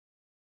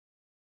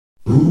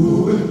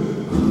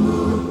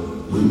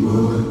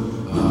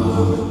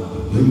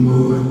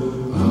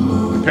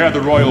Prepare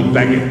the royal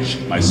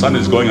baggage. My son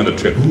is going on a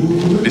trip.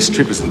 This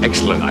trip is an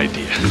excellent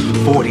idea.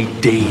 40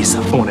 days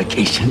of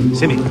fornication.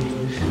 Simi,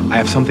 I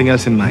have something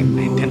else in mind.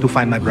 I intend to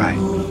find my bride.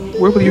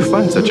 Where will you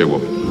find such a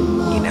woman?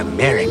 In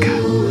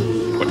America.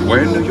 But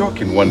where in New York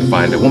can one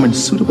find a woman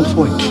suitable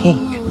for a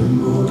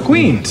king?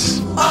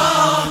 Queens.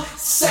 Oh,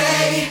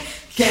 say,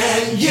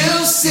 can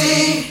you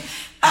see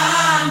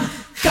I'm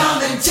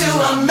coming to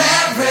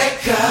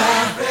America?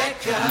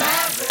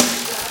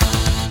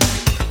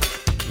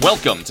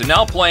 Welcome to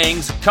Now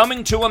Playing's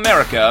Coming to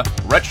America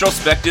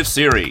retrospective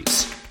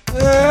series.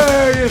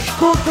 Hey, it's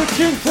Kuka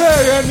Kinte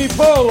and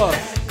Ebola.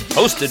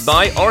 Hosted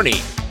by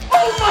Arnie.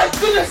 Oh my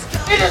goodness,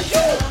 it is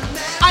you!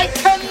 I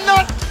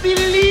cannot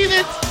believe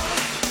it!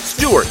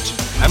 Stuart.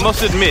 I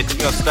must admit,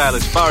 your style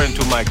is far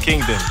into my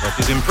kingdom, but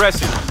is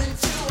impressive.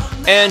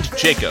 And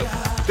Jacob.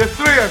 The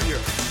three of you,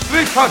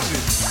 three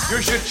punches.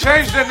 You should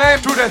change the name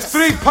to the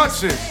Three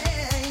Punches.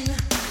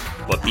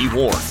 But be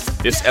warned,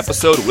 this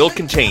episode will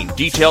contain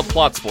detailed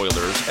plot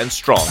spoilers and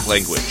strong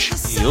language.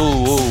 That's too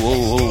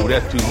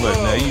much.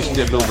 Now you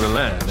stepped over the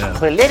line now.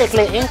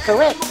 Politically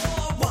incorrect.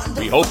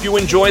 We hope you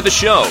enjoy the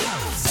show.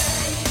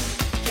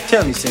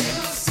 Tell me, Simi.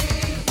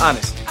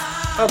 Honestly,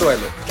 how do I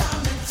look?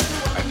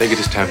 I think it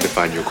is time to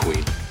find your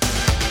queen.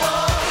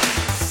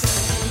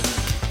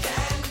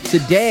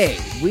 Today,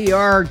 we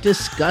are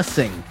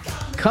discussing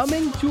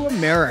Coming to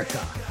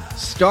America,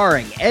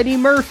 starring Eddie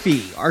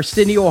Murphy,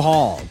 Arsenio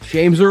Hall,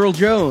 James Earl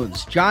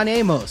Jones, John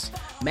Amos,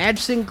 Madge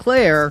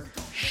Sinclair,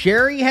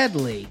 Sherry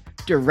Headley,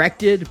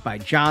 directed by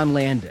John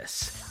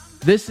Landis.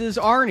 This is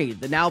Arnie,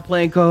 the Now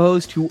Playing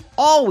co-host who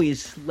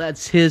always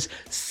lets his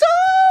soul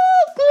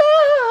glow.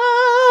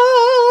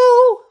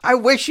 I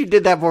wish you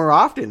did that more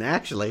often,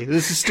 actually.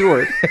 This is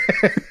Stuart.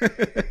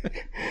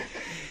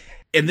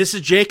 And this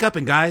is Jacob,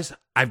 and guys,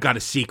 I've got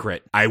a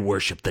secret. I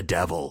worship the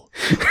devil.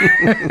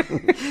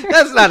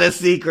 That's not a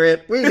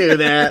secret. We knew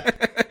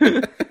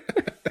that.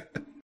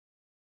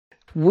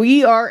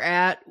 We are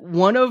at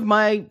one of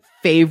my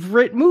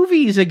favorite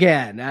movies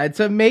again. It's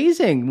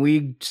amazing.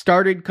 We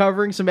started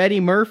covering some Eddie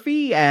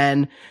Murphy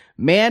and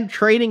Man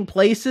Trading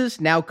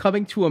Places, now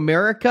Coming to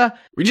America.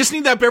 We just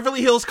need that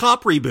Beverly Hills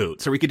Cop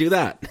reboot, so we could do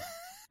that.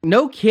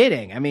 No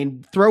kidding. I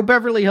mean, throw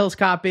Beverly Hills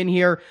Cop in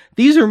here.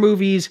 These are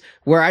movies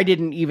where I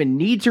didn't even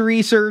need to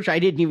research. I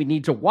didn't even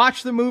need to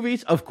watch the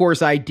movies. Of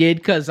course I did,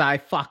 because I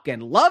fucking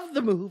love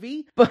the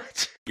movie.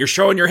 But You're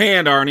showing your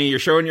hand, Arnie. You're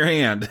showing your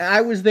hand.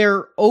 I was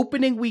there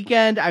opening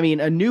weekend. I mean,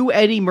 a new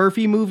Eddie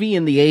Murphy movie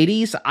in the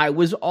 80s. I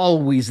was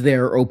always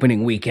there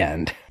opening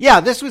weekend. Yeah,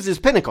 this was his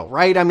pinnacle,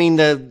 right? I mean,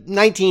 the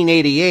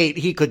 1988,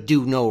 he could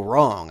do no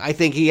wrong. I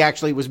think he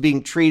actually was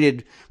being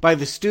treated by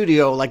the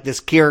studio like this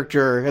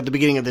character at the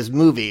beginning of this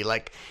movie.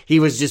 Like, he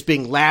was just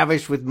being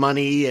lavish with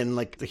money, and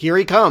like, here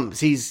he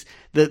comes. He's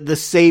the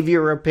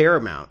savior of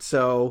Paramount.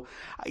 So,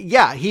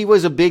 yeah, he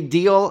was a big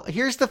deal.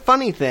 Here's the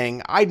funny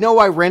thing. I know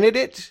I rented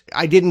it.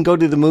 I didn't go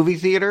to the movie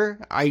theater.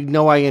 I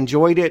know I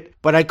enjoyed it,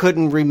 but I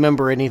couldn't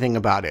remember anything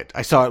about it.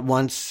 I saw it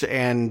once,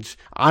 and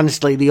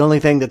honestly, the only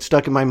thing that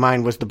stuck in my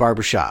mind was the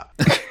barbershop.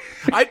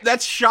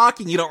 That's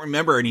shocking you don't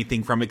remember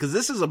anything from it, because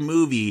this is a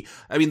movie.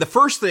 I mean, the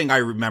first thing I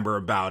remember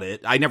about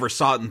it, I never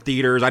saw it in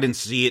theaters. I didn't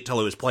see it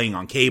till it was playing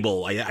on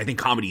cable. I think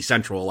Comedy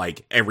Central,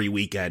 like, every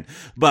weekend.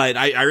 But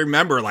I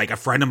remember, like, a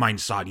friend of mine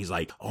saw it. He's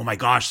like, oh my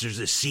gosh, there's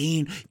this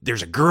scene.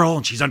 There's a girl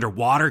and she's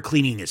underwater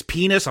cleaning his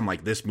penis. I'm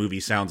like, this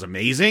movie sounds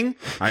amazing.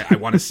 I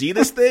want to see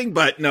this thing.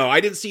 But no, I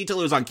didn't see it till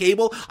it was on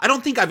cable. I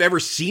don't think I've ever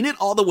seen it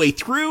all the way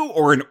through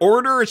or in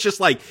order. It's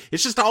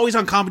just always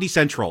on Comedy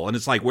Central. And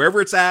it's like,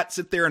 wherever it's at,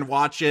 sit there and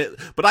watch it.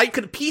 But I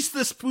could piece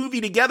this movie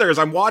together as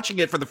I'm watching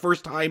it for the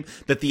first time,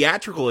 the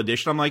theatrical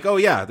edition. I'm like, oh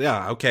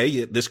yeah,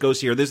 okay, this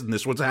goes here,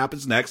 this what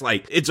happens next.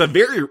 Like, it's a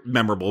very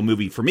memorable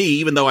movie for me,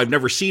 even though I've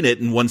never seen it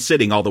in one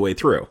sitting all the way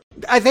through.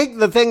 I think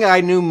the thing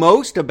I knew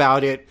most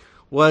about it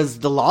was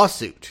the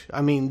lawsuit.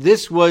 I mean,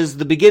 this was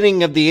the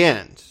beginning of the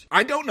end.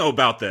 I don't know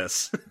about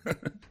this.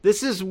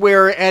 This is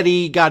where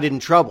Eddie got in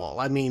trouble.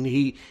 I mean,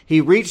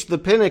 he reached the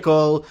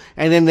pinnacle,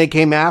 and then they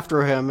came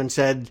after him and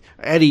said,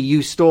 Eddie,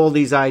 you stole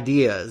these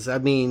ideas. I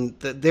mean,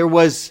 there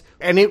was,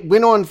 and it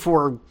went on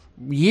for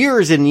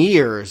years and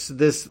years,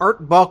 this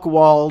Art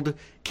Buchwald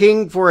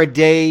King for a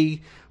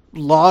Day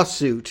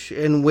lawsuit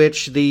in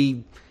which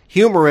the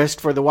humorist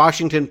for the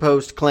Washington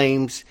Post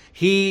claims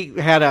he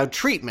had a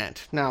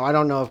treatment. Now, I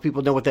don't know if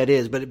people know what that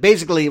is, but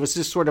basically it was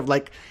just sort of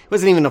like, it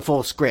wasn't even a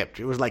full script.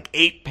 It was like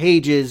 8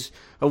 pages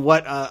of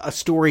what a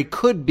story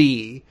could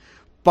be,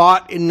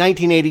 bought in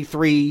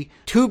 1983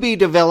 to be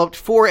developed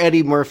for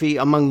Eddie Murphy,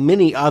 among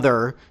many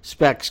other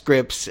spec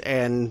scripts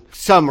and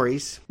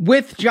summaries.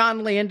 With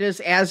John Landis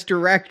as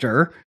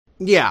director.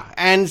 Yeah,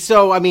 and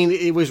so, I mean,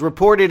 it was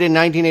reported in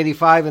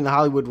 1985 in the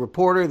Hollywood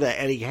Reporter that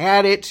Eddie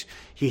had it,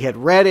 he had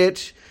read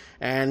it,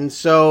 and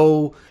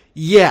so,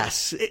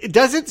 yes, it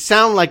doesn't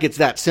sound like it's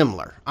that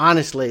similar.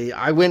 Honestly,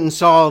 I went and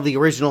saw the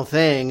original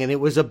thing, and it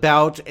was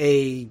about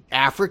a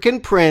African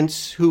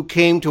prince who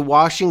came to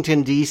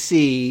Washington,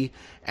 D.C.,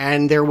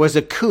 and there was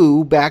a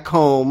coup back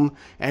home,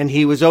 and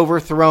he was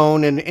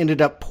overthrown and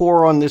ended up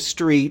poor on the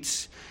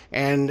streets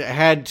and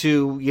had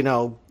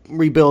to,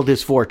 rebuild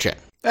his fortune.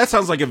 That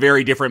sounds like a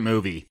very different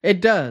movie.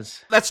 It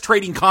does. That's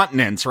Trading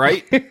Continents,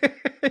 right?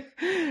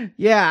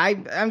 Yeah,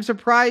 I'm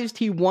surprised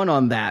he won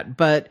on that.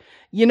 But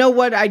you know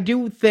what? I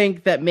do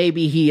think that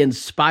maybe he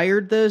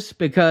inspired this,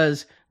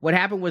 because what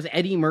happened was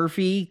Eddie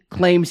Murphy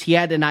claims he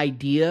had an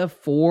idea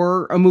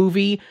for a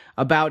movie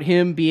about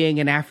him being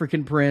an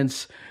African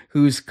prince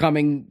who's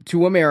coming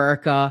to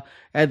America.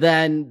 And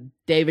then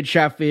David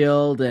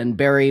Sheffield and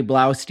Barry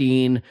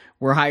Blaustein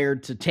were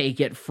hired to take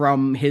it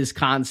from his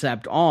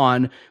concept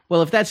on.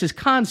 Well, if that's his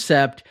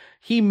concept,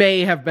 he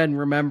may have been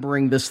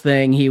remembering this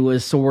thing he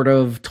was sort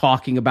of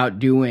talking about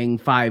doing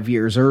 5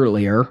 years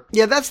earlier.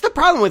 Yeah, that's the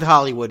problem with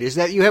Hollywood, is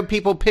that you have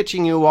people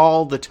pitching you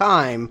all the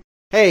time.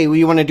 Hey,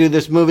 you want to do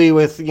this movie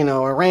with,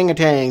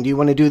 orangutan? Do you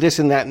want to do this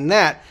and that and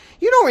that?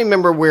 You don't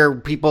remember where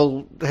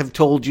people have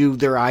told you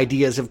their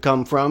ideas have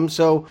come from.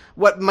 So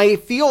what may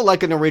feel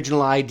like an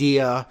original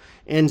idea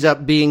ends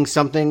up being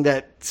something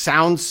that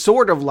sounds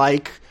sort of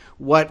like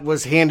what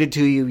was handed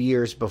to you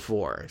years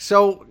before.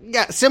 So,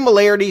 yeah,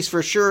 similarities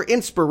for sure.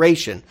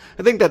 Inspiration.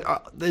 I think that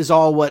is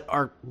all what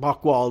Art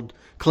Buchwald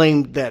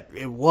claimed that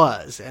it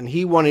was. And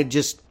he wanted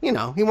he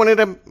wanted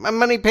a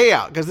money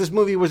payout, because this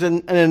movie was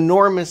an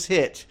enormous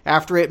hit.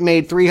 After it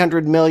made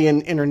 $300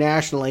 million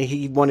internationally,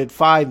 he wanted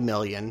 $5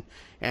 million.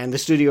 And the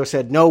studio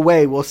said, no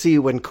way, we'll see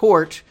you in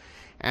court.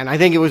 And I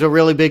think it was a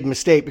really big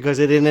mistake, because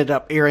it ended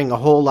up airing a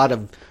whole lot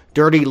of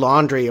dirty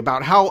laundry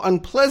about how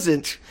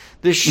unpleasant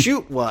the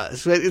shoot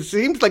was. It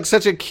seems like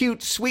such a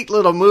cute, sweet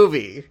little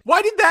movie.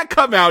 Why did that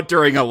come out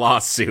during a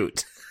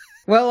lawsuit?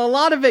 Well, a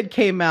lot of it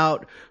came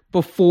out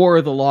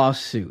before the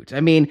lawsuit.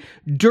 I mean,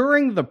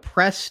 during the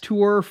press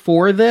tour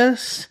for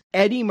this,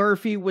 Eddie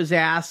Murphy was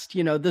asked,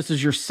 this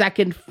is your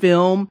second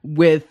film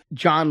with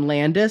John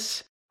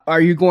Landis.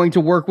 Are you going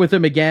to work with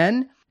him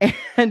again?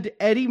 And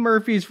Eddie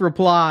Murphy's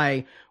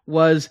reply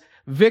was,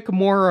 Vic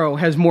Morrow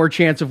has more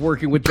chance of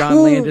working with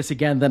John Landis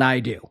again than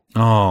I do.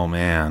 Oh,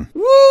 man.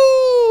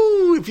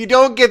 Woo! If you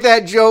don't get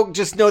that joke,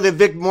 just know that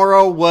Vic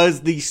Morrow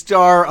was the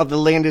star of the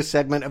Landis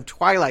segment of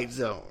Twilight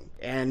Zone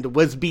and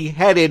was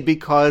beheaded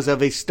because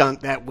of a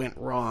stunt that went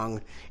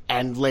wrong.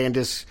 And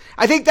Landis,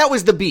 I think that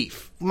was the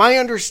beef. My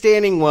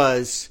understanding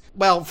was,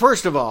 well,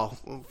 first of all,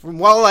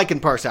 from all I can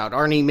parse out,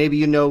 Arnie, maybe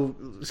you know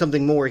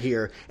something more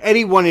here.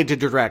 Eddie wanted to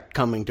direct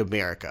Coming to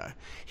America.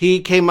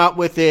 He came up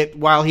with it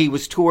while he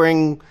was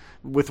touring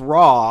with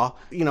Raw.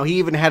 He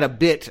even had a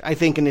bit, I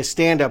think, in his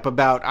stand-up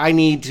about, I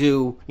need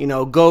to,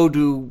 go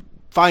to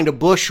find a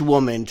bush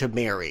woman to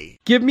marry.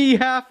 Give me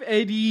half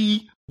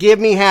Eddie. Give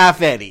me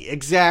half Eddie,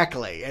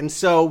 exactly. And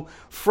so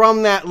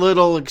from that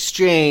little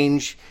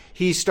exchange,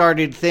 he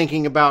started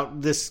thinking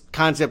about this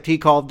concept he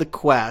called The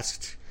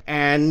Quest.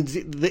 And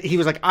he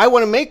was like, I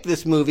want to make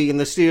this movie. And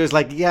the studio's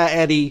like, yeah,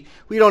 Eddie,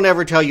 we don't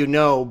ever tell you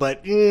no,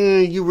 but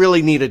you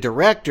really need a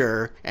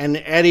director.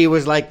 And Eddie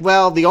was like,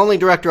 well, the only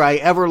director I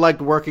ever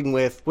liked working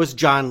with was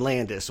John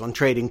Landis on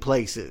Trading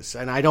Places.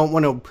 And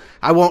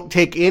I won't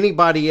take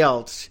anybody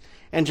else.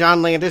 And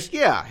John Landis,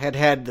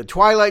 had The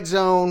Twilight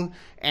Zone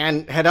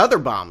and had other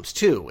bombs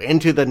too.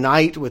 Into the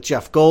Night with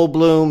Jeff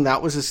Goldblum.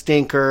 That was a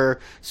stinker.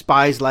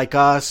 Spies Like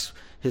Us.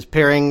 His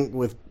pairing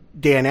with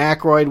Dan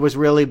Aykroyd was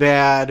really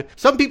bad.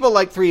 Some people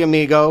like Three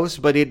Amigos,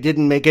 but it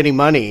didn't make any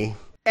money.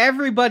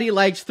 Everybody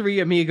likes Three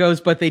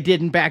Amigos, but they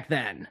didn't back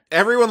then.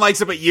 Everyone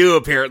likes it but you,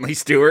 apparently,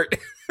 Stuart.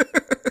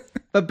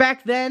 But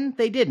back then,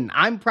 they didn't.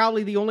 I'm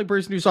probably the only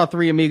person who saw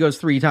Three Amigos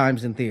 3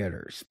 times in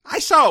theaters. I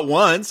saw it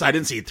once. I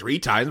didn't see it 3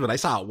 times, but I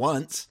saw it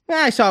once.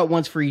 I saw it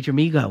once for each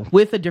Amigo,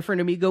 with a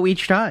different Amigo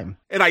each time.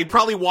 And I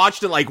probably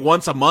watched it like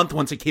once a month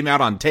once it came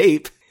out on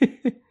tape.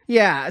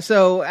 Yeah,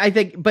 so I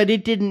think, but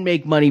it didn't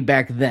make money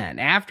back then.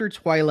 After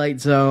Twilight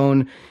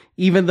Zone,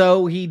 even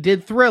though he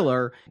did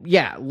Thriller,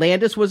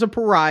 Landis was a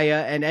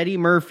pariah, and Eddie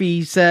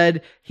Murphy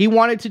said he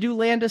wanted to do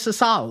Landis a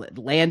solid.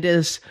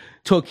 Landis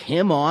took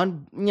him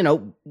on,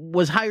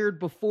 was hired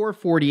before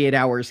 48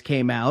 Hours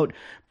came out,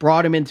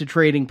 brought him into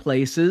Trading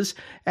Places,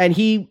 and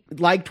he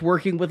liked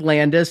working with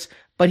Landis,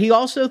 but he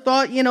also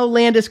thought,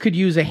 Landis could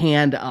use a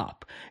hand up.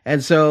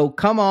 And so,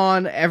 come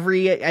on,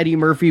 every Eddie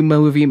Murphy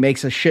movie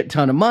makes a shit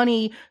ton of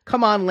money.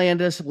 Come on,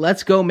 Landis,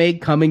 let's go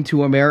make Coming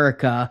to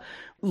America.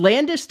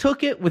 Landis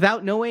took it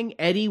without knowing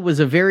Eddie was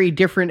a very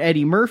different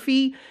Eddie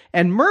Murphy,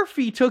 and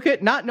Murphy took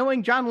it not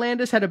knowing John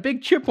Landis had a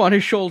big chip on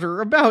his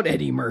shoulder about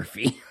Eddie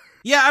Murphy.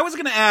 Yeah, I was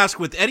going to ask,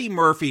 with Eddie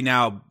Murphy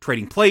now,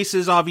 Trading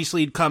Places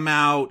obviously had come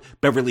out,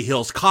 Beverly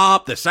Hills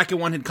Cop, the second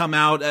one had come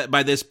out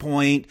by this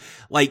point.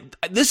 Like,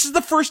 this is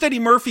the first Eddie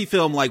Murphy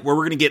film, like, where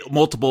we're going to get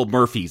multiple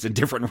Murphys in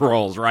different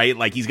roles, right?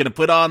 Like, he's going to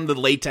put on the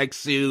latex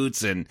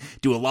suits and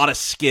do a lot of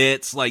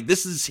skits. Like,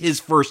 this is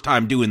his first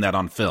time doing that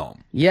on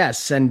film.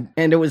 Yes, and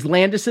it was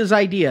Landis's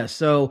idea,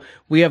 so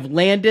we have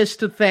Landis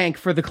to thank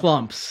for the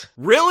clumps.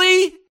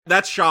 Really?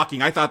 That's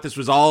shocking. I thought this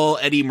was all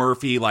Eddie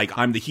Murphy, like,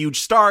 I'm the huge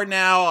star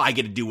now, I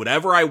get to do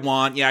whatever I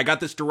want. Yeah, I got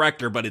this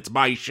director, but it's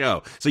my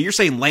show. So you're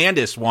saying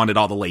Landis wanted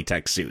all the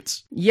latex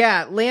suits?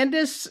 Yeah,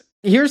 Landis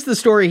Here's the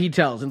story he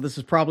tells, and this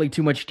is probably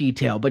too much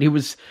detail, but he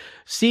was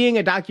seeing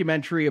a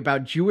documentary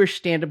about Jewish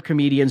stand-up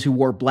comedians who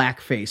wore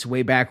blackface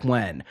way back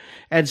when.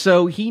 And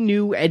so he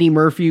knew Eddie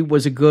Murphy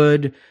was a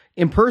good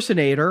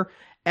impersonator,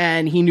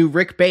 and he knew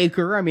Rick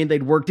Baker. I mean,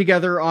 they'd worked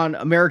together on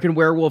American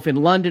Werewolf in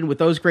London with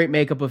those great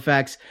makeup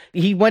effects.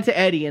 He went to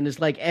Eddie and is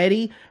like,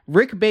 Eddie,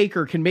 Rick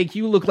Baker can make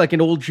you look like an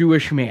old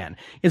Jewish man.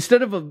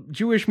 Instead of a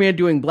Jewish man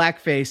doing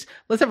blackface,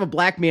 let's have a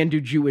black man do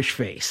Jewish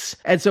face.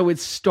 And so it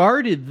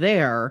started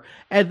there.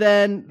 And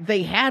then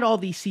they had all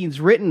these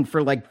scenes written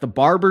for like the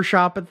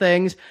barbershop and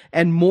things.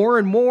 And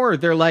more,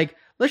 they're like,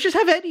 let's just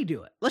have Eddie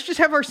do it. Let's just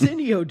have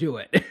Arsenio do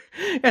it.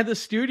 And the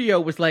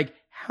studio was like,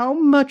 how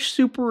much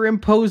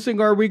superimposing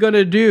are we going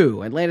to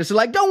do? And Landis is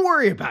like, don't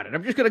worry about it.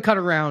 I'm just going to cut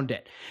around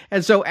it.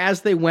 And so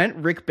as they went,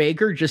 Rick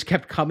Baker just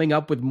kept coming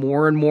up with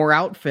more and more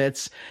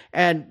outfits.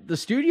 And the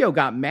studio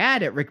got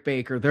mad at Rick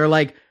Baker. They're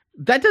like,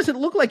 that doesn't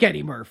look like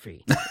Eddie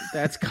Murphy.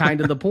 That's kind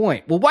of the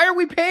point. Well, why are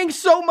we paying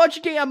so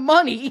much damn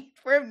money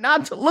for him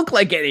not to look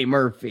like Eddie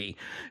Murphy?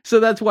 So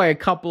that's why a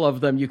couple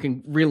of them you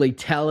can really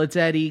tell it's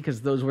Eddie,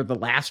 because those were the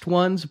last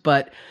ones.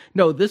 But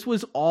no, this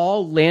was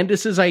all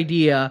Landis's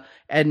idea,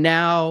 and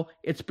now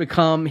it's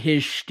become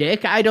his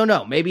shtick. I don't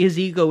know. Maybe his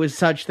ego is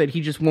such that he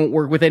just won't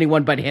work with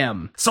anyone but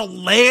him. So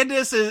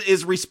Landis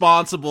is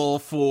responsible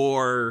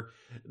for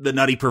the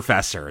Nutty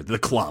Professor, the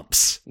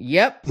Clumps.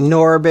 Yep.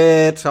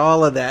 Norbit,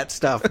 all of that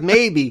stuff.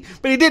 Maybe.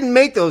 But he didn't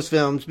make those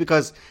films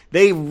because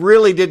they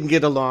really didn't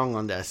get along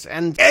on this.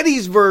 And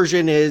Eddie's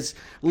version is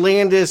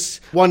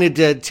Landis wanted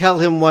to tell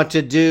him what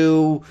to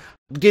do,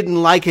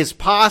 didn't like his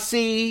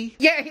posse.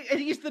 Yeah, and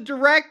he's the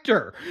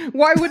director.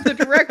 Why would the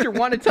director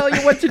want to tell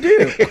you what to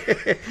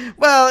do?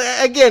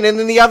 Well, again, and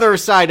then the other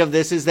side of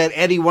this is that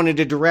Eddie wanted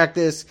to direct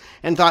this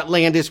and thought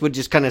Landis would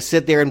just kind of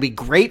sit there and be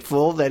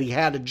grateful that he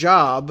had a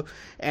job.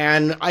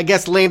 And I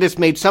guess Landis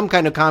made some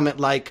kind of comment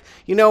like,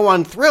 you know,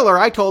 on Thriller,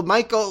 I told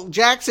Michael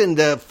Jackson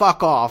to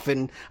fuck off,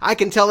 and I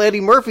can tell Eddie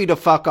Murphy to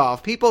fuck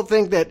off. People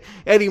think that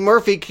Eddie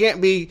Murphy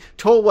can't be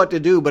told what to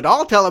do, but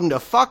I'll tell him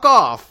to fuck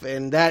off.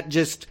 And that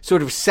just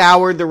sort of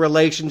soured the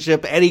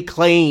relationship. Eddie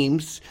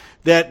claims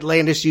that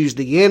Landis used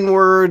the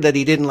N-word, that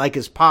he didn't like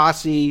his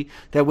posse,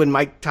 that when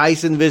Mike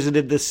Tyson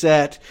visited the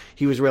set,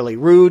 he was really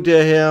rude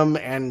to him,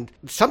 and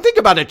something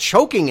about a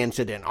choking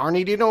incident.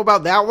 Arnie, do you know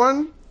about that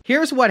one?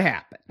 Here's what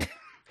happened.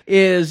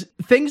 Is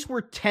things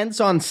were tense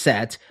on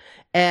set,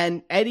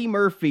 and Eddie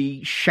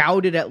Murphy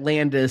shouted at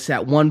Landis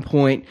at one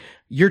point,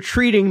 "You're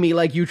treating me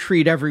like you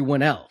treat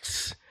everyone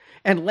else."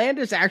 And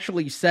Landis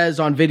actually says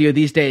on video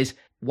these days,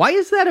 why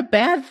is that a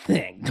bad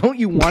thing? Don't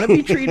you want to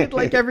be treated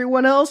like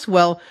everyone else?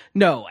 Well,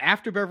 no.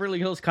 After Beverly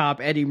Hills Cop,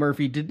 Eddie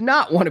Murphy did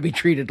not want to be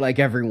treated like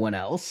everyone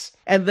else.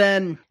 And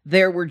then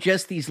there were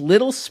just these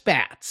little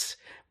spats.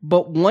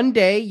 But one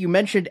day you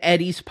mentioned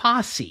Eddie's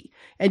posse.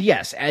 And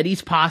yes,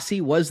 Eddie's posse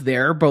was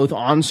there both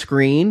on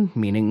screen,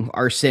 meaning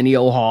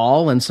Arsenio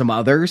Hall and some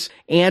others,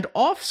 and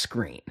off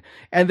screen.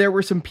 And there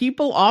were some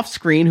people off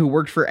screen who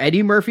worked for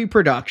Eddie Murphy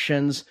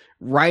Productions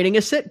writing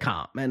a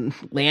sitcom. And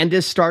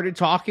Landis started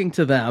talking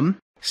to them.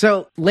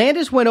 So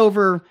Landis went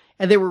over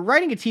and they were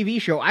writing a TV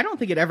show. I don't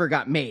think it ever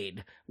got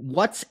made.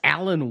 What's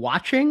Alan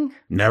Watching?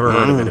 Never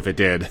heard of it if it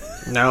did.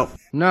 No,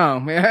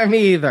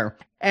 me either.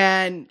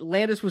 And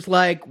Landis was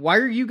like, why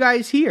are you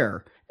guys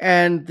here?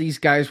 And these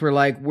guys were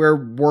like,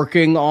 we're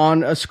working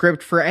on a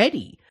script for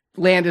Eddie.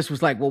 Landis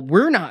was like, well,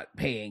 we're not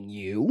paying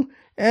you.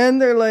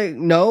 And they're like,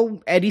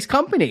 no, Eddie's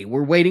company.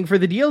 We're waiting for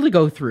the deal to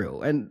go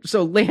through. And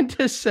so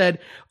Landis said,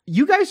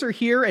 you guys are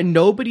here and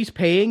nobody's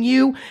paying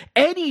you.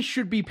 Eddie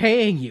should be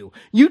paying you.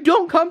 You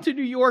don't come to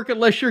New York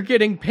unless you're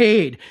getting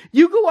paid.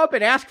 You go up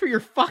and ask for your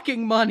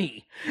fucking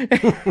money.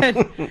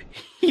 And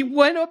he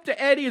went up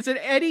to Eddie and said,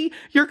 Eddie,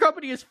 your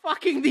company is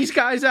fucking these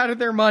guys out of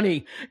their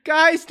money.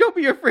 Guys, don't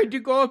be afraid to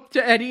go up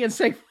to Eddie and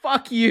say,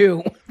 fuck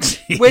you.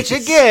 Which,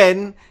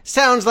 again,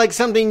 sounds like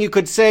something you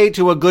could say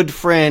to a good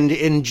friend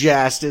in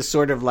jest, is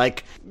sort of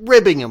like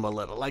ribbing him a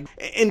little. Like,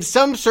 in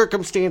some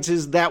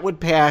circumstances, that would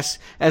pass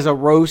as a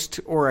roast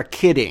or a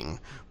kidding.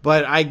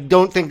 But I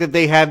don't think that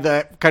they had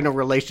that kind of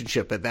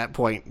relationship at that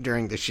point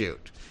during the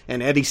shoot.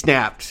 And Eddie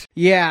snapped.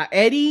 Yeah,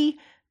 Eddie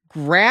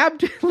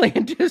grabbed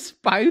Landis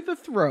by the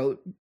throat,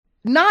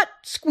 not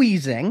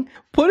squeezing,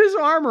 put his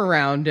arm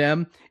around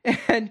him,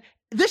 and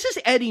this is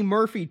Eddie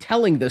Murphy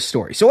telling this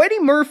story. So Eddie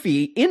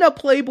Murphy, in a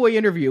Playboy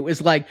interview,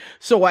 is like,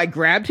 so I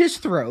grabbed his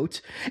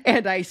throat,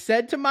 and I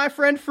said to my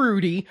friend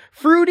Fruity,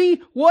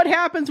 what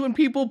happens when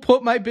people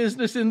put my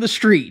business in the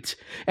street?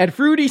 And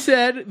Fruity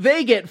said,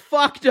 they get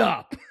fucked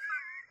up.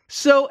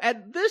 So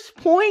at this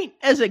point,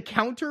 as a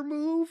counter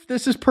move,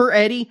 this is per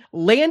Eddie,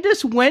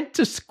 Landis went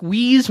to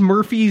squeeze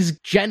Murphy's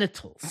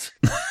genitals.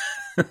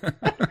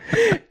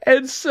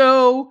 And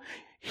so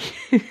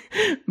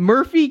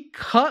Murphy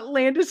cut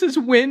Landis's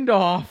wind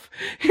off,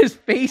 his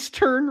face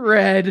turned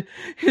red,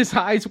 his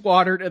eyes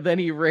watered, and then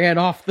he ran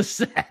off the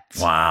set.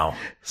 Wow.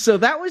 So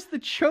that was the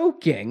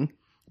choking,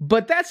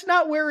 but that's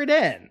not where it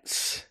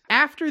ends.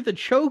 After the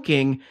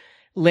choking,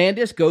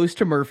 Landis goes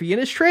to Murphy in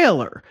his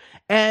trailer,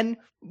 and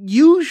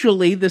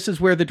Usually, this is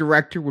where the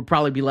director would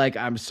probably be like,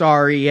 I'm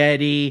sorry,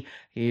 Eddie.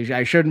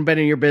 I shouldn't have been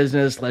in your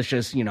business. Let's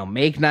just,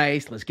 make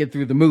nice. Let's get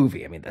through the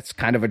movie. I mean, that's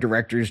kind of a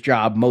director's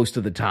job most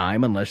of the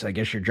time, unless I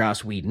guess you're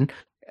Joss Whedon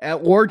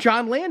or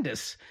John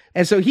Landis.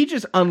 And so he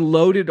just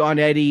unloaded on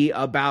Eddie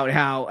about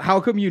how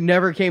come you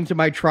never came to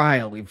my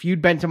trial? If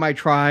you'd been to my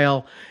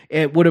trial,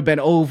 it would have been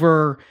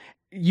over.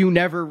 You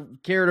never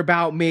cared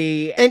about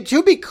me. And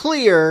to be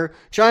clear,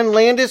 John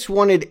Landis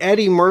wanted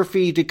Eddie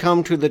Murphy to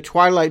come to the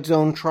Twilight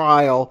Zone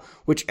trial,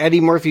 which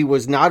Eddie Murphy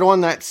was not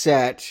on that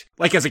set.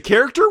 Like as a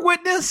character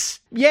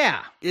witness?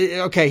 Yeah.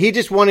 Okay, he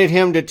just wanted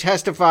him to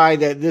testify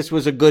that this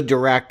was a good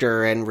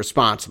director and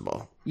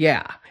responsible.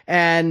 Yeah.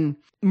 And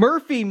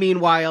Murphy,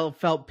 meanwhile,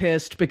 felt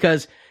pissed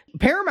because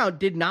Paramount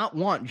did not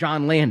want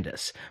John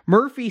Landis.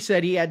 Murphy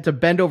said he had to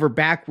bend over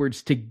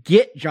backwards to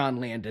get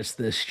John Landis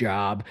this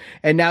job,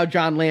 and now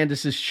John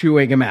Landis is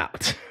chewing him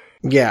out.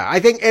 Yeah, I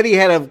think Eddie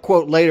had a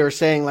quote later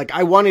saying,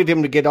 I wanted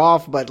him to get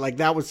off, but,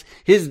 that was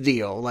his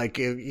deal.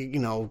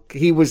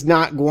 He was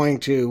not going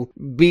to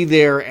be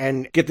there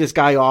and get this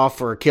guy off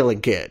for killing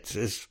kids,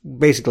 is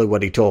basically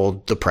what he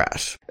told the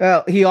press.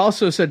 Well, he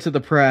also said to the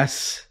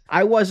press,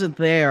 I wasn't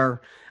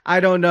there. I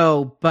don't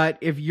know, but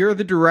if you're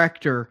the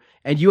director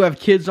and you have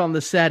kids on the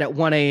set at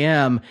 1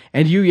 a.m.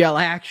 and you yell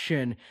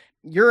action,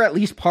 you're at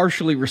least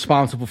partially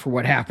responsible for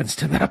what happens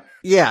to them.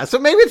 Yeah, so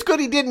maybe it's good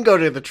he didn't go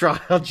to the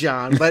trial,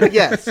 John. But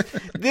yes,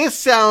 this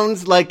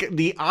sounds like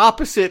the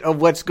opposite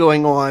of what's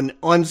going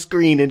on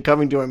screen in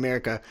Coming to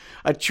America.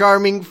 A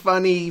charming,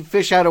 funny,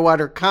 fish out of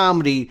water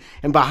comedy,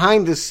 and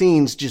behind the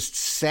scenes, just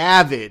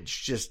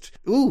savage, just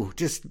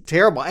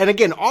terrible. And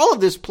again, all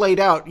of this played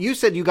out. You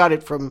said you got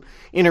it from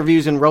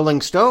interviews in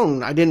Rolling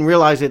Stone. I didn't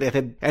realize it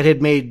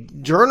had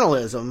made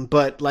journalism,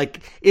 but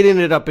it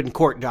ended up in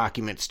court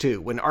documents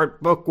too. When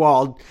Art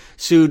Buchwald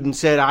sued and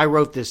said, I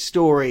wrote this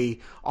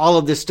story, all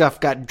of this stuff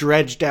got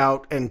dredged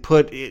out and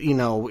put,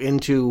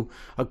 into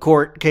a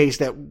court case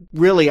that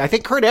really, I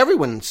think, hurt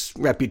everyone's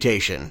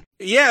reputation.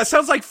 Yeah, it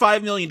sounds like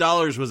 $5 million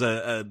was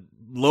a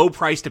low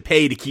price to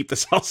pay to keep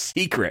this all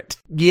secret.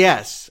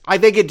 Yes. I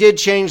think it did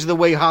change the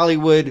way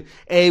Hollywood,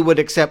 A, would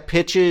accept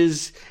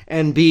pitches,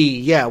 and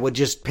B, would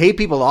just pay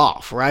people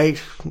off,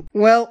 right?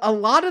 Well, a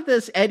lot of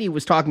this Eddie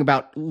was talking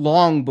about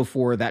long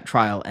before that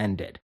trial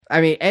ended. I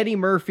mean, Eddie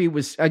Murphy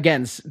was,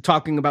 again,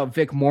 talking about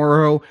Vic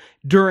Morrow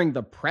during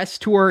the press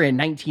tour in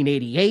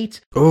 1988.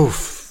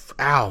 Oof.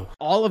 Ow.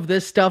 All of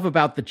this stuff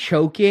about the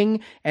choking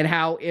and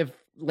how if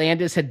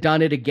Landis had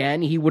done it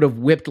again, he would have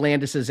whipped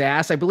Landis's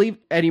ass. I believe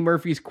Eddie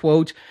Murphy's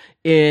quote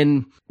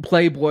in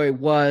Playboy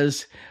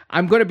was,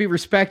 I'm going to be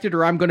respected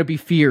or I'm going to be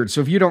feared. So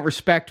if you don't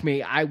respect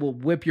me, I will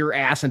whip your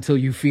ass until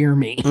you fear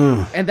me.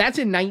 And that's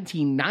in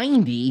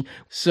 1990.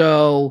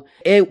 So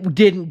it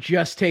didn't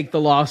just take the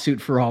lawsuit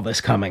for all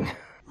this coming.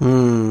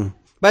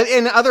 But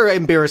in other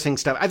embarrassing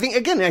stuff, I think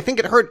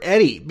it hurt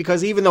Eddie,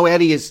 because even though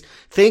Eddie is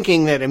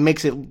thinking that it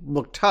makes it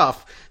look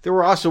tough, there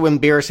were also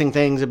embarrassing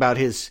things about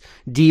his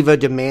diva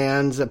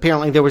demands.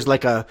 Apparently there was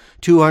a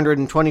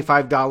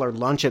 $225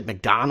 lunch at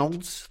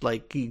McDonald's.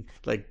 He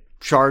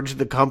charged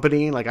the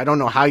company. I don't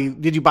know how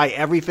did you buy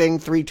everything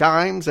 3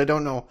 times? I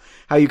don't know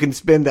how you can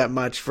spend that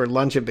much for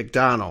lunch at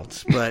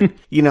McDonald's. But,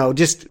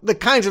 just the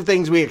kinds of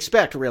things we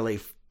expect, really,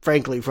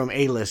 frankly, from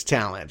A-list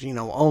talent,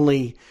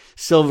 only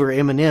silver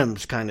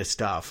M&Ms kind of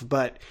stuff.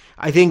 But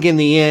I think in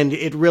the end,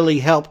 it really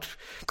helped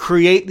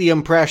create the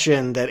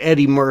impression that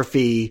Eddie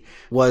Murphy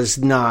was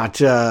not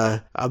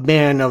a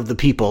man of the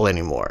people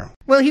anymore.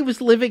 Well, he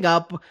was living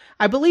up,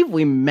 I believe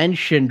we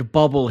mentioned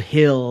Bubble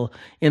Hill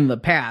in the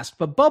past,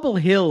 but Bubble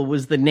Hill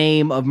was the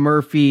name of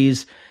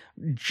Murphy's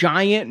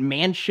giant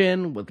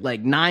mansion with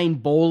 9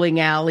 bowling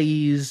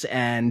alleys,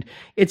 and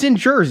it's in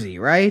Jersey,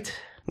 right?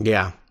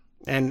 Yeah.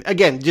 And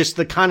again, just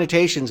the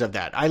connotations of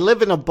that. I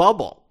live in a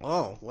bubble.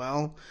 Oh,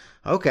 well,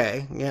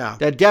 okay. Yeah.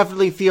 That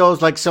definitely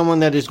feels like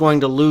someone that is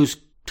going to lose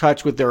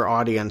touch with their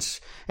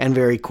audience, and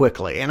very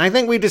quickly. And I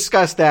think we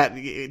discussed that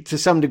to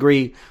some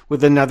degree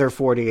with Another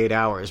 48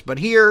 Hours. But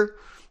here,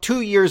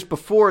 2 years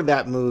before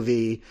that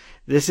movie,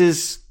 this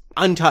is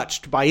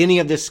untouched by any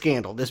of this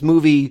scandal. This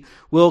movie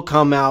will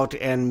come out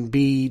and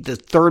be the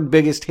 3rd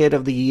biggest hit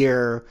of the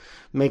year,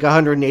 make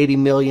 $180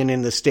 million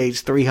in the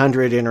States,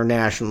 $300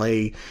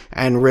 internationally,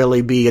 and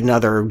really be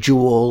another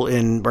jewel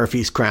in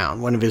Murphy's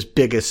crown, one of his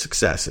biggest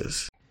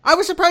successes. I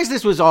was surprised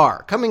this was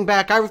R. Coming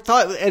back, I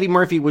thought Eddie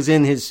Murphy was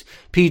in his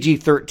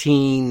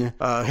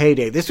PG-13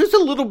 heyday. This was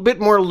a little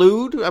bit more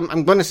lewd.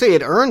 I'm going to say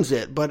it earns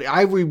it, but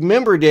I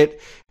remembered it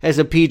as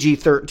a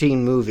PG-13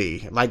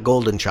 movie, like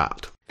Golden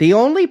Child. The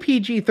only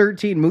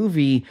PG-13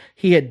 movie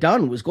he had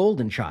done was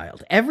Golden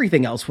Child.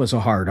 Everything else was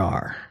a hard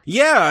R.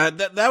 Yeah,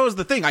 that was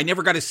the thing. I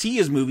never got to see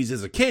his movies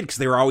as a kid because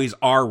they were always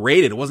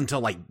R-rated. It wasn't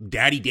until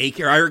Daddy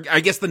Daycare, I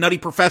guess The Nutty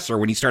Professor,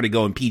 when he started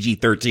going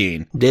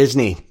PG-13.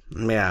 Disney.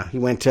 Yeah, he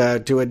went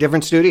to a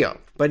different studio.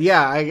 But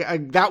yeah, I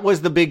that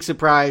was the big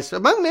surprise,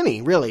 among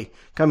many, really,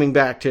 coming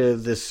back to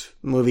this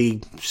movie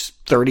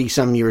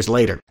 30-some years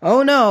later.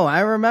 Oh no, I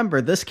remember.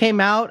 This came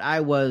out,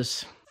 I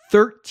was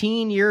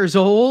 13 years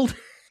old.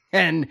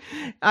 And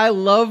I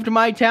loved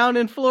my town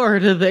in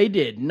Florida. They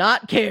did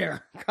not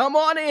care. Come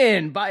on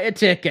in, buy a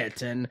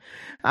ticket. And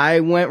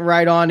I went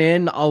right on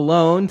in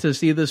alone to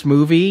see this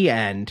movie,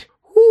 and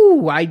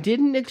I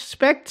didn't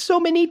expect so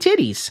many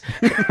titties.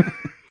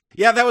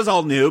 Yeah, that was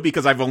all new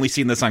because I've only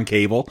seen this on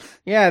cable.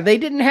 Yeah, they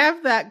didn't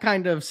have that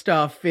kind of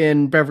stuff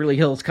in Beverly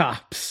Hills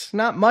Cops.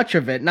 Not much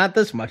of it, not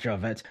this much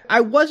of it.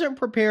 I wasn't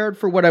prepared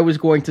for what I was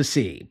going to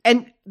see.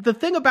 And the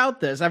thing about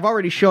this, I've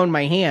already shown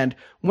my hand.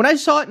 When I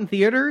saw it in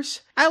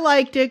theaters, I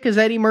liked it because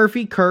Eddie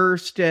Murphy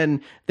cursed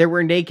and there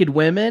were naked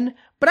women.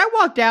 But I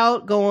walked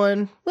out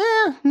going,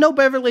 no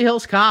Beverly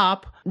Hills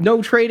Cop,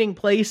 no Trading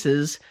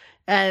Places,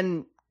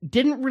 and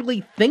didn't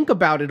really think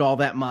about it all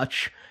that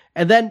much.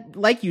 And then,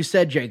 like you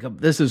said,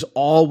 Jacob, this is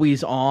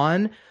always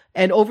on.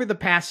 And over the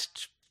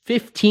past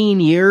 15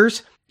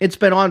 years, it's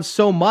been on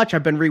so much.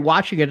 I've been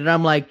rewatching it, and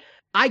I'm like,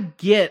 I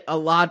get a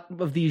lot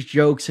of these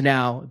jokes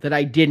now that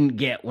I didn't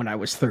get when I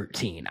was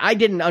 13. I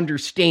didn't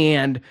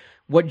understand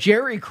what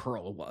Jerry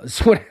Curl was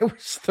when I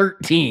was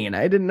 13.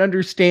 I didn't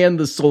understand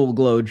the Soul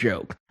Glow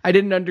joke. I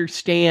didn't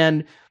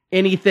understand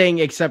anything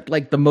except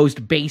like the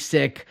most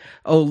basic,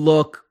 oh,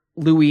 look,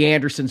 Louis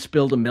Anderson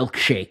spilled a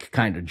milkshake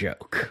kind of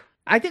joke.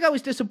 I think I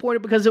was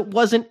disappointed because it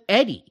wasn't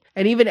Eddie.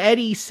 And even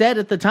Eddie said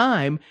at the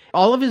time,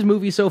 all of his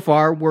movies so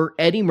far were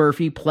Eddie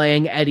Murphy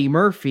playing Eddie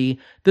Murphy.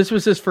 This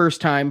was his first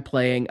time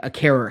playing a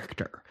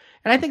character.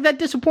 And I think that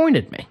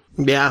disappointed me.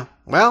 Yeah.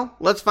 Well,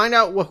 let's find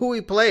out who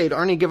he played.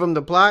 Arnie, give him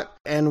the plot,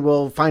 and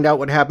we'll find out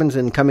what happens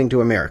in Coming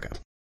to America.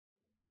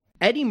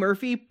 Eddie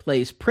Murphy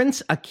plays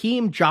Prince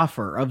Akeem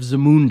Jaffer of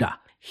Zamunda.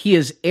 He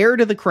is heir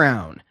to the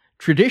crown.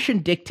 Tradition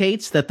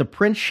dictates that the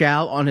prince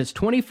shall, on his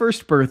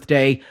 21st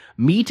birthday,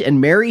 meet and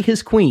marry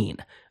his queen,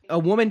 a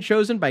woman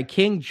chosen by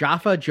King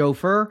Jaffa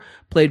Joffer,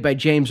 played by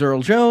James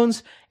Earl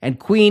Jones, and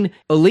Queen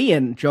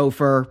Elian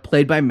Joffer,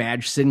 played by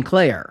Madge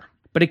Sinclair.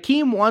 But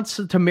Akeem wants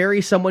to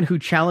marry someone who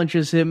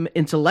challenges him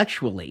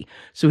intellectually,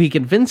 so he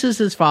convinces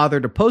his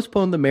father to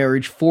postpone the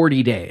marriage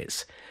 40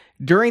 days.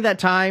 During that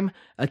time,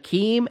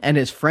 Akeem and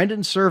his friend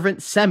and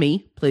servant Semi,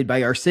 played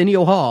by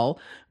Arsenio Hall,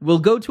 will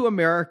go to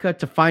America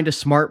to find a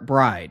smart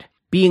bride.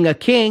 Being a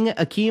king,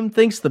 Akeem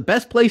thinks the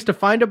best place to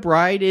find a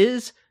bride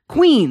is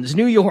Queens,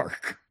 New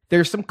York.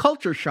 There's some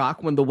culture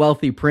shock when the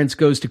wealthy prince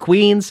goes to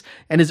Queens,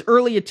 and his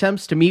early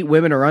attempts to meet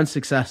women are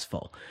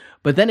unsuccessful.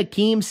 But then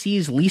Akeem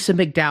sees Lisa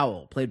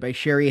McDowell, played by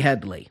Sherry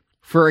Headley.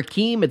 For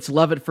Akeem, it's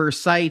love at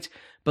first sight,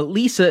 but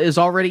Lisa is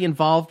already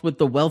involved with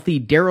the wealthy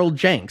Daryl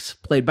Jenks,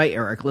 played by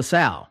Eric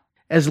LaSalle.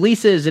 As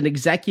Lisa is an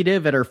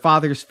executive at her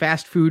father's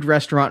fast food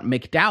restaurant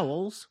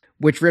McDowell's,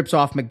 which rips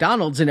off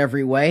McDonald's in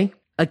every way,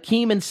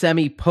 Akeem and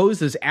Semi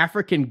pose as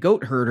African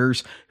goat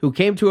herders who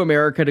came to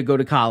America to go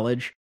to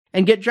college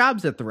and get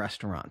jobs at the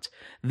restaurant.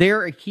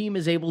 There, Akeem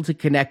is able to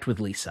connect with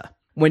Lisa.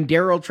 When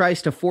Daryl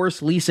tries to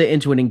force Lisa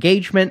into an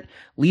engagement,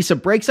 Lisa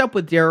breaks up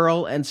with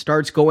Daryl and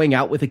starts going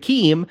out with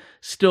Akeem,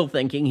 still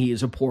thinking he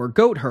is a poor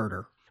goat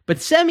herder.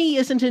 But Semi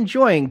isn't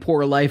enjoying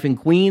poor life in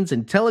Queens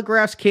and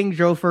telegraphs King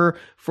Joffer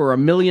for $1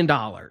 million.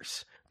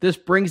 This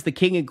brings the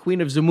king and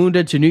queen of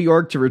Zamunda to New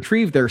York to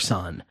retrieve their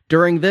son.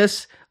 During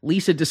this,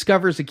 Lisa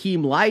discovers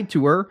Akeem lied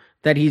to her,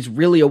 that he's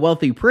really a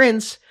wealthy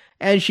prince,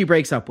 and she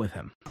breaks up with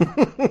him.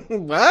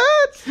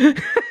 What?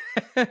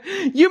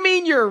 You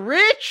mean you're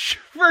rich?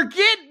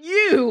 Forget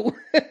you!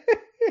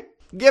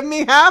 Give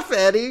me half,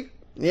 Eddie.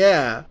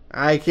 Yeah,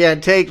 I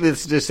can't take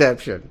this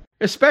deception.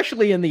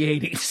 Especially in the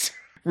 80s.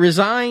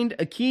 Resigned,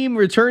 Akeem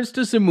returns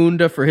to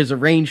Zamunda for his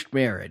arranged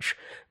marriage.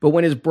 But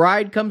when his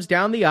bride comes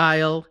down the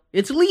aisle,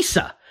 it's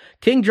Lisa.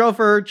 King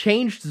Joffer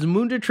changed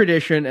Zamunda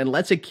tradition and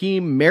lets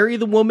Akeem marry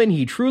the woman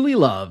he truly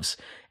loves,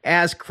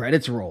 as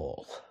credits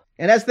roll.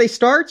 And as they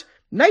start,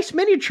 nice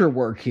miniature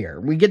work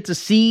here. We get to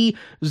see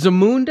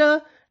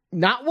Zamunda,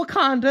 not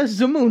Wakanda,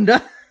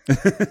 Zamunda.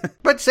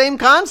 But same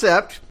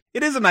concept.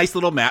 It is a nice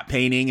little map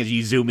painting as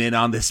you zoom in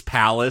on this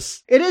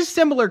palace. It is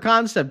similar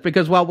concept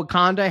because while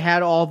Wakanda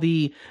had all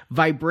the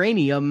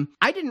vibranium,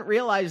 I didn't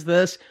realize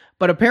this,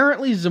 but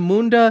apparently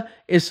Zamunda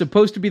is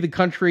supposed to be the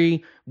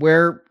country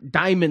where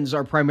diamonds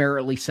are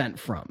primarily sent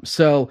from.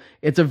 So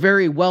it's a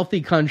very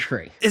wealthy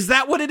country. Is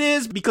that what it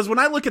is? Because when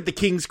I look at the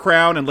king's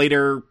crown and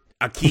later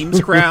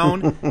Akeem's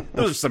crown,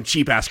 those are some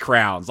cheap-ass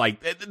crowns.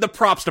 Like, the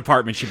props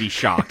department should be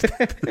shocked.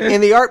 In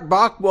the Art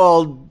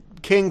Bachwald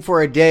King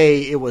for a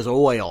Day, it was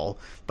oil.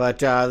 But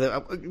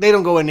they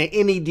don't go into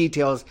any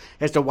details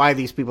as to why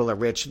these people are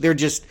rich. They're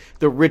just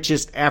the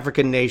richest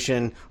African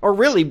nation, or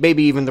really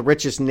maybe even the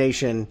richest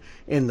nation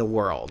in the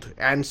world.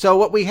 And so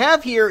what we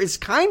have here is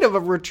kind of a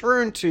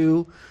return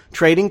to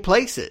Trading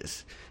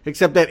Places,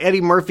 except that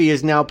Eddie Murphy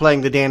is now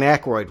playing the Dan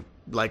Aykroyd,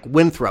 like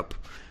Winthrop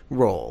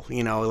role.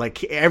 You know,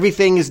 like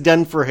everything is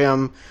done for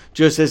him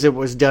just as it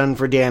was done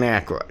for Dan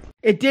Aykroyd.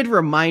 It did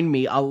remind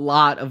me a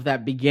lot of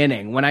that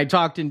beginning when I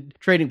talked in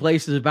Trading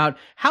Places about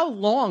how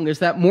long is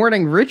that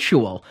morning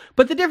ritual.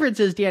 But the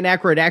difference is Dan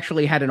Aykroyd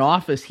actually had an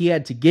office he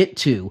had to get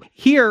to.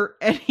 Here,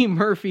 Eddie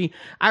Murphy,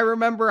 I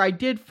remember I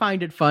did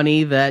find it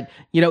funny that,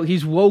 you know,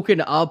 he's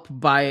woken up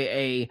by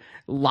a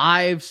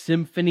live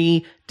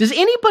symphony. Does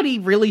anybody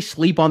really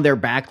sleep on their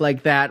back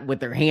like that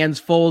with their hands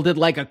folded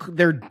like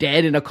they're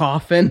dead in a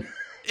coffin?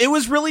 It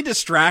was really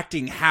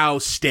distracting how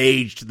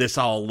staged this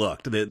all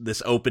looked,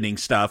 this opening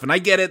stuff. And I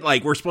get it,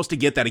 like, we're supposed to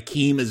get that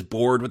Akeem is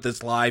bored with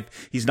this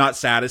life. He's not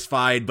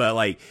satisfied. But,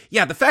 like,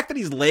 yeah, the fact that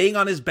he's laying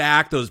on his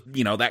back, those,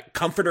 you know, that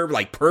comforter,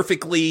 like,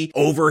 perfectly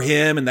over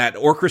him, and that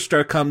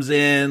orchestra comes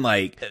in,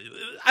 like,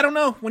 I don't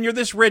know. When you're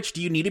this rich,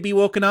 do you need to be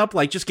woken up?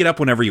 Like, just get up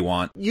whenever you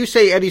want. You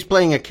say Eddie's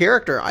playing a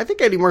character. I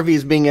think Eddie Murphy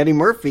is being Eddie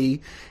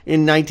Murphy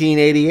in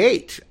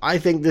 1988. I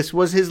think this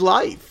was his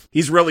life.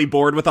 He's really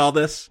bored with all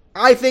this?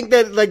 I think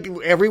that, like,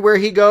 everywhere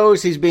he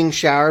goes, he's being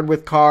showered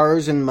with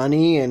cars and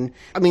money. And,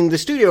 I mean, the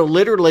studio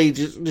literally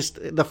just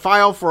the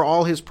file for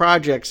all his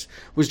projects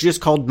was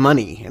just called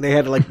Money. And they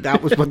had, like,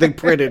 that was what they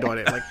printed on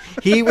it. Like,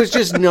 he was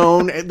just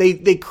known.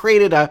 They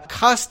created a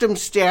custom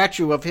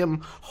statue of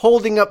him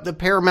holding up the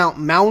Paramount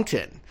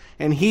Mountain.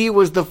 And he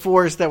was the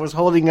force that was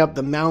holding up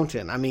the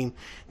mountain. I mean,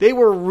 they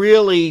were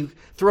really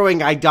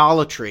throwing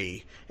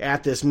idolatry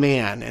at this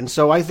man. And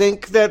so I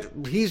think that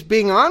he's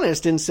being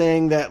honest in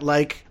saying that,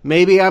 like,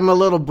 maybe I'm a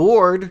little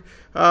bored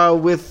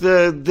with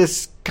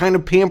this kind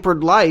of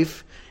pampered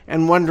life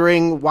and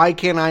wondering, why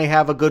can't I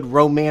have a good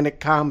romantic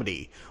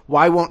comedy?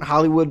 Why won't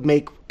Hollywood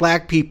make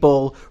black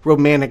people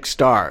romantic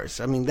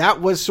stars? I mean,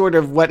 that was sort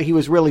of what he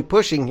was really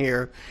pushing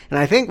here. And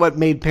I think what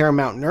made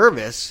Paramount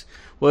nervous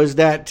was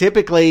that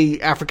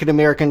typically African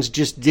Americans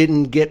just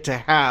didn't get to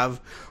have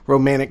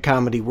romantic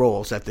comedy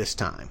roles at this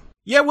time.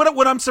 Yeah,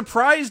 what I'm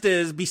surprised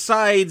is,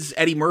 besides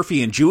Eddie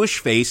Murphy and Jewish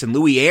Face and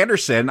Louis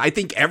Anderson, I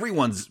think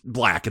everyone's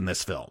black in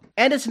this film.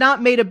 And it's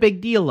not made a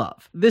big deal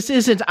of. This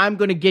isn't I'm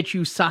Gonna Get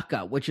You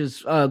Sucker, which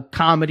is a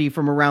comedy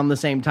from around the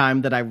same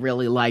time that I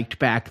really liked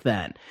back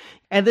then.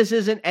 And this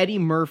isn't Eddie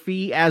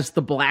Murphy as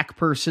the black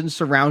person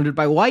surrounded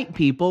by white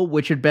people,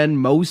 which had been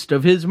most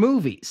of his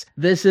movies.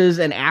 This is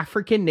an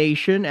African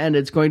nation, and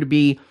it's going to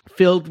be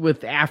filled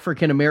with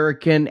African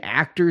American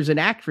actors and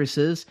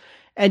actresses,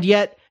 and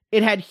yet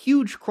it had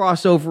huge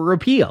crossover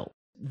appeal.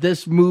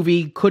 This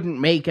movie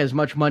couldn't make as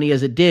much money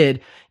as it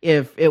did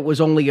if it was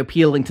only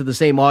appealing to the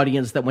same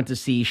audience that went to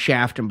see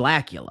Shaft and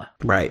Blackula.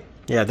 Right.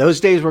 Yeah, those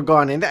days were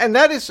gone. And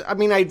that is, I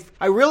mean,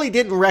 I really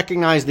didn't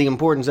recognize the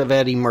importance of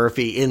Eddie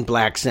Murphy in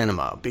black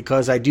cinema,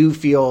 because I do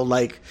feel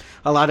like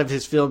a lot of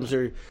his films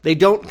they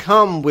don't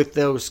come with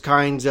those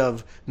kinds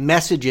of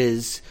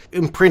messages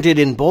imprinted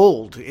in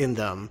bold in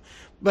them.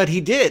 But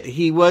he did.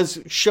 He was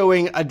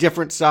showing a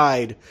different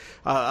side,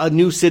 a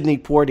new Sidney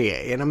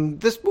Poitier. And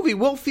this movie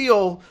will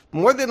feel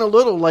more than a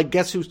little like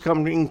Guess Who's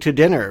Coming to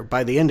Dinner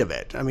by the end of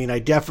it. I mean, I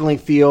definitely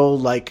feel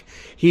like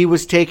he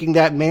was taking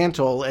that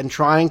mantle and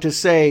trying to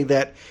say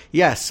that,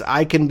 yes,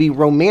 I can be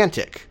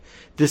romantic.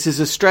 This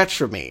is a stretch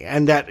for me.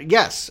 And that,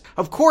 yes,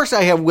 of course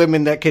I have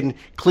women that can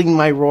clean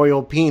my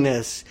royal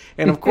penis.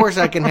 And of course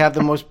I can have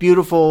the most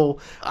beautiful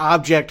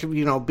object,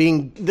 you know,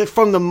 being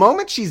from the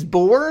moment she's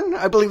born.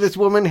 I believe this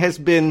woman has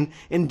been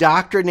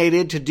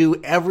indoctrinated to do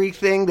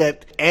everything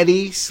that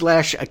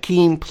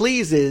Eddie/Akeem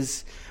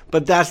pleases,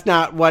 but that's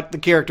not what the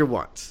character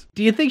wants.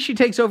 Do you think she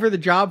takes over the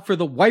job for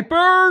the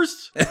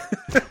wipers?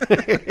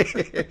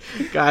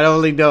 God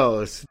only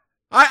knows.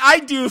 I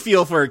do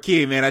feel for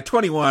Akeem, man. At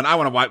 21, I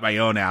want to wipe my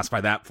own ass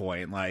by that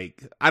point.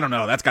 Like, I don't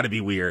know. That's got to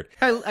be weird.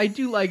 I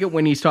do like it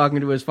when he's talking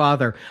to his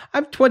father.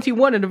 I'm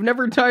 21 and have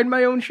never tied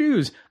my own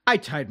shoes. I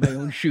tied my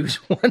own shoes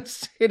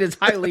once. It is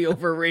highly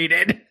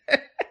overrated.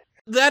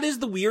 That is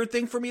the weird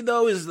thing for me,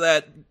 though, is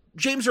that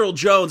James Earl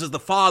Jones as the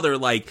father,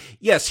 like,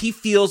 yes, he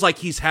feels like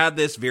he's had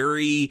this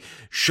very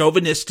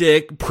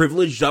chauvinistic,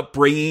 privileged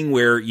upbringing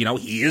where, you know,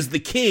 he is the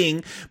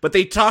king, but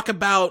they talk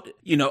about,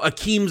 you know,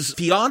 Akeem's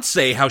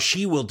fiance, how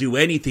she will do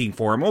anything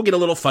for him. We'll get a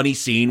little funny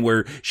scene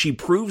where she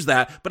proves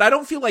that, but I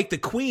don't feel like the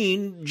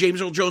queen,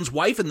 James Earl Jones'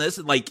 wife in this,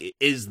 like,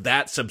 is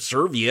that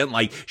subservient.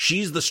 Like,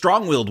 she's the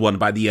strong-willed one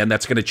by the end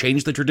that's going to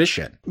change the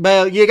tradition.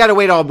 Well, you got to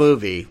wait all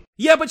movie.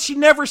 Yeah, but she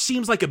never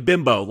seems like a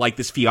bimbo like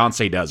this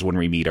fiance does when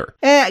we meet her.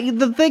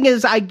 The thing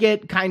is, I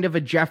get kind of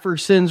a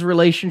Jefferson's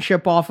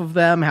relationship off of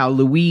them, how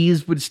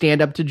Louise would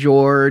stand up to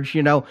George,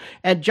 you know,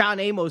 and John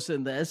Amos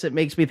in this. It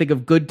makes me think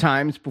of Good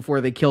Times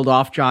before they killed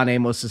off John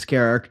Amos's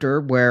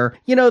character, where,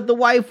 you know, the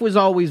wife was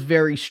always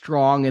very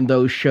strong in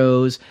those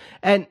shows.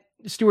 And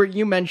Stuart,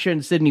 you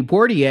mentioned Sidney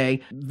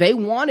Poitier. They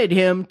wanted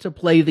him to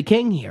play the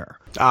king here.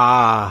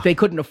 They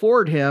couldn't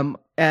afford him.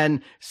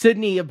 And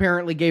Sidney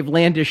apparently gave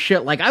Landis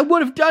shit like, I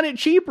would have done it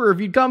cheaper if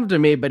you'd come to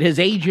me, but his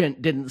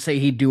agent didn't say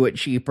he'd do it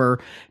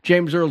cheaper.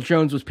 James Earl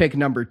Jones was pick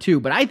number 2,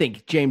 but I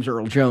think James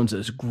Earl Jones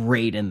is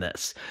great in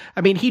this.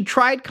 I mean, he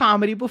tried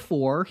comedy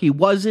before. He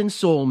was in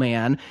Soul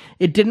Man.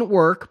 It didn't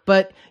work,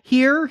 but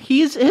here,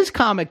 his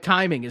comic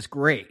timing is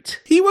great.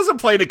 He wasn't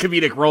playing a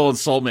comedic role in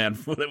Soul Man,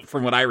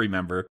 from what I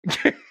remember.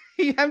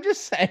 I'm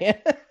just saying.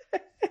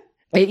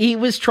 He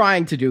was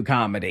trying to do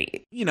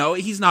comedy. You know,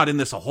 he's not in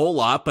this a whole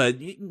lot, but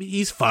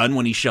he's fun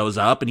when he shows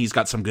up, and he's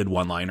got some good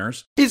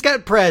one-liners. He's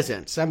got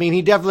presence. I mean,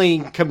 he definitely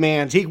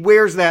commands. He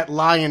wears that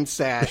lion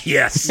sash.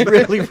 Yes.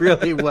 Really,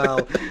 really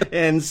well.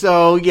 And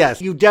so,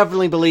 yes, you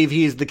definitely believe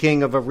he's the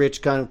king of a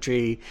rich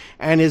country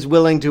and is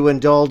willing to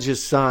indulge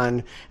his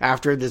son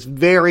after this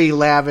very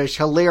lavish,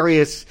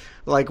 hilarious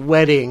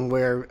wedding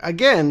where,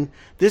 again,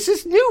 this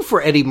is new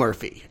for Eddie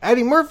Murphy.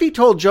 Eddie Murphy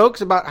told jokes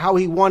about how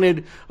he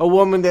wanted a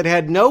woman that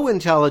had no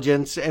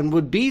intelligence and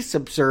would be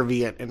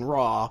subservient and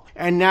raw.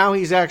 And now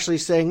he's actually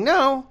saying,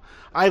 no,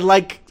 I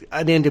like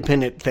an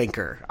independent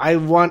thinker. I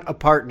want a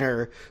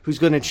partner who's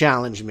going to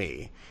challenge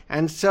me.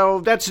 And so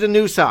that's the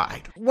new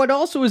side. What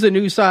also is a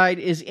new side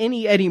is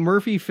any Eddie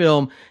Murphy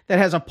film that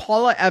has a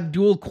Paula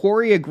Abdul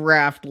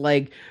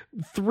choreographed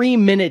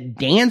 3-minute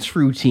dance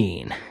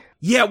routine.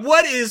 Yeah,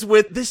 what is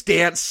with this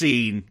dance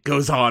scene?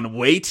 Goes on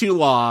way too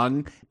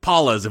long.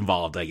 Paula's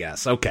involved, I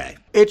guess. Okay.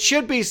 It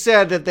should be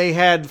said that they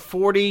had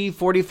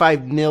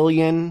 45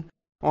 million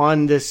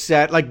on this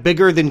set,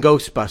 bigger than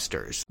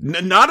Ghostbusters.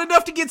 Not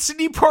enough to get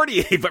Sidney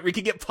Poitier, but we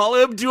could get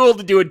Paula Abdul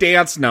to do a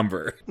dance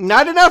number.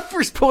 Not enough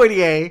for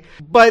Poitier,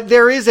 but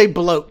there is a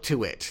bloat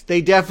to it.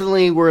 They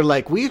definitely were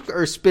we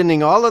are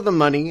spending all of the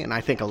money, and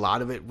I think a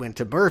lot of it went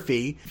to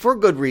Murphy, for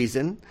good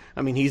reason.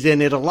 I mean, he's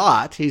in it a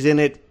lot.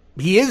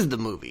 He is the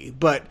movie.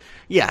 But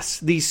yes,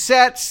 these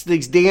sets,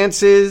 these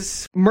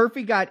dances.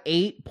 Murphy got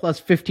 8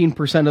 plus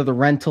 15% of the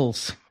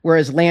rentals,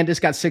 whereas Landis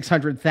got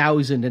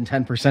 600,000 and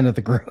 10% of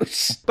the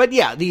gross. But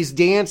yeah, these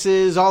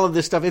dances, all of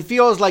this stuff, it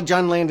feels like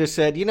John Landis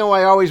said,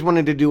 I always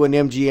wanted to do an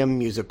MGM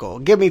musical.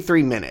 Give me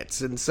 3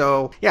 minutes. And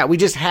so, yeah, we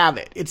just have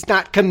it. It's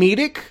not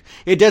comedic.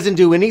 It doesn't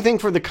do anything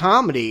for the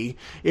comedy.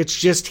 It's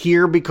just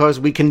here because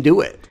we can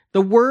do it.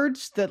 The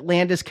words that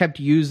Landis kept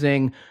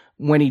using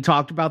when he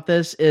talked about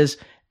this is,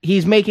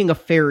 he's making a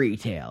fairy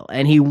tale,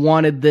 and he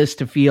wanted this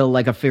to feel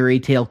like a fairy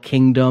tale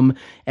kingdom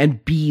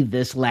and be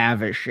this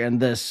lavish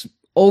and this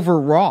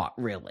overwrought,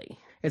 really.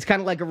 It's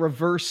kind of like a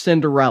reverse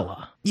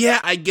Cinderella.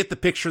 Yeah, I get the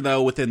picture,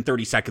 though, within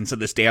 30 seconds of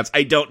this dance.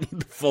 I don't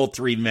need the full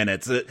 3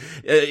 minutes.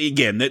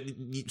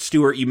 Again,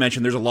 Stuart, you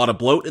mentioned there's a lot of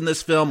bloat in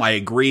this film. I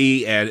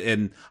agree,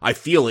 and I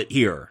feel it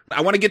here.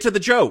 I want to get to the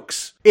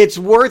jokes. It's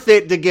worth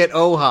it to get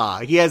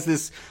Oha. He has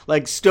this,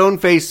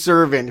 stone-faced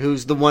servant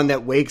who's the one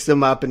that wakes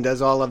him up and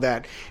does all of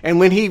that. And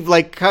when he,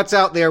 cuts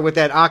out there with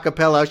that a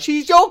cappella,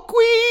 she's your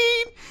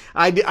queen!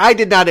 I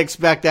did not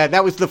expect that.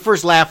 That was the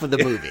first laugh of the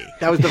movie.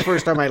 That was the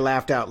first time I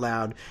laughed out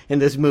loud in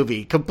this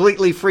movie.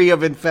 Completely free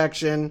of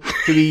infection,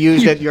 to be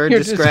used at your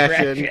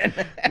discretion.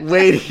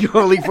 Waiting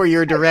only for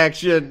your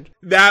direction.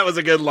 That was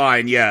a good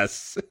line,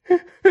 yes.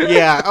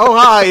 Yeah,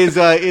 Oha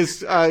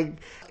is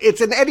it's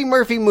an Eddie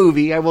Murphy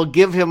movie. I will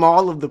give him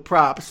all of the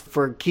props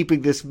for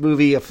keeping this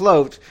movie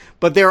afloat,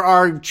 but there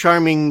are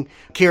charming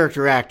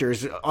character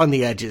actors on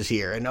the edges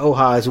here, and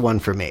Oha is one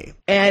for me.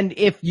 And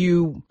if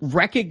you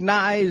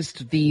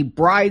recognized the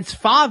bride's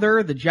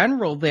father, the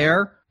general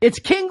there, it's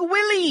King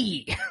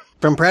Willie!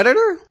 From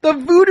Predator? The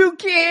Voodoo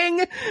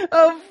King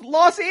of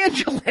Los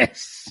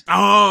Angeles.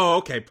 Oh,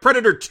 okay.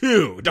 Predator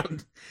 2.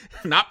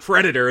 Not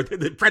Predator.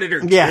 The Predator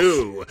 2.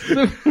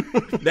 Yes.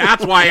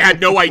 That's why I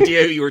had no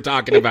idea who you were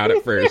talking about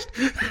at first.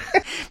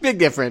 Big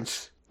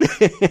difference.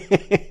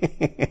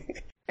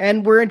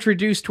 And we're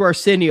introduced to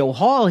Arsenio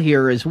Hall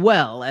here as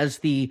well as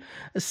the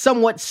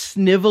somewhat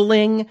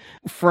sniveling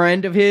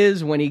friend of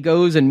his. When he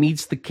goes and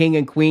meets the king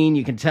and queen,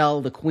 you can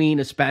tell the queen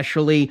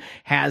especially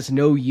has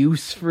no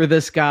use for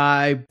this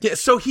guy. Yeah,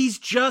 so he's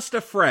just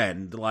a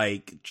friend,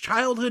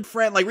 childhood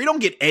friend. We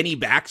don't get any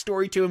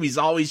backstory to him. He's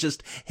always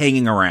just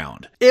hanging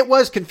around. It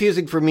was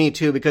confusing for me,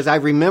 too, because I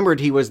remembered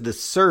he was the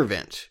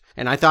servant.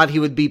 And I thought he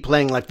would be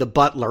playing the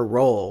butler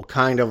role,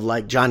 kind of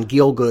like John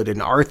Gielgud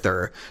and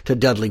Arthur to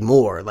Dudley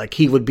Moore.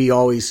 He would be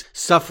always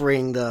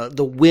suffering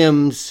the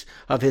whims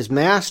of his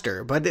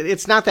master. But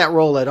it's not that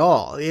role at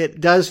all. It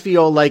does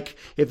feel like,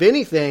 if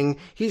anything,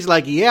 he's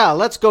yeah,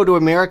 let's go to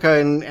America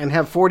and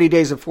have 40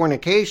 days of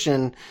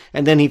fornication.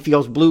 And then he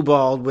feels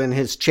blue-balled when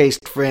his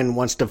chaste friend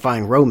wants to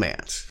find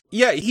romance.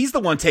 Yeah, he's the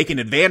one taking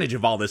advantage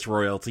of all this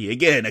royalty.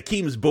 Again,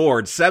 Akeem's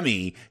bored,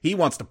 Semi, he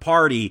wants to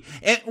party.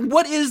 And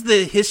what is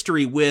the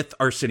history with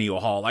Arsenio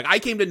Hall? I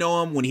came to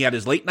know him when he had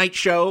his late night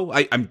show.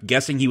 I'm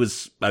guessing he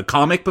was a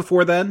comic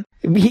before then?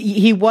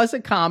 He was a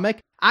comic.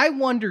 I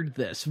wondered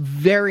this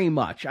very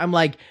much. I'm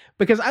like,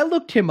 because I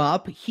looked him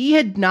up, he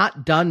had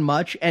not done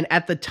much. And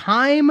at the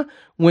time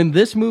when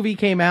this movie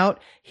came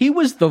out, he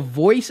was the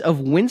voice of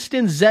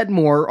Winston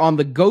Zeddemore on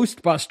the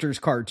Ghostbusters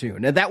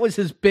cartoon. And that was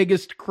his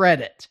biggest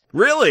credit.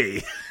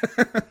 Really?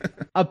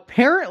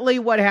 Apparently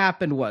what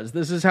happened was,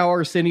 this is how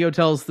Arsenio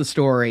tells the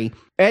story.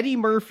 Eddie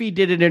Murphy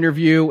did an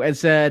interview and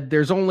said,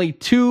 there's only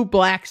 2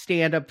 black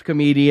stand-up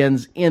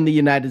comedians in the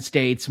United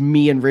States,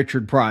 me and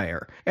Richard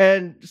Pryor.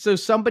 And so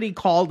somebody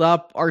called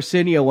up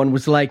Arsenio and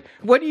was like,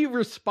 what do you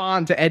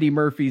respond to Eddie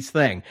Murphy's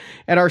thing?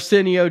 And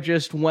Arsenio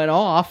just went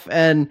off,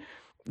 and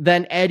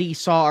then Eddie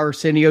saw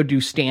Arsenio do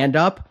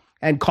stand-up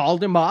and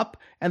called him up,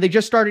 and they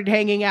just started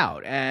hanging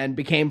out and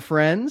became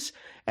friends.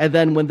 And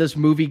then when this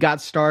movie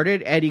got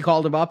started, Eddie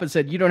called him up and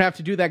said, you don't have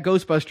to do that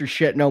Ghostbusters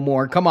shit no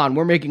more. Come on,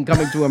 we're making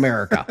Coming to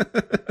America.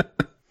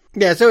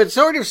 Yeah, so it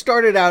sort of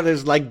started out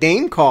as like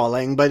name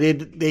calling, but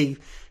they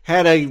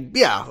had I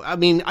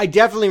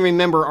definitely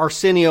remember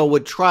Arsenio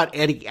would trot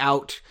Eddie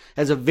out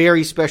as a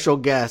very special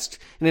guest,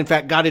 and in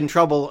fact got in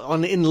trouble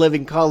on In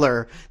Living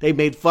Color. They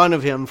made fun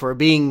of him for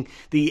being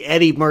the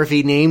Eddie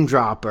Murphy name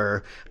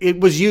dropper. It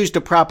was used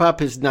to prop up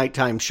his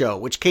nighttime show,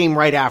 which came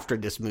right after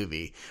this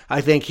movie.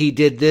 I think he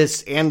did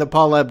this and the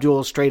Paula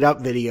Abdul Straight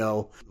Up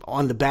video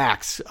on the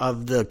backs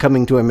of the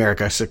Coming to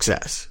America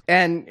success.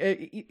 And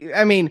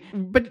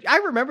but I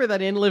remember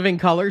that In Living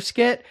Color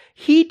skit,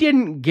 he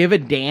didn't give a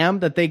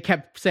damn that they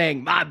kept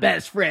saying, my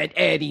best friend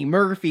Eddie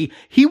Murphy.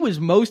 He was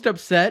most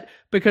upset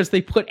because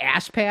they put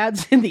ass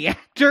pads in the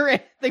actor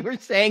and they were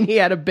saying he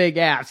had a big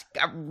ass.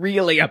 Got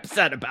really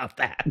upset about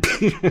that.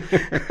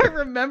 I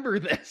remember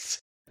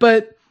this.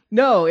 But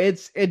no,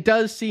 it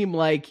does seem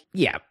like,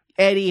 yeah,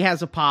 Eddie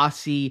has a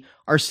posse.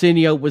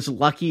 Arsenio was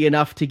lucky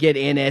enough to get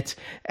in it.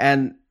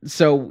 And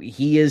so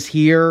he is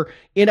here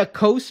in a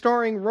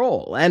co-starring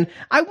role. And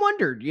I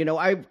wondered,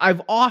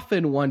 I've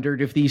often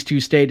wondered if these two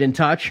stayed in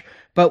touch,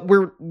 but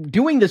we're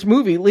doing this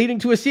movie leading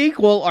to a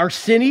sequel.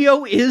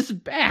 Arsenio is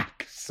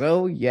back.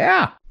 So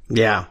yeah.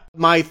 Yeah.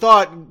 My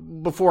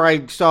thought before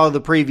I saw the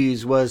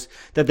previews was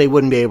that they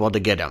wouldn't be able to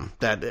get him,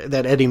 that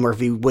Eddie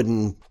Murphy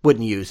wouldn't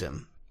use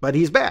him. But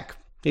he's back.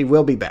 He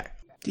will be back.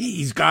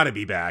 He's got to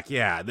be back,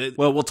 yeah.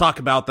 Well, we'll talk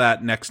about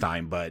that next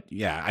time, but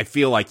yeah, I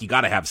feel like you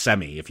got to have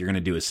Semi if you're going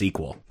to do a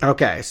sequel.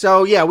 Okay,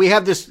 so yeah, we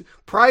have this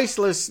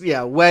priceless,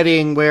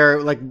 wedding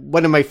where, like,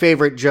 one of my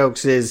favorite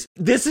jokes is,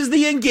 this is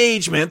the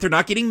engagement. They're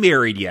not getting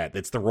married yet.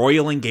 It's the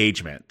royal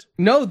engagement.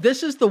 No,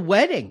 this is the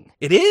wedding.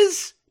 It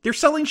is? They're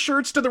selling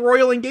shirts to the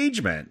royal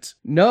engagement.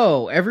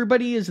 No,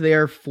 everybody is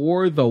there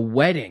for the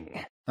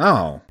wedding.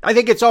 Oh. I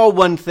think it's all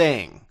one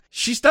thing.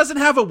 She doesn't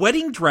have a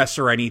wedding dress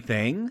or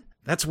anything.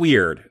 That's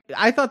weird.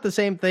 I thought the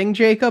same thing,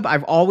 Jacob.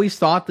 I've always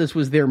thought this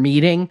was their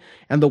meeting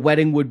and the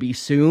wedding would be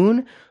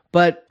soon.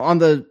 But on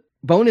the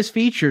bonus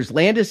features,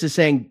 Landis is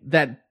saying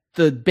that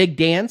the big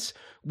dance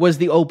was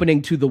the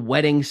opening to the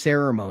wedding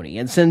ceremony.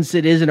 And since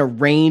it is an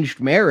arranged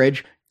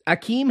marriage,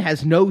 Akeem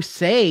has no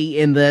say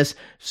in this,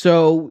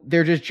 so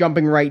they're just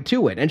jumping right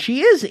to it. And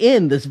she is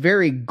in this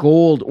very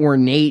gold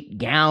ornate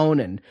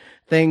gown and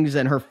things,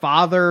 and her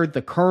father,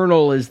 the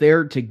colonel, is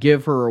there to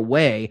give her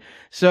away.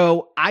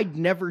 So I'd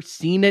never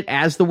seen it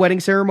as the wedding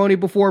ceremony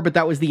before, but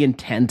that was the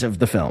intent of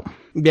the film.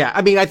 Yeah,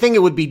 I mean, I think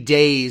it would be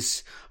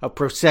days of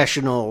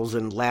processionals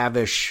and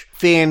lavish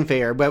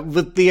fanfare, but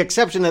with the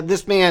exception that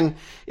this man,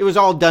 it was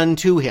all done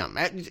to him.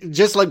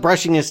 Just like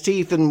brushing his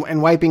teeth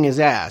and wiping his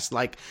ass.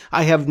 Like,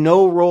 I have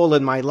no role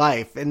in my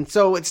life. And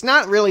so it's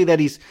not really that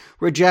he's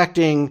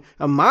rejecting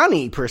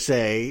Amani per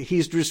se.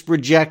 He's just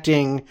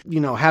rejecting,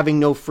 having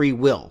no free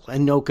will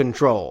and no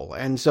control.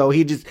 And so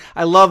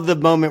I love the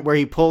moment where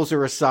he pulls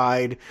her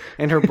aside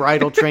and her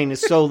bridal train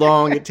is so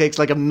long, it takes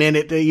like a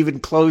minute to even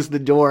close the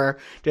door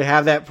to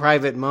have that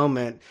private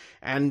moment.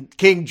 And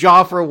King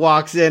Joffrey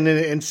walks in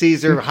and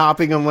sees her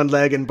hopping on one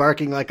leg and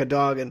barking like a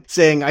dog and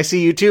saying, I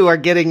see you two are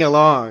getting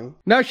along.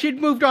 Now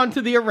she'd moved on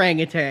to the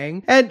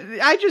orangutan. And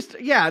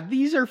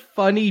these are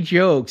funny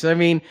jokes. I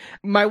mean,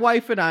 my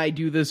wife and I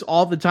do this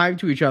all the time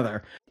to each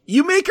other.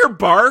 You make her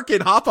bark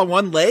and hop on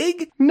one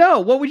leg? No,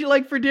 what would you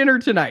like for dinner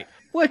tonight?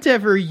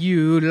 Whatever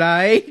you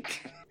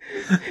like.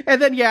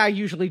 And then, I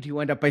usually do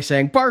end up by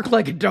saying, bark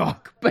like a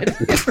dog. But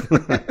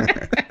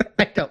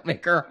I don't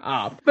make her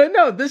hop. But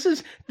no,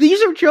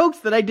 these are jokes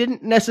that I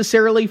didn't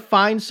necessarily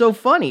find so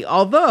funny.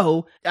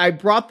 Although I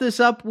brought this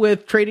up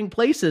with Trading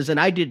Places and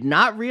I did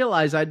not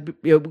realize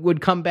it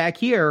would come back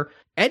here.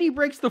 Eddie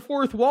breaks the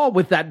fourth wall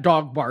with that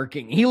dog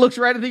barking. He looks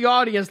right at the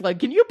audience like,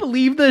 can you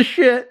believe this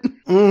shit?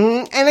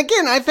 Mm-hmm. And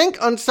again, I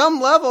think on some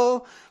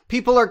level,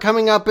 people are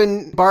coming up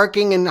and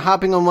barking and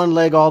hopping on one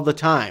leg all the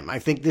time. I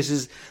think this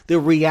is the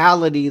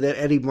reality that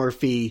Eddie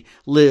Murphy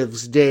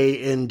lives day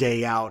in,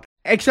 day out.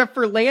 Except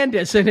for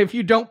Landis, and if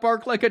you don't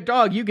bark like a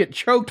dog, you get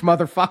choked,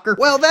 motherfucker.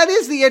 Well, that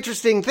is the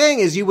interesting thing,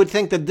 is you would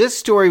think that this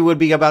story would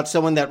be about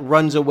someone that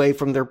runs away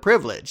from their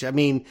privilege. I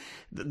mean,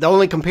 the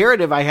only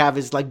comparative I have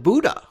is like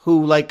Buddha,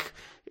 who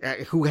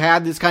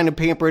had this kind of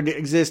pampered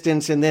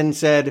existence and then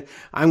said,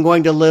 I'm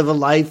going to live a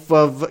life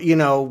of,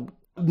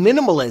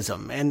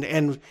 minimalism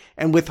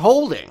and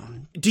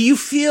withholding. Do you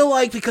feel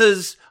like,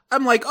 because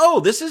I'm like, oh,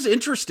 this is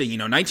interesting,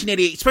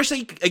 1988,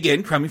 especially,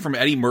 again, coming from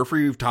Eddie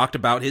Murphy, we've talked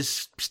about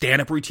his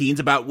stand-up routines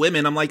about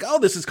women. I'm like, oh,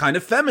 this is kind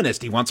of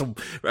feminist. He wants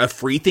a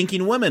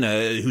free-thinking woman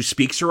who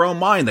speaks her own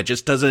mind, that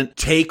just doesn't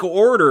take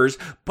orders.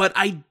 But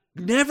I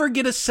never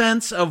get a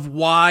sense of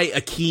why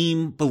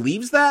Akeem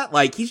believes that.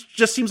 Like, he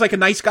just seems like a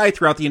nice guy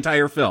throughout the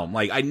entire film.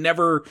 Like, I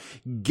never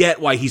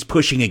get why he's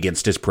pushing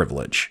against his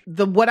privilege.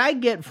 What I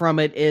get from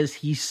it is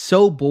he's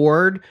so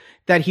bored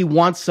that he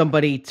wants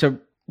somebody to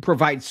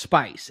provide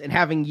spice, and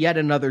having yet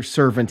another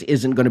servant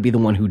isn't going to be the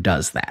one who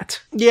does that.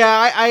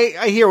 Yeah,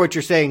 I hear what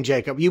you're saying,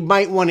 Jacob. You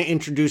might want to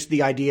introduce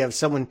the idea of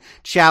someone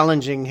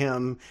challenging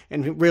him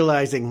and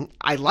realizing,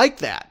 I like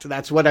that.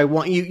 That's what I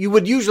want. You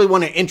would usually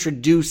want to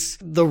introduce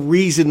the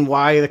reason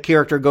why the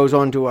character goes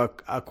on to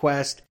a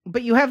quest.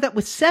 But you have that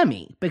with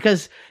Semi,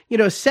 because,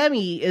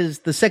 Semi is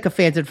the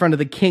sycophant in front of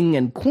the king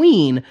and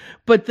queen,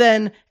 but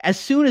then as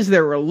soon as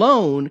they're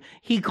alone,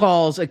 he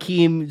calls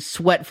Akeem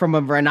sweat from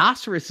a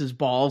rhinoceros's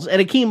balls,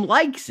 and Akeem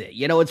likes it.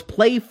 It's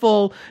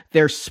playful,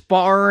 they're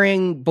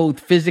sparring both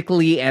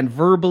physically and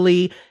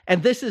verbally,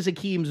 and this is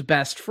Akeem's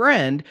best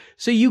friend,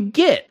 so you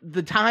get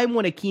the time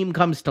when Akeem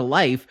comes to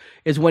life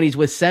is when he's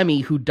with Semi,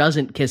 who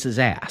doesn't kiss his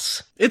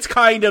ass. It's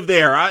kind of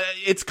there.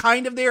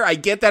 I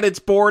get that it's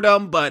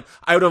boredom, but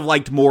I would have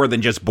liked more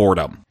than just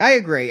boredom. I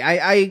agree.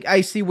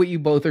 I see what you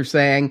both are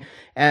saying,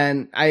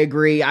 and I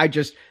agree.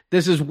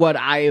 This is what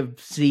I have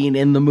seen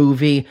in the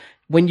movie.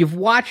 When you've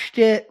watched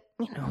it,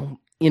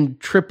 in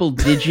triple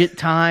digit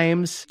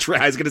times.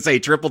 I was going to say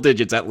triple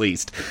digits at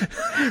least.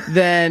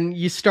 Then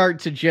you start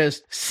to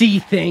just see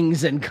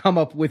things and come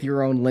up with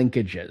your own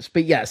linkages.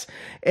 But yes,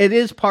 it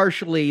is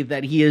partially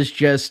that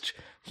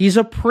he's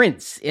a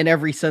prince in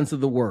every sense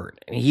of the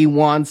word. And he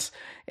wants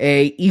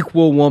a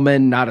equal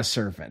woman, not a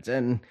servant.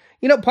 And,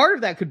 part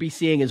of that could be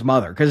seeing his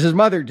mother, because his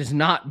mother does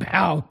not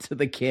bow to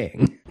the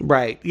king.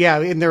 Right. Yeah,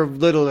 in their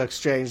little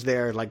exchange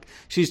there, like,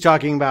 she's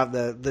talking about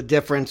the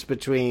difference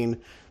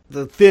between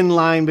the thin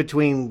line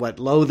between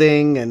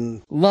loathing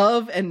and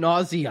love and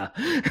nausea.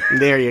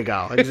 There you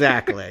go.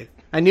 Exactly.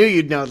 I knew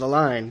you'd know the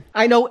line.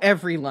 I know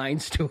every line,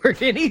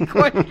 Stuart. Any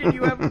question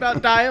you have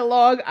about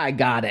dialogue, I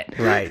got it.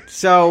 Right.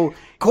 So,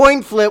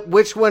 coin flip,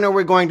 which one are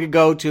we going to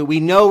go to? We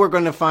know we're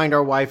going to find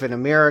our wife in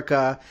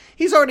America.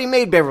 He's already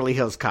made Beverly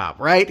Hills Cop,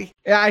 right?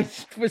 Yeah, I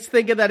was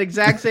thinking that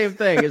exact same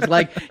thing. It's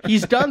like,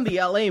 he's done the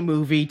LA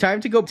movie,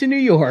 time to go to New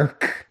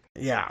York.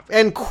 Yeah.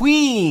 And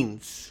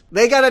Queens.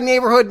 They got a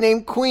neighborhood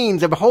named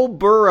Queens, a whole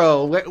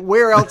borough.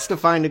 Where else to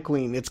find a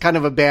queen? It's kind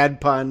of a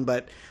bad pun,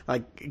 but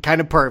kind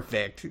of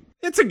perfect.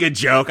 It's a good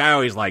joke. I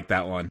always like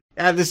that one.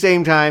 At the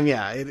same time,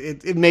 yeah,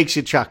 it makes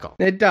you chuckle.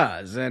 It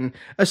does, and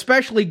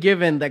especially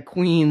given that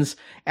Queens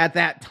at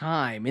that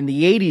time, in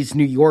the 80s,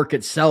 New York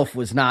itself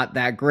was not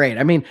that great.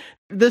 I mean,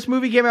 this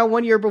movie came out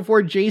 1 year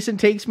before Jason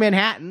Takes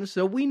Manhattan,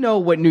 so we know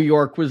what New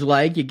York was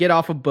like. You get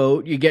off a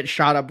boat, you get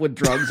shot up with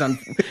drugs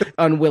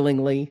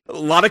unwillingly. A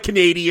lot of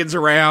Canadians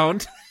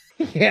around.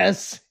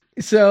 Yes.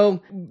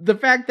 So the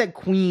fact that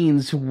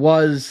Queens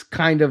was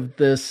kind of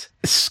this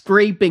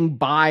scraping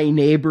by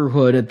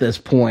neighborhood at this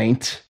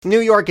point. New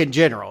York in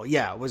general,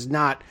 yeah, was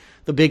not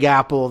the Big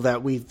Apple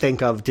that we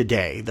think of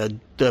today,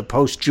 the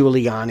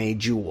post-Giuliani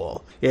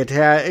jewel.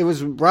 It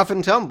was rough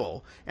and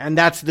tumble, and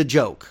that's the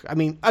joke. I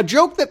mean, a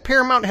joke that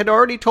Paramount had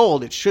already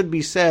told. It should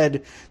be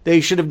said,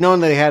 they should have known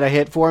they had a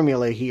hit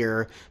formula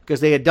here, because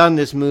they had done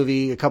this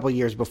movie a couple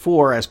years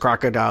before as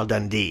Crocodile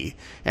Dundee,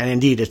 and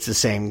indeed it's the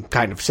same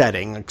kind of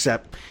setting,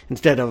 except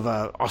instead of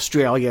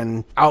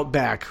Australian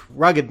outback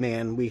rugged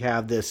man, we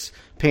have this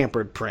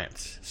pampered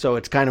prince. So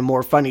it's kind of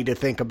more funny to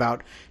think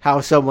about how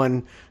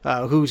someone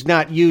who's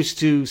not used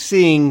to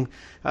seeing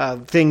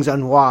things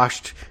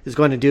unwashed is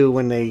going to do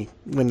when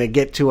they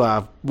get to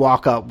a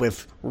walk up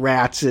with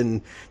rats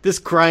and this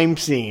crime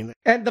scene.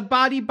 And the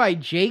Body by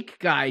Jake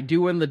guy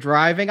doing the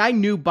driving. I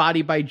knew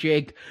Body by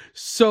Jake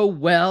so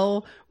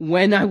well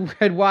when I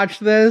had watched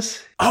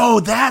this. Oh,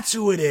 that's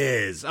who it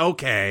is.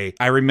 Okay.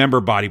 I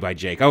remember Body by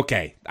Jake.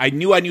 Okay. I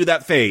knew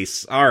that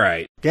face. All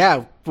right.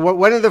 Yeah.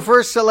 One of the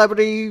first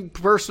celebrity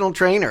personal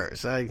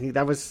trainers.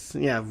 That was,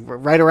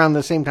 right around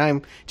the same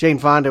time Jane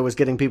Fonda was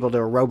getting people to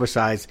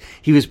aerobicize.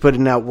 He was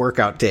putting out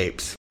workout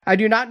tapes. I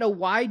do not know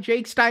why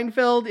Jake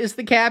Steinfeld is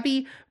the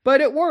cabbie,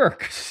 but it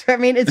works. I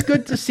mean, it's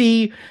good to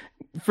see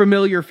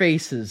familiar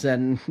faces,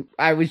 and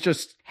I was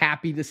just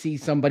happy to see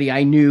somebody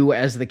I knew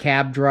as the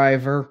cab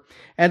driver.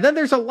 And then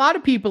there's a lot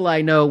of people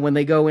I know when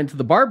they go into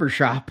the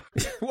barbershop.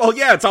 Well,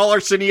 yeah, it's all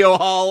Arsenio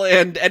Hall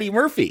and Eddie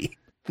Murphy.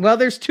 Well,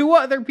 there's two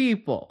other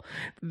people.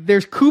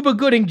 There's Cuba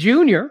Gooding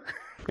Jr.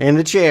 In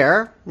the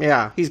chair.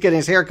 Yeah, he's getting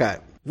his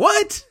haircut.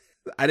 What?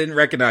 I didn't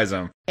recognize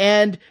him.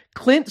 And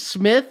Clint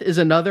Smith is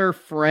another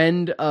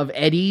friend of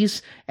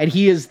Eddie's, and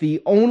he is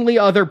the only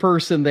other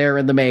person there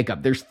in the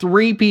makeup. There's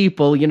three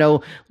people,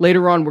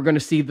 later on we're going to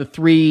see the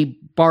three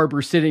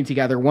barbers sitting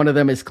together. One of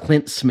them is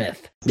Clint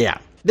Smith. Yeah.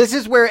 This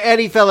is where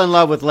Eddie fell in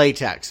love with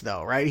latex,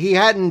 though, right? He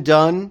hadn't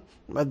done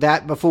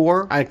that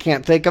before. I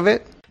can't think of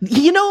it.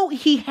 You know,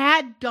 he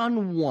had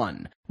done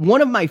one.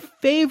 One of my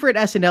favorite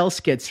SNL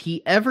skits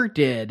he ever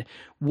did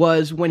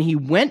was when he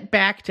went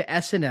back to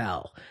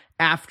SNL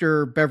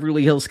after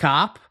Beverly Hills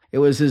Cop. It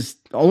was his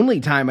only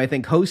time, I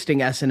think, hosting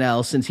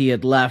SNL since he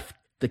had left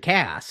the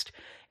cast.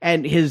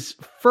 And his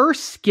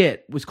first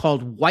skit was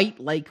called White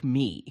Like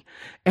Me.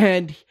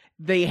 And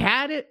they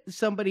had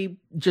somebody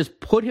just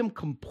put him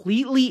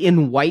completely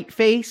in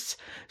whiteface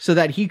so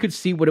that he could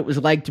see what it was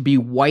like to be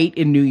white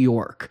in New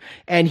York.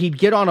 And he'd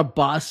get on a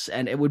bus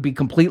and it would be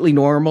completely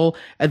normal.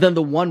 And then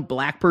the one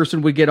black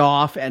person would get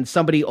off and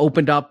somebody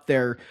opened up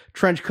their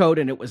trench coat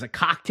and it was a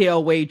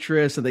cocktail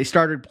waitress and they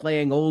started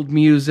playing old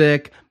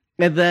music.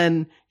 And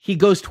then he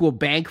goes to a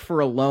bank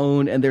for a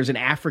loan and there's an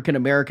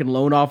African-American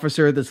loan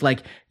officer that's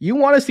like, you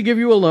want us to give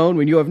you a loan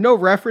when you have no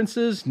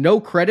references,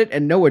 no credit,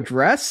 and no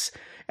address?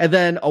 And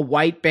then a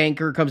white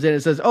banker comes in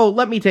and says, oh,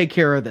 let me take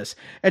care of this.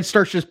 And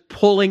starts just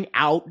pulling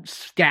out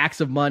stacks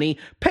of money.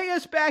 Pay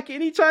us back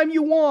anytime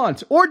you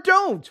want. Or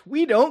don't.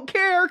 We don't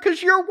care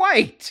because you're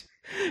white.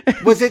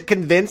 Was it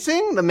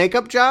convincing, the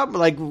makeup job?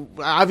 Like,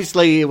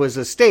 obviously it was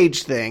a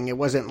stage thing. It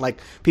wasn't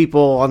like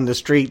people on the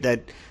street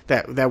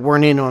that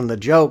weren't in on the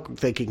joke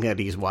thinking that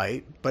he's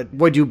white. But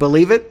would you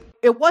believe it?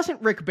 It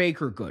wasn't Rick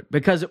Baker good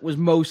because it was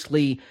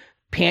mostly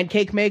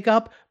pancake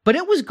makeup, but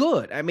it was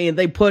good. I mean,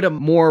 they put a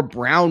more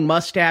brown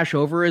mustache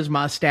over his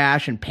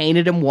mustache and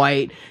painted him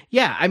white.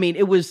 Yeah, I mean,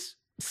 it was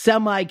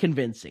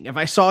semi-convincing. If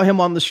I saw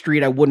him on the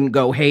street, I wouldn't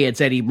go, hey, it's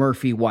Eddie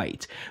Murphy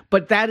white.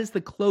 But that is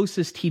the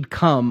closest he'd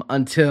come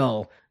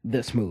until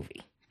this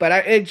movie.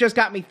 But it just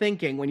got me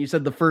thinking when you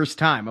said the first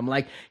time. I'm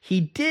like,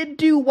 he did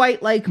do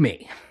White Like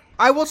Me.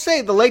 I will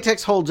say the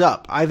latex holds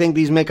up. I think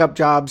these makeup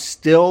jobs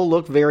still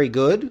look very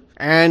good,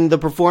 and the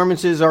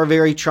performances are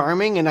very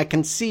charming, and I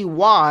can see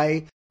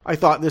why I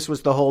thought this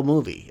was the whole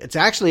movie. It's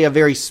actually a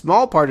very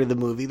small part of the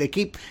movie. They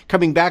keep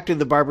coming back to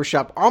the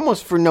barbershop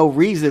almost for no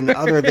reason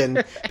other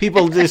than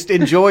people just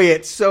enjoy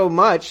it so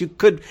much. You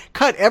could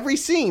cut every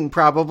scene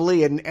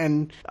probably,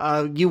 and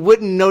you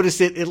wouldn't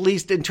notice it, at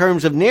least in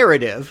terms of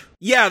narrative.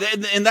 Yeah,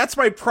 and that's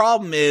my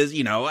problem is,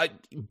 you know,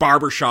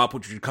 Barbershop,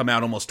 which would come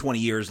out almost 20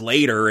 years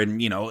later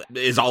and, you know,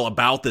 is all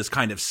about this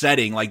kind of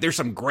setting. Like, there's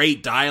some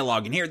great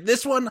dialogue in here.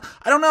 This one,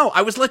 I don't know.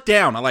 I was let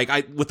down.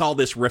 With all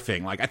this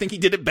riffing. Like, I think he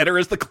did it better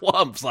as the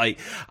Clumps. Like,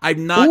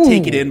 I'm not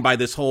taken in by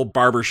this whole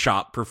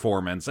Barbershop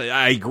performance.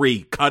 I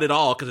agree. Cut it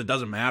all because it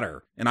doesn't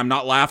matter. And I'm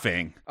not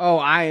laughing. Oh,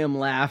 I am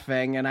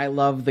laughing, and I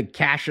love the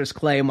Cassius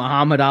Clay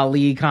Muhammad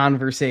Ali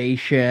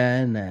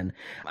conversation, and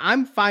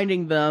I'm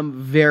finding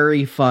them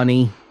very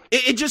funny.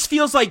 It just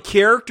feels like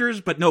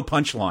characters, but no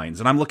punchlines,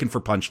 and I'm looking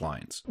for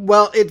punchlines.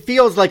 Well, it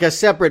feels like a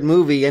separate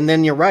movie, and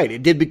then you're right.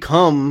 It did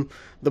become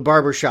the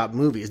Barbershop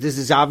movies. This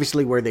is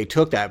obviously where they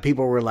took that.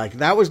 People were like,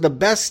 that was the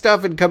best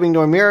stuff in Coming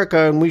to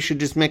America, and we should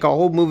just make a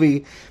whole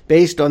movie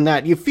based on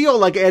that. You feel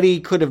like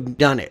Eddie could have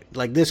done it.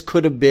 Like, this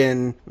could have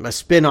been a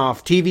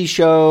spin-off TV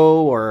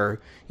show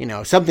or, you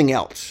know, something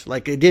else.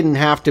 Like, it didn't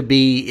have to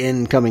be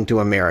in Coming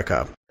to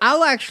America.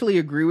 I'll actually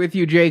agree with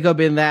you,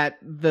 Jacob, in that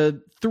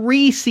the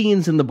 3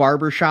 scenes in the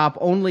barbershop,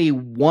 only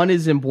one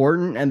is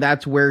important, and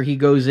that's where he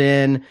goes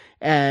in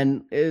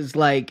and is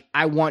like,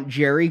 I want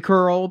Jerry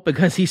curl,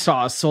 because he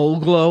saw a Soul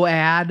Glow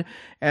ad,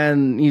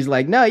 and he's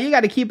like, no, you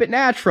got to keep it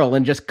natural,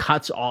 and just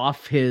cuts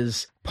off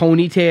his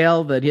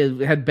ponytail that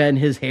had been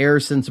his hair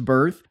since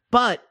birth.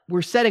 But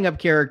we're setting up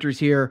characters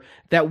here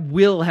that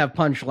will have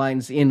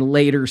punchlines in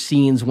later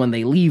scenes when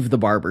they leave the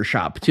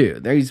barbershop, too.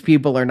 These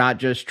people are not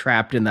just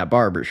trapped in that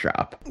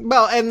barbershop.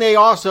 Well, and they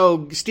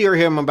also steer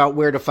him about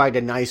where to find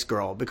a nice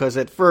girl, because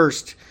at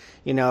first,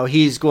 you know,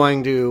 he's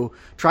going to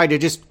try to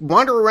just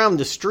wander around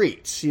the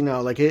streets, you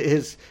know, like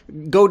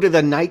go to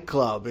the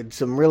nightclub in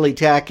some really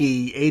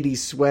tacky 80s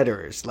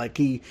sweaters. Like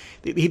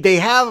they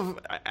have,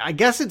 I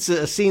guess it's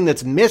a scene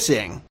that's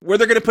missing. Where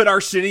they're going to put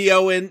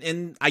Arsenio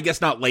in, I guess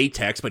not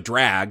latex, but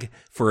drag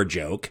for a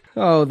joke.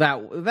 Oh,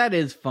 that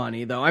is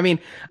funny though. I mean,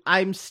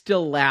 I'm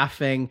still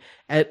laughing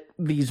at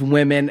these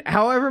women,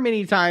 however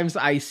many times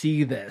I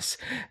see this,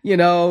 you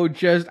know,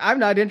 just, I'm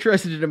not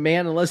interested in a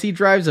man unless he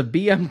drives a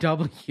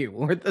BMW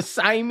or the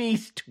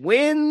Siamese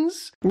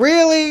twins.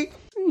 Really?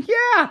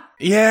 Yeah.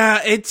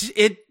 Yeah,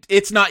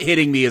 it's not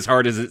hitting me as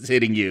hard as it's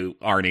hitting you,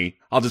 Arnie.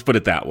 I'll just put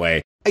it that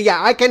way. Yeah,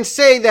 I can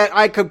say that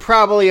I could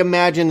probably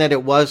imagine that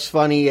it was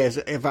funny as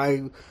if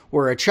I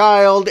were a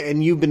child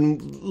and you've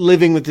been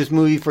living with this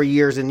movie for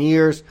years and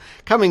years,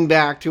 coming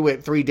back to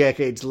it 3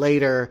 decades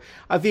later.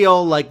 I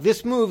feel like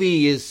this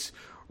movie is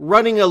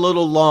running a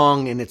little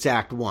long in its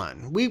act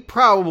 1. We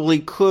probably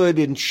could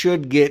and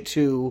should get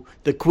to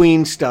the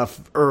Queen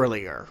stuff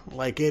earlier.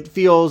 Like, it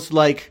feels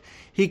like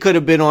he could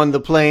have been on the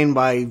plane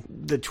by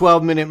the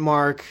 12-minute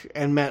mark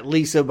and met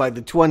Lisa by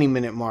the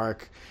 20-minute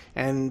mark.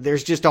 And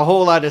there's just a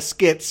whole lot of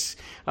skits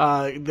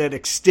that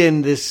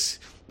extend this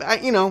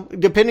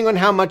depending on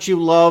how much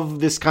you love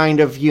this kind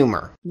of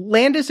humor.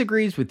 Landis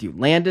agrees with you.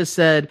 Landis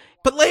said,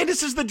 but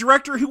Landis is the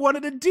director who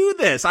wanted to do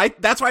this.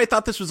 That's why I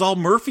thought this was all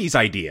Murphy's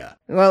idea.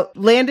 Well,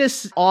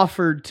 Landis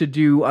offered to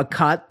do a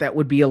cut that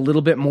would be a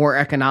little bit more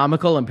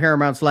economical, and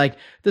Paramount's like,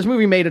 this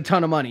movie made a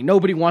ton of money.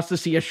 Nobody wants to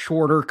see a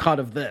shorter cut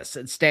of this.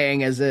 It's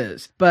staying as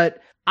is.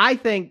 But I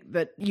think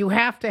that you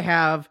have to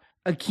have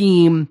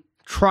Akeem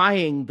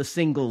trying the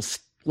singles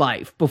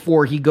life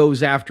before he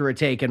goes after a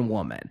taken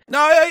woman. No,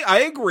 I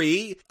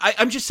agree.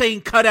 I'm just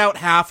saying cut out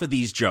half of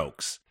these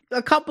jokes.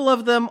 A couple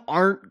of them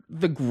aren't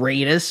the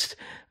greatest,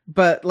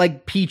 but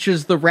like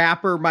Peaches the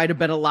Rapper might have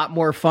been a lot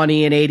more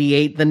funny in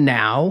 88 than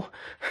now.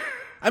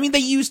 I mean, they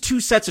use two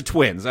sets of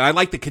twins. I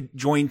like the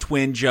conjoined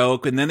twin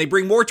joke, and then they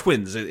bring more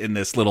twins in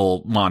this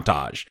little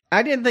montage.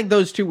 I didn't think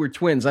those two were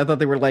twins. I thought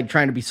they were like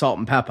trying to be Salt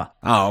and Pepper.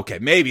 Oh, okay.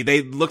 Maybe.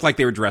 They looked like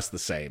they were dressed the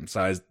same,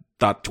 so I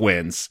thought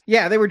twins.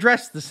 Yeah, they were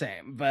dressed the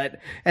same,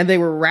 and they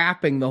were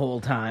rapping the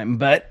whole time,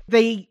 but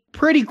they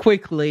pretty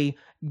quickly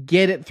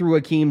get it through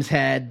Akeem's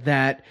head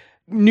that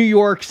New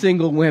York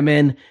single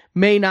women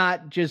may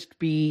not just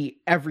be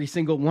every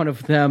single one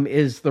of them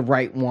is the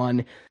right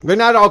one. They're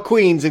not all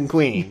queens and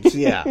queens.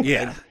 Yeah.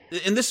 Yeah.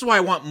 And this is why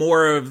I want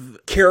more of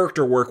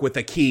character work with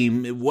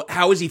Akeem.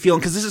 How is he feeling?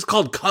 Because this is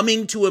called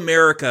Coming to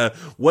America.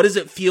 What does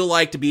it feel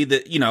like to be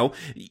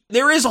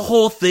there is a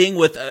whole thing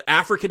with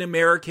African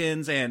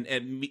Americans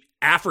and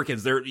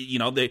Africans.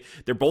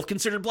 They're both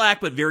considered black,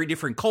 but very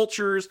different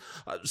cultures.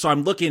 So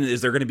I'm looking,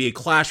 is there going to be a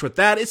clash with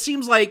that? It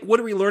seems like, what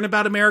do we learn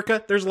about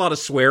America? There's a lot of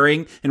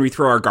swearing, and we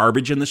throw our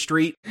garbage in the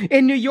street.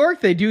 In New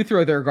York, they do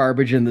throw their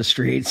garbage in the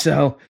street,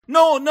 so.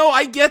 No,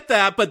 I get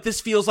that, but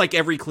this feels like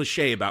every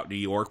cliche about New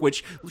York,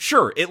 which,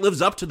 sure, it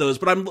lives up to those,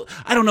 but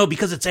I don't know,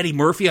 because it's Eddie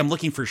Murphy, I'm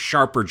looking for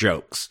sharper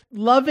jokes.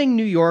 Loving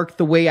New York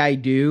the way I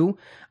do,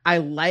 I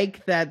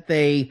like that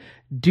they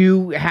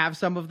do have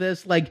some of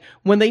this. Like,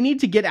 when they need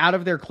to get out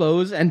of their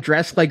clothes and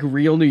dress like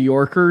real New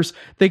Yorkers,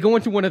 they go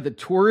into one of the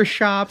tourist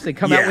shops, they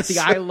come out with the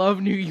I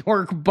love New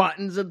York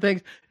buttons and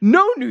things.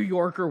 No New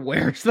Yorker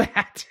wears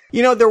that.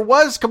 There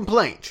was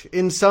complaint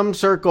in some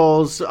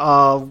circles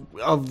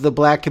of the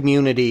black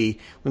community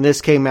when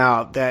this came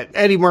out that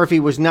Eddie Murphy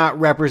was not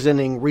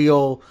representing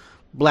real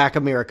Black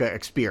America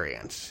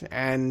experience.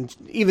 And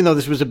even though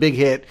this was a big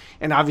hit,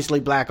 and obviously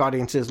black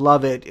audiences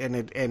love it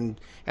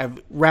and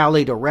have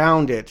rallied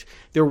around it,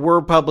 there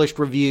were published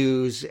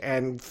reviews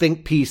and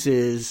think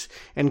pieces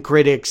and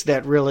critics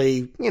that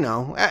really,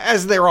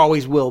 as there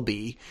always will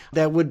be,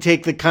 that would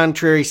take the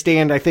contrary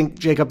stand, I think,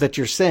 Jacob, that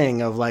you're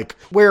saying of like,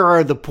 where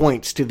are the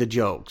points to the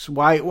jokes?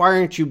 Why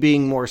aren't you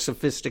being more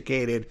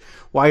sophisticated?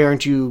 Why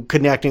aren't you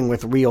connecting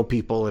with real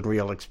people and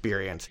real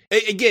experience?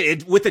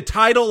 Again, with a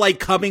title like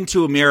Coming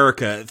to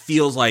America, it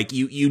feels like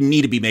you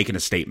need to be making a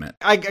statement.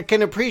 I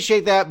can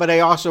appreciate that, but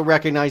I also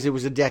recognize it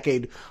was a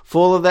decade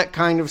full of that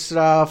kind of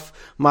stuff.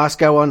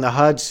 Moscow on the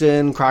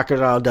Hudson,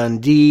 Crocodile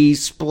Dundee,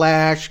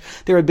 Splash.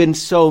 There had been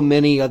so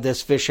many of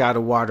this fish out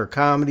of water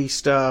comedy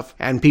stuff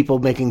and people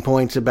making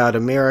points about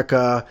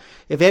America.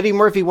 If Eddie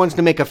Murphy wants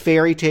to make a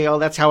fairy tale,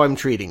 that's how I'm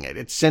treating it.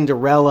 It's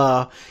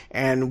Cinderella,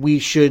 and we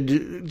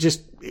should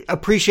just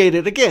appreciate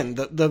it. Again,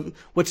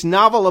 what's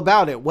novel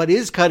about it, what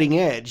is cutting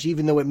edge,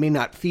 even though it may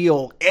not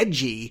feel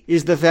edgy,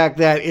 is the fact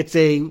that it's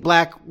a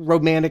black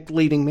romantic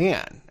leading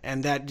man.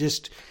 And that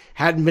just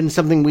hadn't been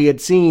something we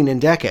had seen in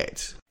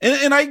decades.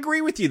 And I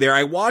agree with you there.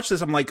 I watched this.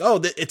 I'm like,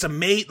 it's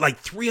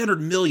like $300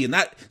 million.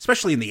 That,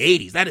 especially in the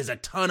 80s, that is a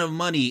ton of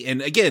money.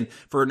 And again,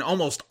 for an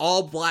almost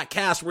all black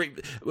cast,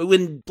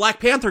 when Black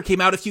Panther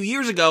came out a few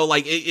years ago,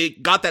 like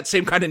it got that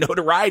same kind of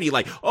notoriety.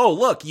 Like, oh,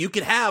 look, you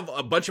could have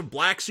a bunch of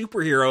black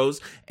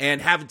superheroes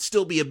and have it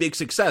still be a big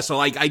success. So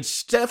like, I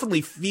definitely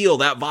feel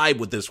that vibe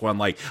with this one.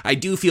 Like, I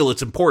do feel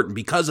it's important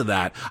because of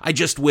that. I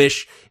just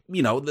wish,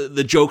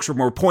 the jokes were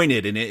more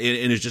pointed and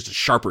it's just a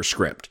sharper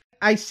script.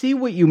 I see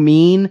what you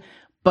mean.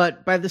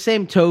 But by the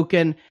same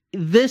token,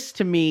 this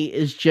to me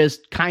is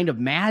just kind of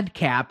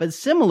madcap. It's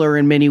similar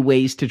in many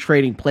ways to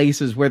Trading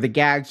Places, where the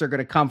gags are going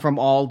to come from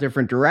all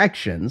different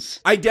directions.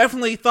 I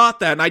definitely thought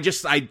that. And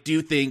I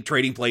do think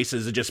Trading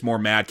Places is just more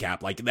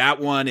madcap. Like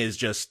that one is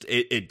just,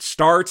 it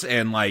starts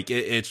and like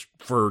it's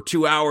for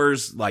 2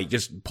 hours, like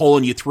just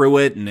pulling you through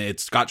it. And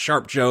it's got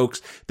sharp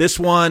jokes. This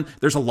one,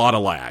 there's a lot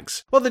of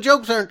lags. Well, the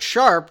jokes aren't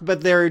sharp,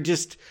 but they're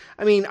just,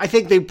 I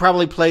think they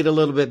probably played a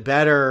little bit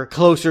better,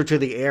 closer to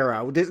the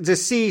era. To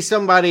see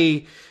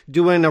somebody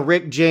doing a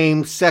Rick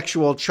James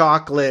sexual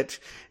chocolate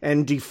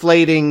and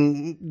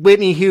deflating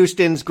Whitney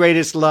Houston's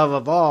greatest love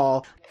of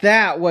all.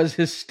 That was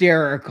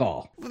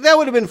hysterical. That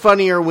would have been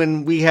funnier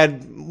when we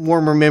had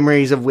warmer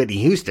memories of Whitney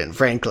Houston,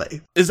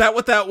 frankly. Is that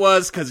what that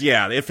was? Because,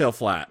 yeah, it fell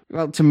flat.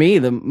 Well, to me,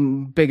 the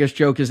biggest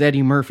joke is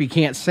Eddie Murphy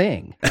can't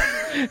sing.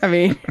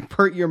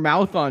 Put Your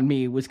Mouth on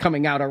Me was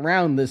coming out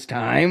around this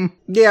time.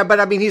 Yeah,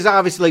 but he's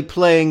obviously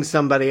playing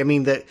somebody.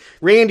 That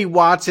Randy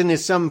Watson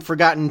is some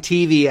forgotten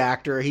TV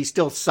actor. He's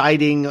still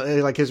citing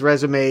like his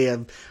resume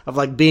of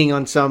like being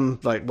on some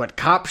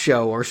cop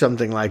show or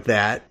something like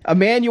that. A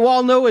man you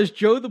all know as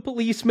Joe the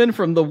Policeman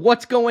from the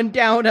What's Going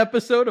Down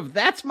episode of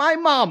That's My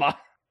Mama.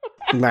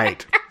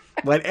 Right.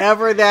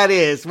 Whatever that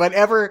is,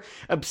 whatever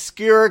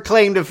obscure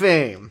claim to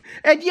fame.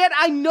 And yet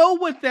I know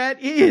what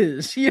that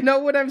is. You know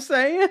what I'm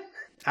saying?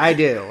 I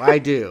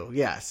do,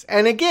 yes.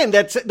 And again,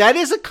 that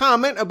is a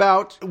comment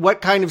about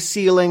what kind of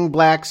ceiling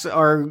blacks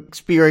are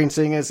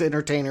experiencing as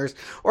entertainers,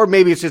 or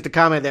maybe it's just a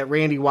comment that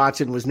Randy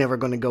Watson was never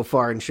going to go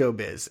far in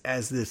showbiz,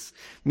 as this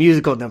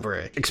musical number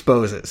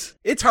exposes.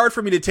 It's hard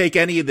for me to take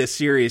any of this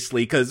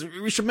seriously, because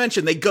we should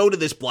mention they go to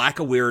this black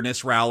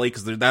awareness rally,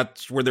 because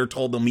that's where they're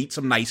told they'll meet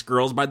some nice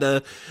girls by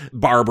the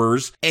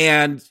barbers.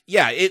 And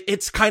yeah,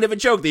 it's kind of a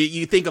joke that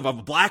you think of a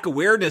black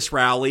awareness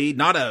rally,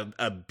 not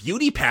a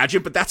beauty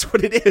pageant, but that's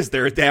what it is.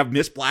 They have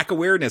Miss Black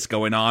Awareness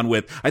going on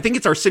with, I think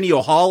it's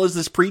Arsenio Hall as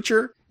this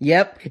preacher.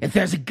 Yep. If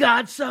there's a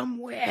God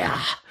somewhere.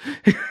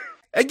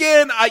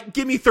 Again,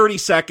 give me 30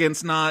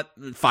 seconds, not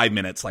 5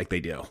 minutes like they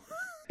do.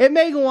 It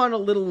may go on a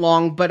little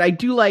long, but I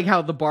do like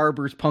how the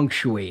barbers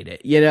punctuate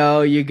it. You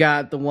know, you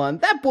got the one,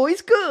 that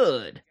boy's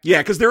good. Yeah,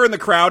 because they're in the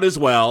crowd as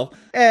well.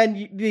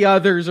 And the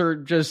others are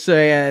just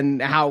saying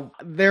how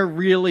they're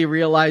really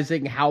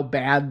realizing how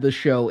bad the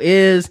show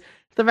is.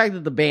 The fact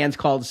that the band's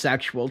called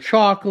Sexual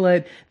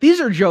Chocolate. These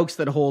are jokes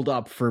that hold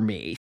up for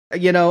me.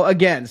 You know,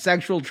 again,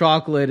 Sexual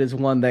Chocolate is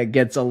one that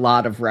gets a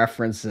lot of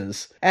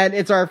references. And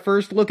it's our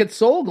first look at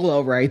Soul Glow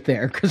right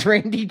there, because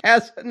Randy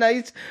has a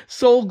nice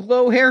Soul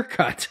Glow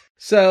haircut.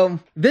 So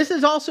this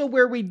is also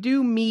where we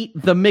do meet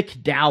the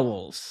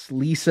McDowells,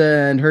 Lisa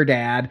and her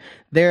dad.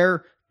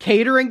 They're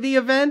catering the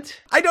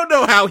event. I don't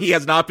know how he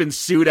has not been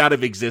sued out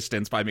of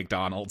existence by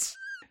McDonald's.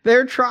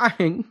 They're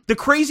trying. The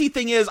crazy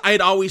thing is, I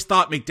had always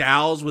thought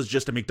McDowell's was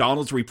just a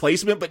McDonald's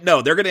replacement, but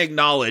no, they're going to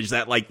acknowledge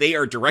that, like, they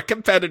are direct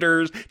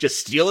competitors, just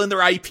stealing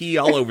their IP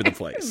all over the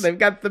place. They've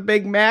got the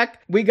Big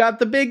Mac. We got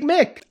the Big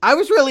Mick. I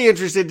was really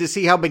interested to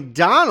see how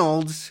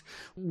McDonald's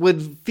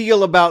would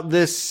feel about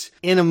this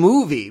in a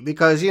movie,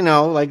 because, you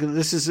know, like,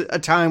 this is a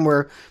time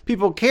where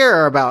people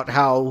care about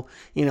how,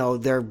 you know,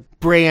 their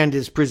brand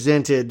is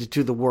presented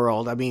to the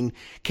world. I mean,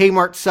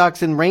 Kmart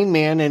sucks in Rain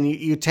Man, and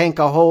you tank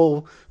a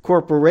whole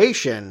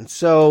corporation.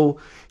 So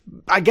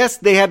I guess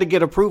they had to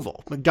get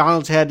approval.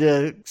 McDonald's had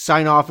to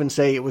sign off and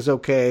say it was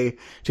okay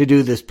to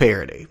do this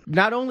parody.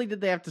 Not only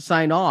did they have to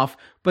sign off,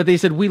 but they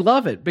said, we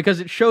love it because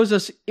it shows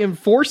us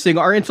enforcing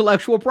our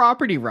intellectual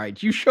property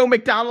rights. You show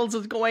McDonald's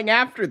is going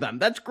after them.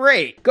 That's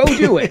great. Go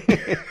do it.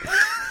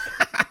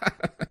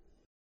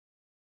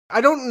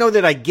 I don't know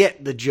that I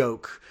get the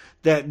joke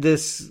that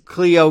this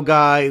Cleo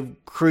guy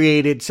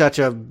created such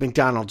a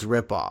McDonald's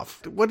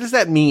ripoff. What does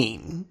that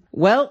mean?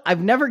 Well,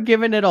 I've never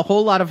given it a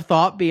whole lot of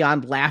thought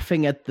beyond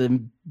laughing at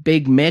the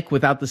Big Mick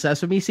without the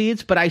sesame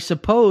seeds, but I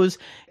suppose,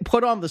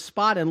 put on the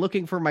spot and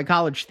looking for my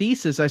college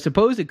thesis, I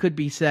suppose it could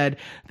be said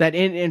that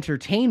in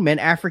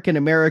entertainment, African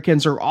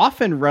Americans are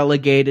often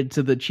relegated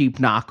to the cheap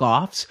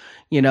knockoffs.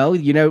 You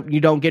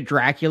don't get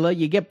Dracula,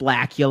 you get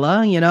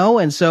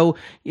Blackula, and so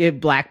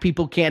black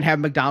people can't have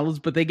McDonald's,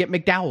 but they get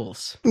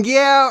McDowell's.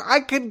 Yeah,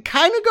 I could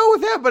kind of go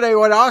with that, but I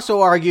would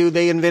also argue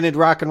they invented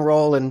rock and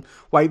roll and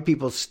white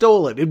people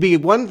stole it. It'd be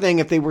one thing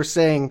if they were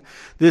saying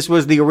this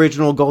was the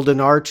original Golden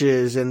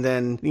Arches and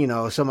then,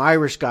 some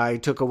Irish guy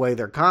took away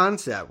their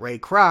concept, Ray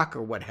Kroc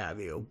or what have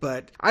you.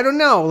 But I don't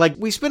know, like,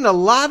 we spend a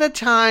lot of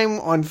time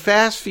on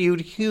fast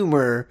food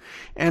humor,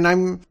 and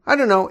I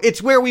don't know,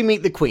 it's where we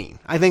meet the Queen.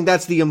 I think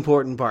that's the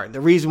important part.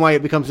 The reason why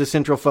it becomes a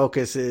central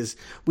focus is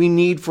we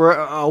need for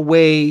a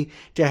way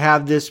to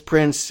have this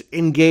prince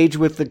engage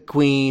with the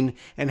Queen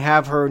and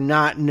have her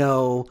not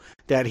know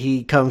that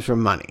he comes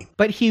from money.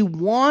 But he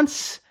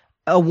wants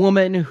a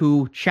woman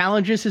who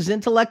challenges his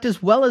intellect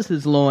as well as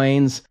his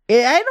loins.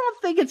 I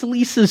don't think it's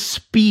Lisa's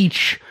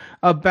speech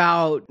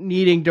about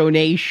needing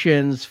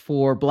donations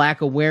for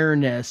black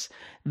awareness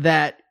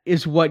that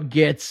is what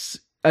gets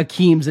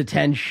Akeem's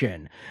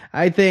attention.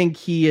 I think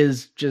he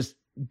is just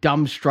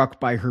dumbstruck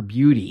by her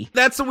beauty.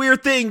 That's a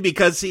weird thing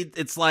because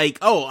it's like,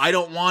 oh, I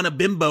don't want a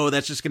bimbo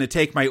that's just going to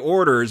take my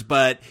orders.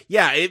 But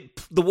yeah,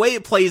 the way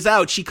it plays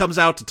out, she comes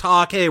out to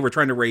talk, hey, we're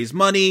trying to raise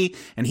money.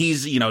 And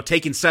he's,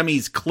 taking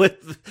Semi's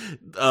clip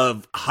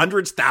of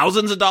hundreds,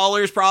 thousands of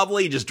dollars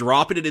probably, just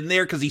dropping it in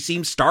there because he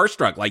seems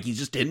starstruck, like he's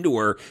just into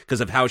her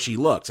because of how she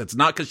looks. It's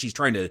not because she's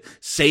trying to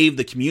save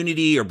the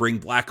community or bring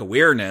black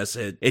awareness.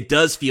 It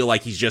does feel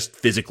like he's just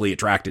physically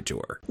attracted to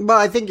her. Well,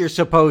 I think you're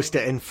supposed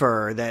to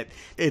infer that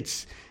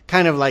it's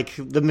kind of like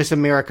the Miss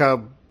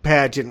America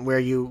pageant where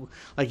you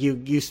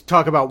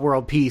talk about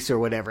world peace or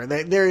whatever.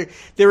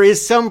 There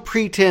is some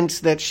pretense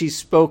that she's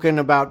spoken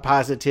about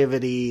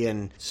positivity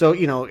and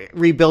so,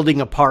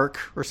 rebuilding a park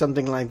or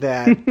something like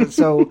that.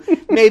 So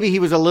maybe he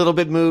was a little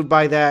bit moved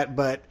by that,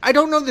 but I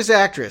don't know this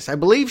actress. I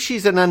believe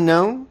she's an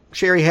unknown.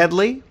 Sherry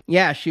Headley?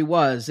 Yeah, she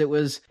was. It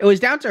was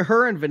down to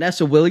her and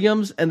Vanessa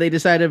Williams, and they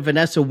decided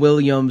Vanessa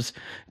Williams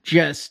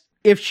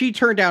if she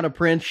turned down a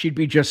prince, she'd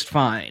be just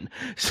fine.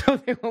 So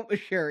they went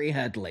with Sherry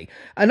Headley.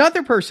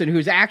 Another person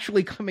who's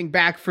actually coming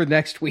back for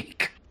next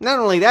week. Not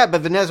only that, but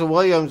Vanessa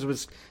Williams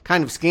was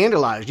kind of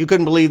scandalized. You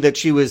couldn't believe that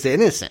she was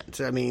innocent.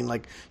 I mean,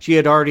 like, she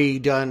had already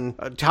done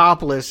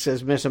Topless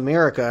as Miss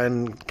America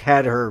and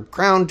had her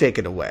crown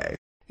taken away.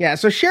 Yeah,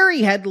 so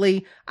Sherry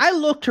Headley, I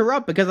looked her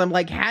up because I'm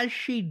like, has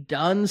she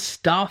done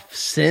stuff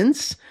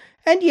since?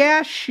 And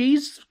yeah,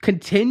 she's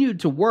continued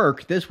to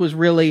work. This was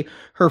really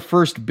her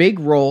first big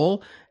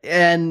role,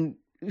 and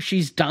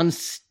she's done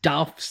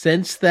stuff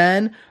since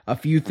then. A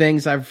few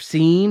things I've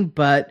seen,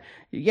 but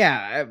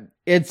yeah,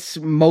 it's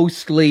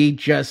mostly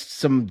just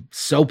some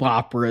soap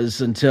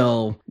operas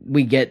until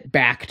we get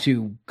back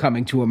to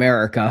Coming to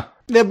America.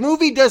 The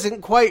movie doesn't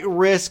quite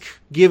risk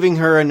giving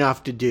her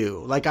enough to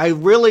do. Like, I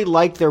really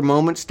like their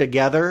moments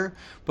together,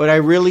 but I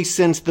really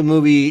sense the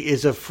movie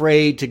is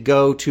afraid to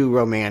go too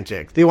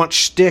romantic. They want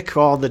shtick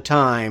all the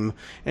time,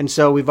 and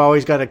so we've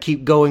always got to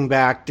keep going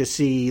back to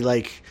see,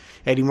 like,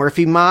 Eddie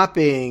Murphy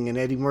mopping and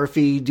Eddie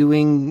Murphy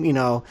doing,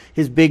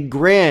 his big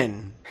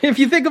grin. If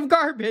you think of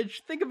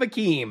garbage, think of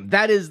Akeem.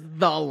 That is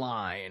the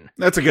line.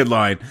 That's a good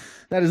line.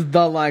 That is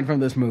the line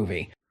from this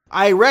movie.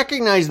 I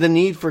recognize the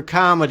need for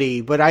comedy,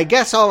 but I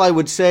guess all I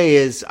would say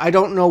is I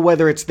don't know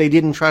whether it's they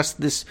didn't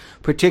trust this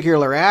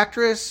particular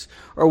actress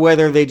or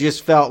whether they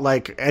just felt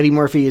like Eddie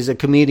Murphy is a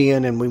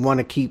comedian and we want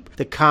to keep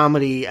the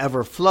comedy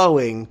ever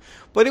flowing.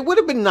 But it would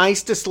have been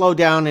nice to slow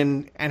down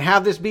and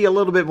have this be a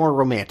little bit more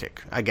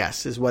romantic, I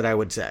guess, is what I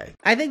would say.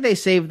 I think they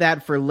saved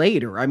that for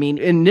later. I mean,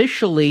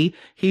 initially,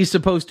 he's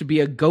supposed to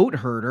be a goat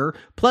herder,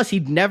 plus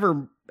he'd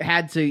never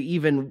had to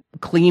even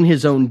clean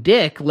his own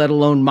dick, let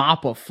alone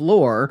mop a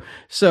floor.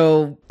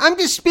 So I'm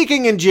just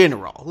speaking in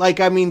general.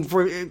 Like, I mean,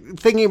 for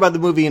thinking about the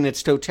movie in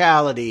its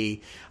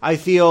totality, I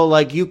feel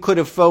like you could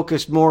have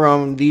focused more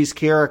on these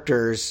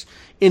characters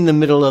in the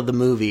middle of the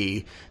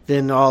movie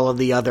than all of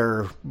the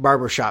other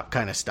barbershop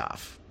kind of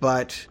stuff.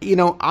 But,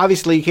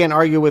 obviously you can't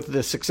argue with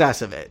the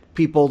success of it.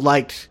 People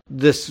liked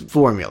this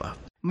formula.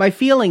 My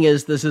feeling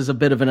is this is a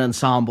bit of an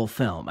ensemble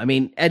film. I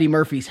mean, Eddie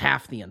Murphy's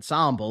half the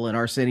ensemble and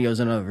Arsenio's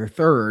another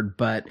third,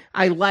 but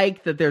I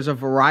like that there's a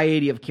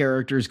variety of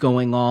characters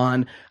going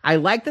on. I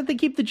like that they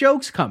keep the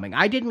jokes coming.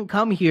 I didn't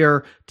come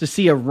here to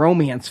see a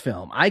romance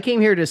film. I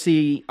came here to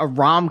see a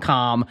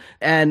rom-com,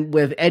 and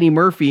with Eddie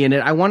Murphy in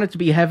it, I want it to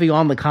be heavy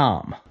on the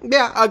com.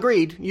 Yeah,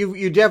 agreed.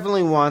 You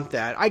definitely want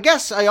that. I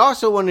guess I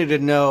also wanted to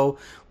know,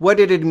 what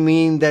did it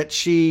mean that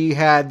she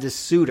had this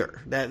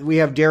suitor, that we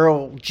have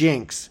Daryl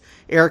Jinx,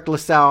 Eric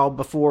LaSalle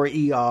before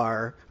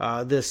ER,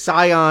 the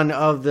scion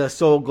of the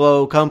Soul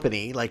Glow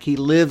company. Like, he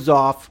lives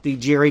off the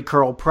Jerry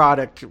Curl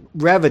product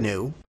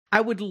revenue. I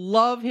would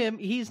love him.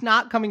 He's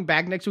not coming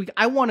back next week.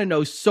 I want to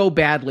know so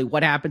badly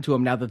what happened to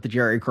him now that the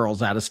Jerry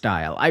Curl's out of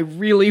style. I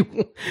really,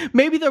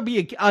 maybe there'll be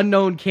an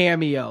unknown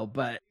cameo,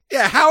 but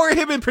yeah, how are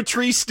him and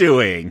Patrice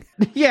doing?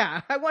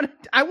 Yeah, I want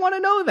to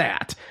know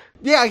that.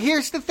 Yeah,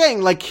 here's the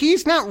thing. Like,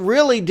 he's not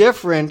really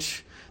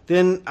different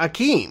than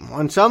Akeem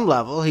on some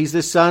level. He's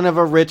the son of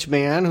a rich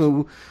man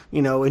who,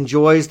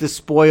 enjoys the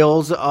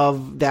spoils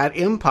of that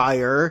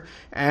empire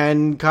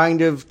and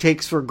kind of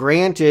takes for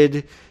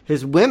granted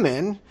his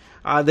women.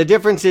 The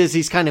difference is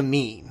he's kind of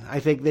mean. I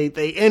think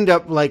they end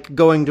up like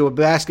going to a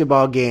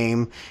basketball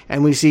game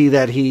and we see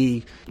that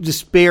he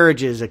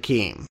disparages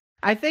Akeem.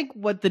 I think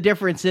what the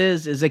difference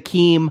is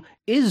Akeem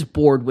is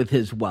bored with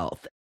his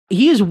wealth.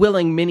 He is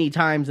willing many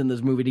times in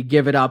this movie to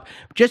give it up,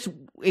 just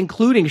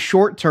including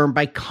short term,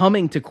 by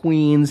coming to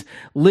Queens,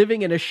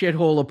 living in a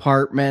shithole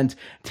apartment,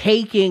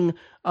 taking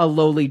a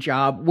lowly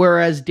job,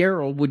 whereas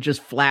Daryl would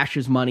just flash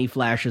his money.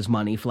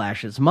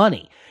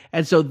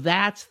 And so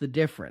that's the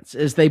difference,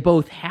 is they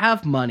both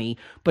have money,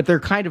 but they're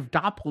kind of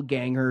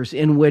doppelgangers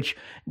in which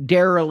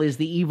Daryl is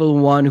the evil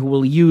one who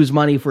will use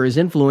money for his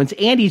influence,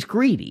 and he's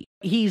greedy.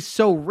 He's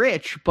so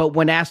rich, but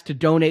when asked to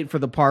donate for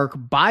the park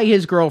by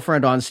his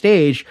girlfriend on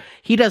stage,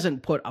 he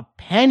doesn't put a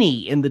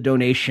penny in the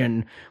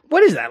donation.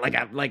 What is that? Like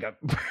a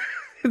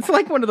it's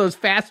like one of those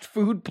fast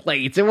food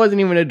plates. It wasn't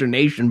even a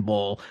donation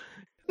bowl.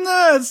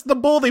 No, it's the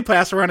bowl they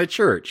pass around at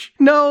church.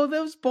 No,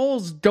 those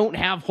bowls don't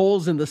have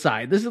holes in the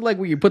side. This is like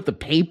where you put the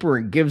paper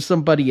and give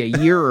somebody a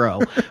euro.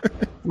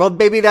 Well,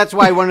 maybe that's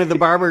why one of the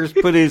barbers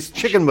put his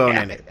chicken bone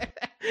in it.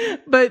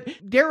 But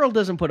Daryl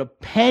doesn't put a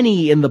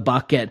penny in the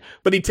bucket.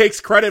 But he takes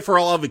credit for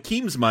all of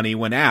Akeem's money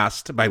when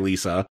asked by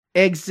Lisa.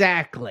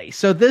 Exactly.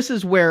 So this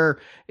is where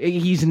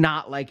he's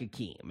not like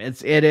Akeem.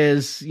 It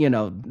is,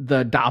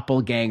 the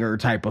doppelganger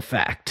type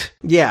effect.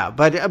 Yeah,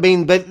 but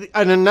in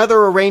another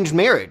arranged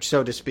marriage,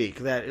 so to speak,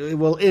 that it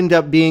will end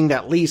up being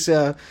that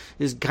Lisa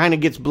kind of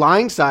gets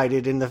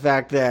blindsided in the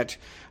fact that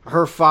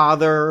her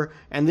father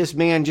and this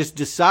man just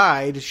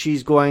decide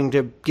she's going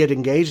to get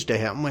engaged to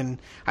him, when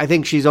I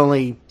think she's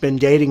only been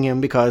dating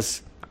him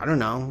because, I don't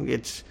know,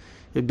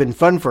 it'd been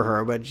fun for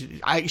her, but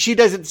she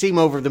doesn't seem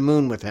over the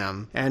moon with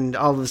him, and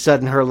all of a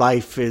sudden her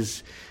life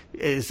is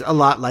a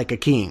lot like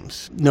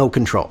Akeem's. No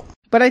control.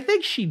 But I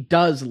think she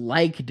does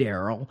like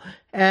Daryl,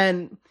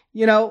 and,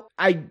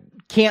 I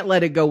can't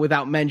let it go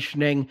without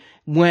mentioning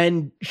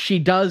when she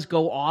does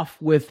go off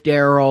with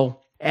Daryl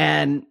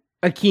and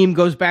Akeem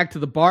goes back to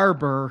the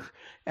barber,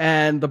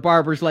 and the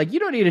barber's like,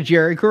 "You don't need a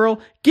Jerry curl.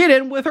 Get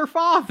in with her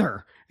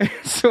father."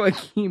 So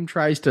Akeem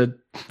tries to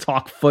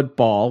talk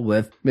football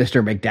with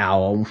Mr.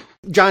 McDowell.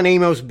 John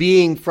Amos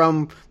being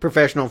from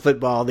professional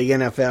football, the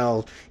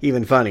NFL,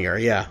 even funnier,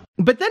 yeah.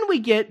 But then we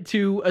get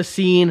to a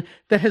scene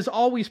that has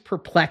always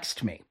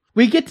perplexed me.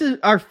 We get to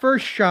our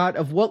first shot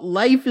of what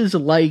life is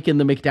like in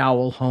the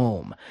McDowell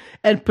home.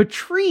 And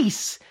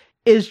Patrice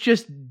is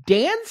just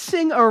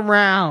dancing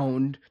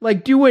around,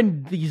 like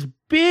doing these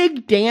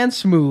big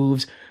dance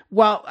moves.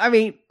 While, I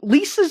mean,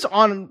 Lisa's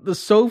on the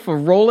sofa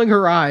rolling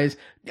her eyes.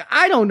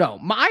 I don't know.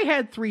 I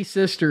had 3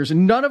 sisters,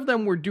 and none of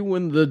them were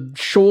doing the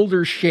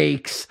shoulder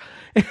shakes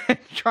and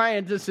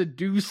trying to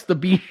seduce the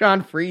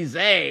Bichon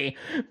Frise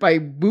by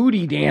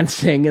booty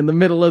dancing in the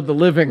middle of the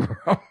living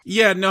room.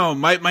 Yeah, no,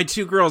 my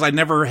 2 girls, I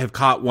never have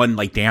caught one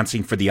like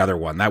dancing for the other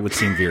one. That would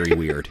seem very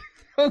weird.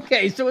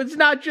 Okay, so it's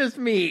not just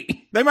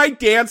me. They might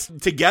dance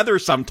together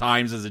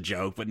sometimes as a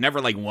joke, but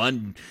never like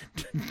one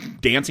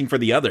dancing for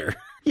the other.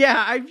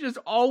 Yeah, I've just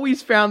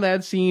always found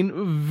that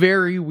scene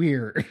very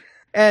weird.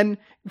 And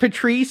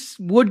Patrice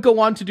would go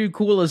on to do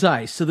Cool as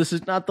Ice, so this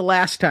is not the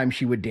last time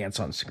she would dance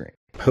on screen.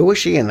 Who was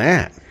she in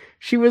that?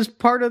 She was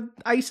part of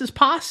Ice's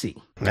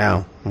posse.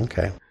 Oh,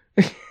 okay.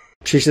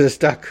 She should have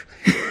stuck.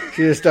 She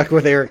should have stuck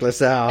with Eric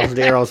LaSalle.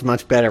 Daryl's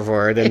much better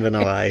for her than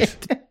Vanilla Ice.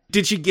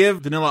 Did she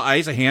give Vanilla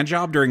Ice a hand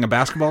job during a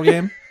basketball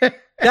game?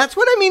 That's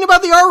what I mean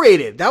about the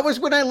R-rated. That was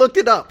when I looked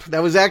it up.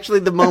 That was actually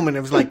the moment.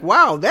 I was like,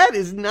 wow, that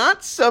is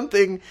not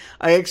something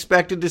I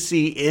expected to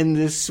see in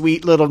this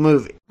sweet little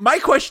movie. My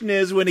question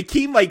is, when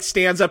Akeem like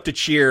stands up to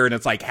cheer and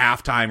it's like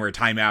halftime or a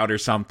timeout or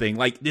something,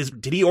 like,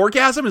 did he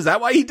orgasm? Is that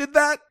why he did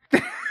that?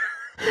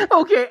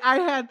 Okay, I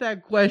had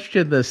that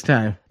question this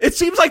time. It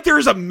seems like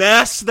there's a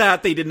mess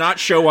that they did not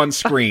show on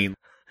screen.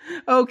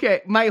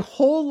 Okay, my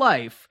whole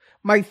life,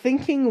 my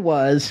thinking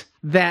was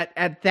that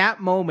at that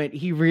moment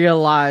he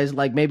realized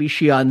like maybe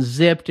she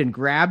unzipped and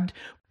grabbed,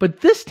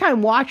 but this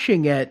time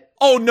watching it,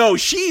 oh no,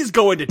 she's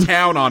going to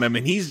town on him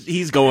and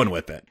he's going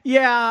with it.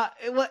 Yeah,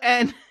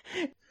 and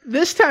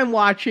this time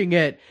watching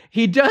it,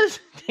 he does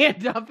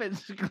stand up and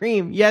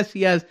scream, yes,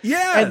 yes.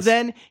 Yes. And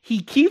then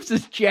he keeps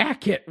his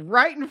jacket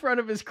right in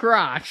front of his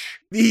crotch.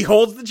 He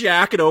holds the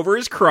jacket over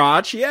his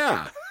crotch,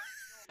 yeah.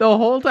 The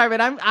whole time,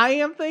 and I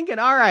am thinking,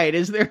 all right,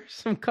 is there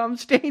some cum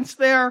stains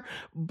there?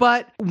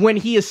 But when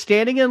he is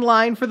standing in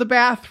line for the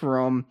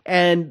bathroom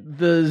and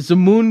the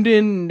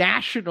Zamundan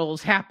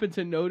nationals happen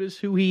to notice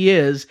who he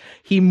is,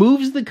 he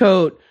moves the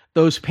coat,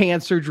 those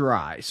pants are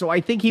dry. So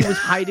I think he was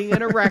hiding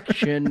an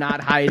erection,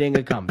 not hiding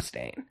a cum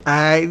stain.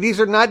 These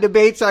are not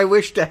debates I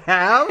wish to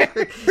have.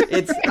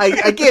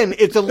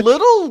 It's a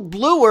little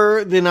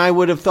bluer than I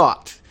would have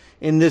thought.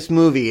 In this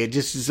movie, it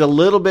just is a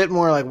little bit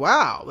more like,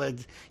 wow,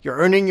 you're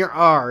earning your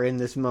R in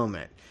this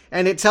moment.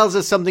 And it tells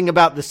us something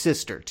about the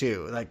sister,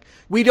 too. Like,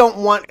 we don't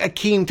want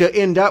Akeem to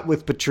end up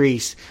with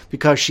Patrice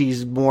because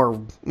she's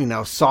more,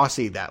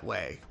 saucy that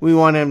way. We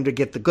want him to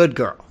get the good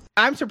girl.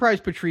 I'm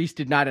surprised Patrice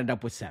did not end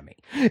up with Semi.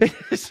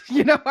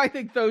 I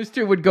think those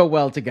two would go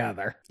well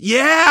together.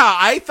 Yeah,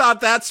 I thought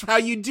that's how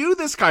you do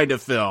this kind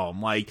of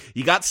film. Like,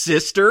 you got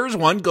sisters,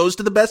 one goes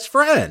to the best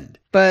friend.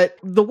 But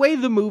the way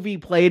the movie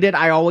played it,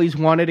 I always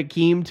wanted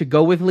Akeem to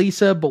go with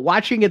Lisa, but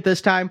watching it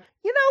this time,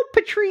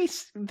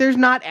 Patrice, there's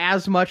not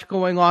as much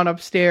going on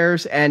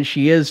upstairs, and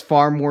she is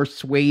far more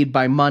swayed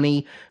by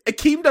money.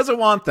 Akeem doesn't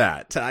want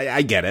that.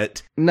 I get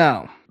it.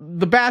 No.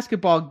 The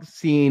basketball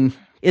scene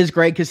is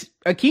great because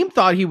Akeem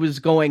thought he was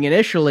going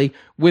initially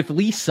with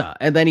Lisa,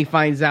 and then he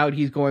finds out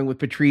he's going with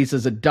Patrice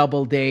as a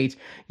double date.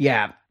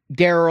 Yeah,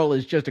 Daryl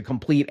is just a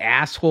complete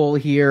asshole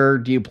here.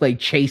 Do you play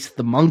Chase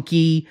the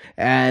Monkey?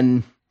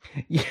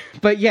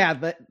 But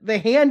yeah, the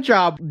hand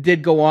job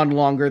did go on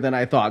longer than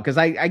I thought, because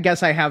I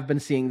guess I have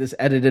been seeing this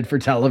edited for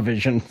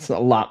television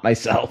a lot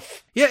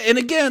myself. Yeah, and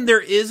again,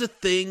 there is a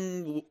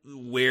thing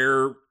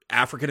where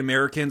African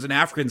Americans and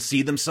Africans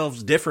see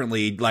themselves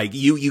differently. Like,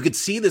 you could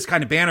see this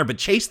kind of banner, but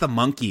Chase the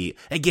Monkey,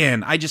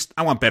 again, I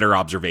want better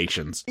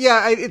observations.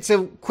 Yeah, it's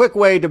a quick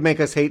way to make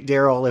us hate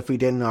Daryl if we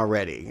didn't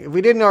already. If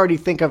we didn't already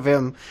think of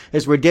him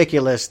as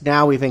ridiculous,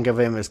 now we think of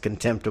him as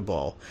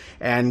contemptible.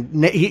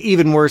 And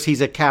even worse,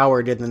 he's a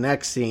coward in the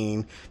next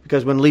scene,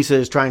 because when Lisa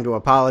is trying to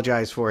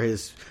apologize for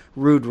his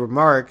rude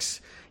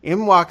remarks,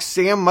 in walks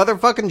Sam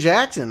motherfucking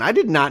Jackson. I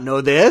did not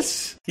know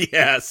this.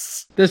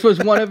 Yes. This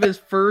was one of his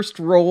first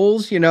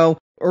roles,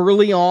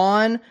 early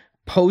on,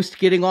 post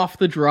getting off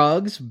the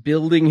drugs,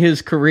 building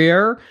his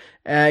career.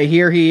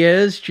 Here he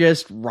is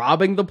just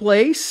robbing the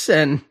place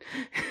and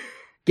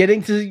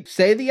getting to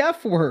say the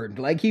F word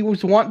like he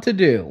was wont to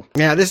do.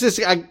 Yeah, this is,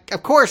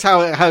 of course,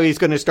 how he's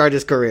going to start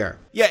his career.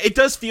 Yeah, it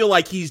does feel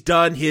like he's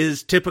done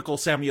his typical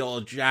Samuel L.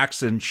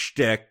 Jackson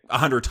shtick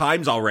 100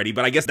 times already,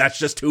 but I guess that's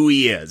just who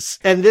he is.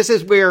 And this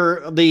is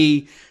where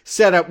the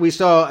setup, we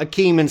saw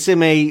Akeem and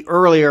Sime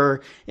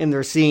earlier in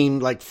their scene,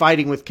 like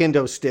fighting with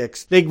kendo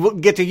sticks. They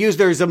get to use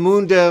their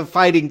Zamunda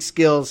fighting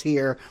skills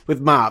here with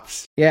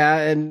mops. Yeah,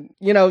 and,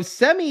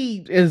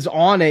 Semi is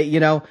on it,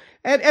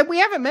 And we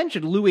haven't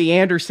mentioned Louis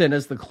Anderson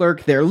as the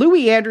clerk there.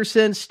 Louis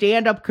Anderson,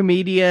 stand-up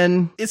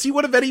comedian. Is he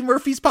one of Eddie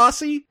Murphy's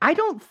posse? I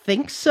don't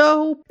think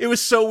so. It was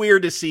so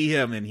weird to see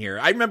him in here.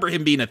 I remember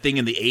him being a thing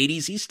in the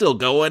 80s. He's still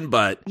going,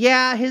 but...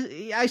 Yeah,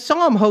 I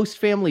saw him host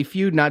Family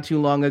Feud not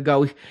too long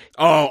ago.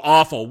 Oh,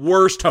 awful.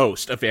 Worst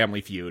host of Family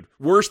Feud.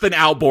 Worse than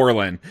Al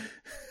Borland.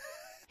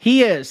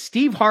 He is.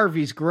 Steve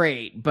Harvey's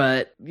great,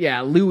 but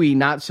yeah, Louis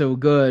not so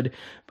good.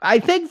 I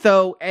think,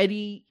 though,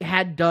 Eddie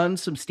had done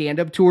some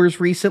stand-up tours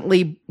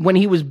recently. When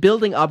he was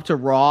building up to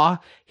Raw,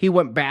 he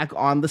went back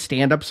on the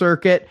stand-up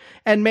circuit,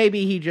 and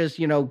maybe he just,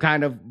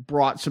 kind of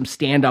brought some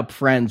stand-up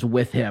friends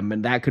with him,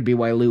 and that could be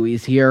why Louis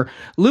is here.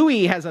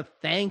 Louis has a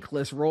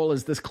thankless role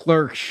as this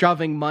clerk,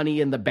 shoving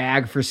money in the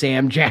bag for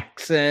Sam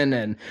Jackson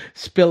and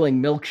spilling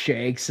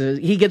milkshakes.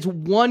 He gets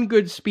one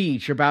good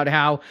speech about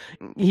how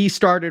he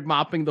started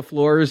mopping the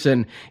floors,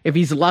 and if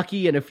he's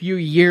lucky, in a few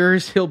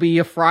years, he'll be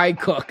a fry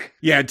cook.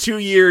 Yeah, 2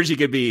 years you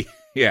could be,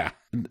 yeah.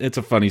 It's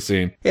a funny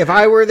scene. If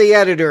I were the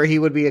editor, he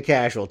would be a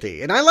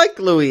casualty. And I like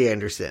Louis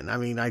Anderson. I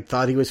mean, I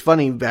thought he was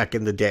funny back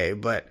in the day,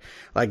 but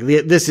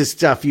this is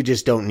stuff you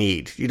just don't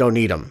need. You don't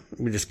need him.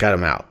 You just cut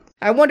him out.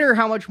 I wonder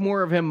how much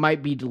more of him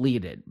might be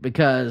deleted,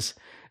 because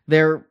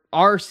there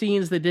are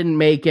scenes that didn't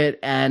make it,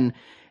 and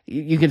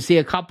you can see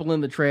a couple in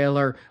the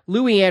trailer.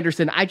 Louis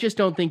Anderson, I just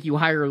don't think you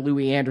hire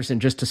Louis Anderson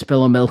just to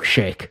spill a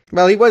milkshake.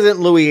 Well, he wasn't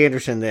Louis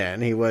Anderson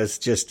then. He was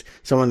just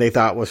someone they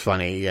thought was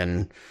funny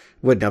and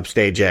wouldn't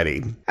upstage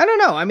Eddie. I don't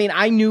know. I mean,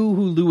 I knew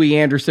who Louis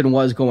Anderson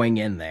was going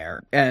in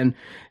there, and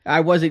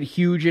I wasn't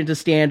huge into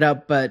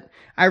stand-up, but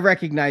I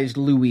recognized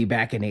Louis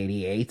back in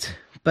 88.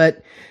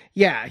 But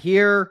yeah,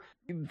 here,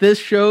 this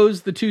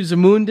shows the two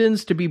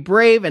Zamundans to be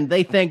brave, and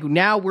they think,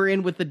 now we're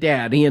in with the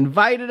dad. He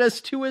invited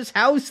us to his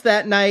house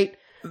that night.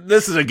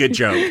 This is a good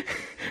joke.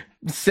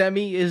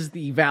 Semi is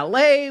the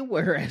valet,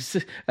 whereas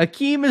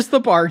Akeem is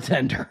the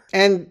bartender.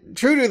 And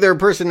true to their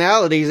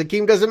personalities,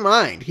 Akeem doesn't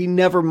mind. He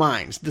never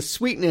minds. The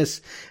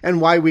sweetness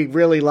and why we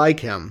really like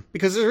him.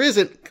 Because there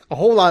isn't a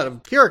whole lot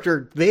of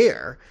character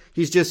there.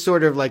 He's just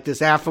sort of like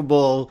this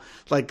affable,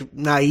 like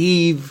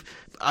naive,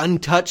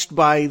 untouched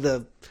by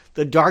the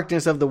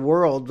darkness of the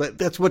world. But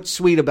that's what's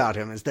sweet about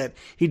him, is that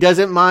he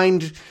doesn't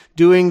mind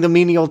doing the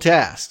menial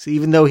tasks.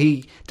 Even though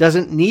he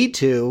doesn't need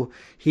to,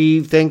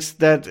 he thinks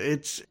that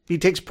he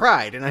takes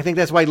pride. And I think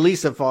that's why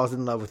Lisa falls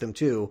in love with him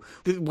too.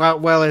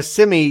 While as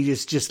Simi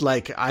is just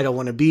like, I don't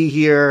want to be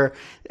here,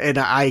 and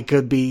I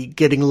could be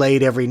getting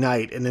laid every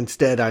night, and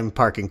instead I'm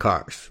parking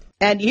cars.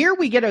 And here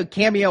we get a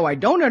cameo I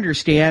don't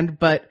understand,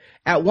 but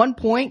at one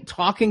point,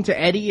 talking to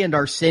Eddie and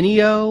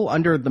Arsenio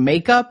under the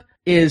makeup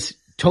is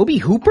Toby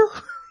Hooper?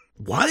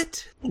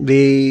 What?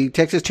 The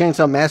Texas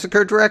Chainsaw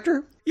Massacre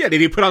director? Yeah,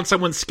 did he put on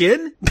someone's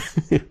skin?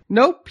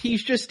 Nope,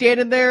 he's just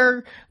standing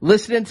there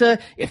listening to,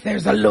 if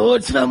there's a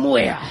Lord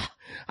somewhere,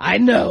 I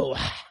know.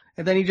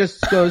 And then he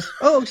just goes,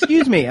 oh,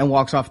 excuse me, and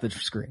walks off the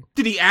screen.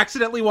 Did he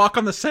accidentally walk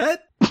on the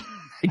set?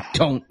 I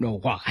don't know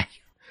why.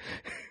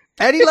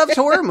 Eddie loves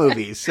horror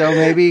movies, so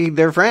maybe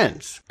they're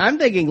friends. I'm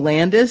thinking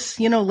Landis,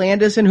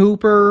 Landis and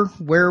Hooper,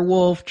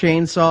 Werewolf,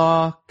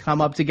 Chainsaw, come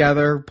up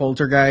together,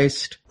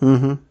 Poltergeist.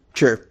 Mm-hmm.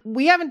 Sure.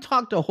 We haven't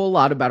talked a whole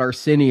lot about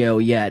Arsenio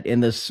yet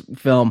in this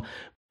film,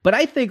 but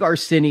I think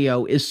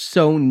Arsenio is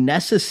so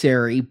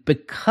necessary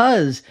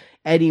because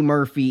Eddie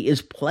Murphy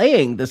is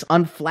playing this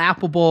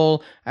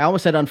unflappable, I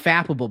almost said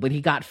unfappable, but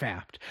he got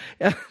fapped,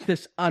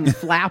 this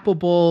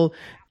unflappable,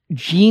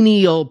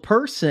 genial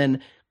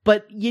person.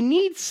 But you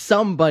need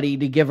somebody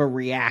to give a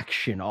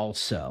reaction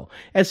also.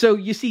 And so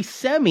you see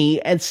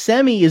Semi, and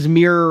Semi is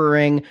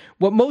mirroring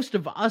what most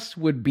of us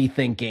would be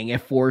thinking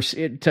if forced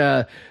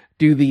to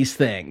do these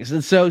things.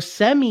 And so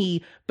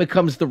Semi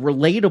becomes the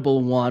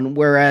relatable one,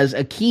 whereas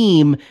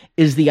Akeem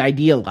is the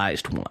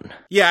idealized one.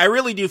 Yeah, I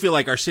really do feel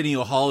like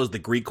Arsenio Hall is the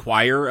Greek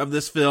choir of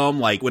this film.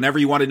 Like, whenever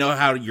you want to know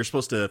how you're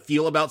supposed to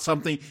feel about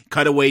something,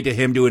 cut away to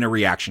him doing a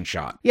reaction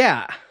shot.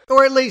 Yeah.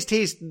 Or at least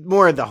he's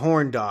more of the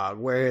horn dog,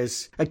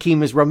 whereas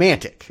Akeem is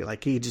romantic.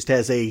 Like, he just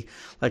has he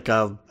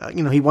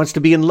wants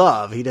to be in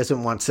love. He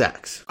doesn't want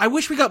sex. I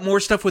wish we got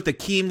more stuff with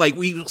Akeem. Like,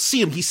 we see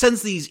him, he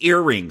sends these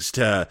earrings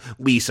to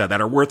Lisa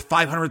that are worth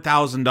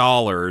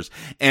 $500,000.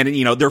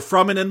 And, they're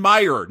from an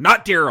admirer,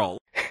 not Daryl.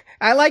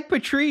 I like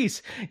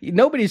Patrice.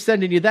 Nobody's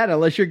sending you that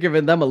unless you're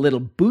giving them a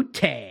little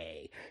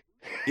bootay.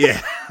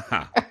 Yeah.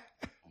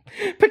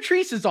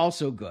 Patrice is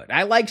also good.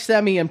 I like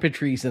Semi and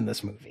Patrice in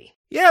this movie.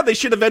 Yeah, they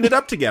should have ended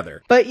up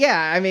together. But yeah,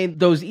 I mean,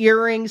 those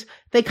earrings,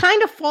 they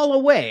kind of fall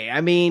away. I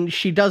mean,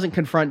 she doesn't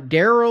confront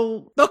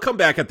Daryl. They'll come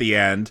back at the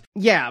end.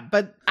 Yeah,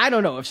 but I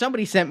don't know. If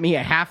somebody sent me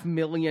a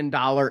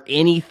 $500,000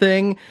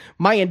 anything,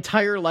 my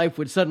entire life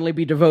would suddenly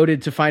be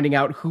devoted to finding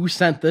out who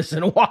sent this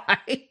and why.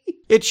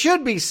 It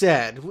should be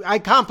said, I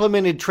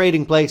complimented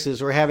Trading Places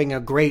for having a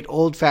great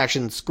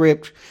old-fashioned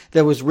script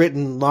that was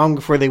written long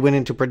before they went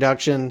into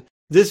production.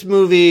 This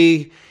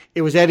movie,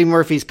 it was Eddie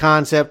Murphy's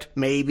concept,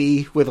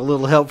 maybe, with a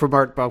little help from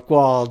Art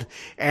Buchwald.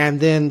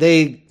 And then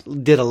they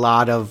did a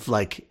lot of,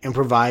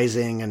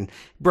 improvising and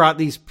brought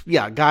these,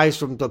 guys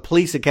from the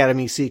Police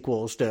Academy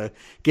sequels to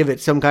give it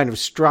some kind of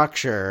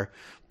structure.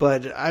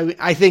 But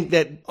I think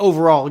that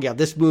overall, yeah,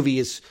 this movie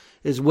is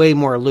way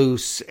more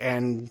loose,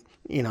 and,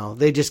 you know,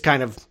 they just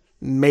kind of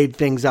made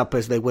things up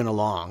as they went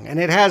along. And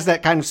it has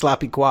that kind of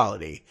sloppy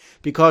quality.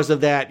 Because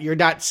of that, you're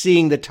not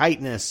seeing the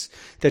tightness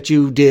that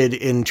you did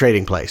in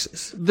Trading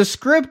Places. The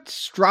script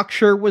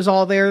structure was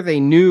all there. They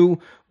knew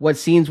what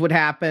scenes would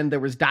happen. There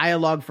was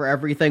dialogue for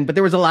everything, but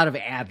there was a lot of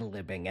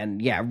ad-libbing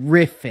and,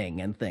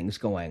 riffing and things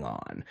going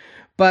on.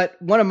 But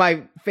one of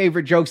my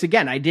favorite jokes,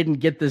 again, I didn't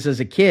get this as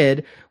a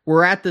kid.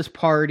 We're at this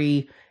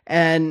party,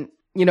 and,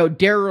 you know,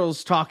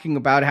 Daryl's talking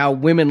about how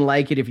women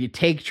like it if you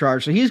take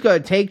charge. So he's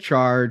going to take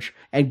charge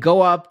and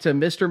go up to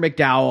Mr.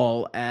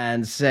 McDowell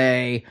and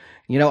say,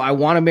 you know, I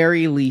want to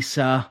marry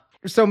Lisa.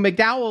 So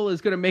McDowell is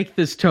going to make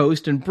this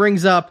toast and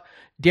brings up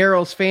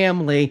Daryl's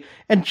family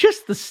and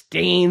just the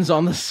stains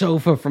on the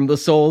sofa from the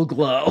Soul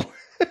Glow.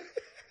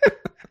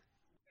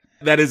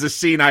 That is a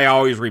scene I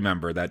always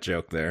remember, that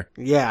joke there.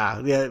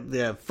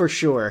 Yeah, for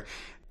sure.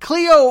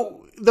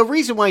 Cleo, the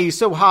reason why he's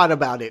so hot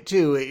about it,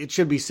 too, it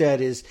should be said,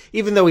 is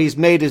even though he's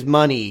made his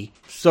money,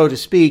 so to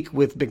speak,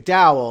 with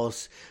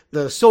McDowell's,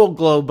 the Soul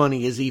Glow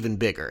money is even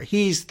bigger.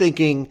 He's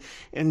thinking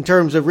in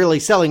terms of really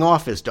selling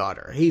off his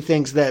daughter. He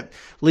thinks that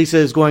Lisa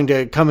is going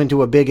to come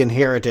into a big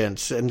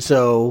inheritance, and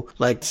so,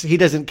 like, he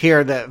doesn't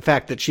care the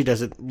fact that she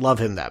doesn't love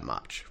him that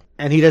much.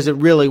 And he doesn't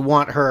really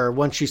want her,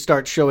 once she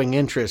starts showing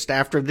interest.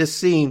 After this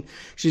scene,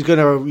 she's going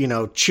to, you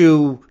know,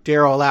 chew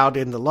Daryl out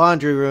in the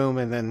laundry room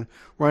and then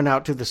run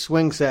out to the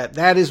swing set.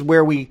 That is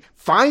where we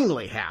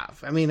finally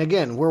have. I mean,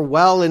 again, we're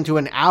well into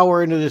an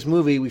hour into this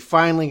movie. We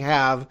finally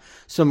have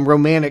some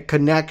romantic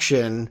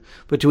connection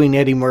between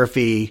Eddie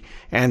Murphy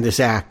and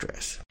this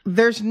actress.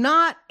 There's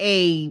not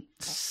a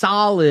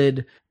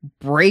solid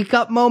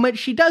breakup moment.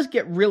 She does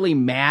get really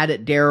mad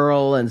at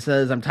Daryl and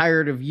says, I'm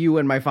tired of you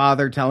and my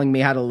father telling me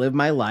how to live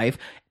my life,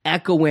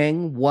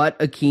 echoing what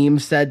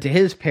Akeem said to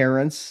his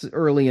parents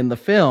early in the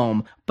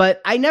film.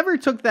 But I never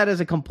took that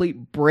as a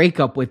complete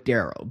breakup with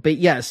Daryl. But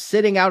yes,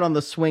 sitting out on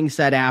the swing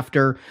set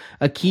after,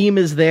 Akeem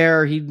is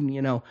there, he,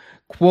 you know,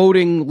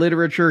 quoting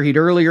literature. He'd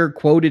earlier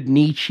quoted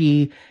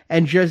Nietzsche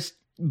and just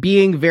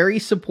being very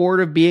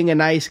supportive, being a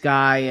nice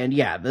guy. And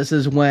yeah, this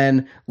is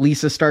when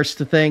Lisa starts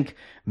to think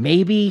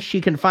maybe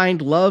she can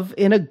find love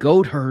in a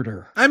goat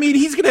herder. I mean,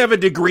 he's going to have a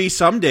degree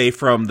someday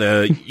from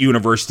the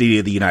University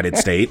of the United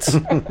States.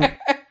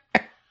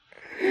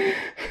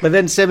 But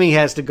then Simi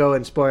has to go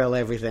and spoil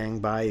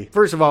everything by,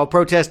 first of all,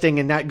 protesting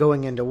and not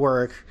going into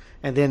work,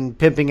 and then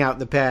pimping out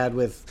the pad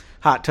with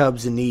hot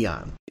tubs and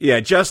neon.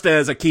 Yeah, just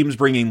as Akeem's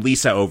bringing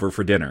Lisa over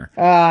for dinner.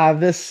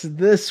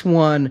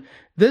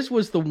 This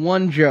was the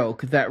one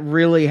joke that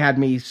really had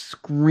me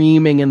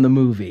screaming in the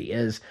movie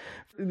is,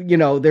 you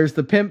know, there's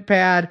the pimp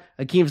pad.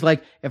 Akeem's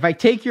like, if I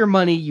take your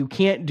money, you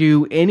can't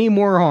do any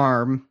more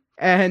harm.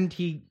 And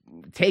he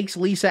takes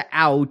Lisa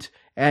out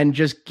and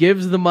just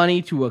gives the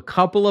money to a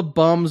couple of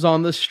bums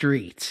on the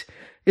street.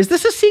 Is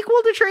this a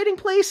sequel to Trading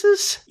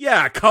Places?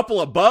 Yeah, a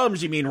couple of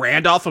bums. You mean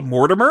Randolph and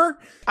Mortimer?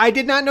 I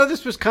did not know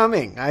this was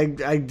coming. I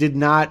did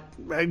not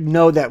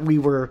know that we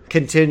were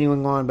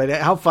continuing on, but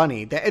how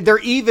funny. They're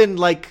even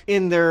like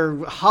in their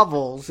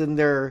hovels, in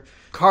their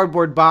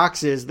cardboard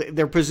boxes.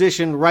 They're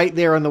positioned right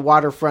there on the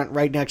waterfront,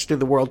 right next to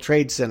the World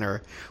Trade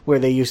Center where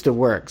they used to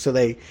work. So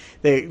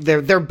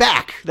they're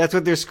back. That's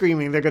what they're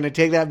screaming. They're going to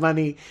take that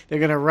money. They're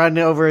going to run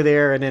over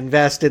there and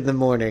invest in the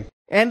morning.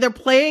 And they're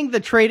playing the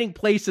Trading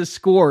Places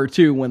score,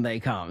 too, when they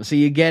come. So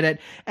you get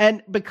it.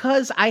 And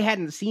because I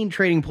hadn't seen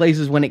Trading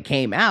Places when it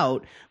came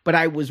out, but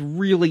I was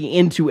really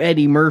into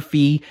Eddie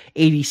Murphy,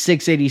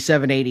 86,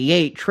 87,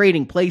 88,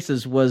 Trading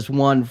Places was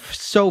one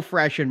so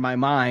fresh in my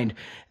mind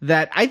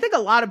that I think a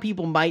lot of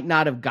people might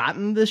not have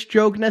gotten this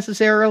joke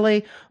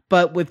necessarily.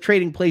 But with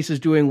Trading Places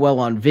doing well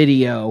on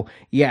video,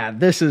 yeah,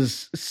 this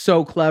is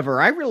so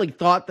clever. I really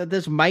thought that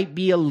this might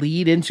be a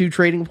lead into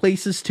Trading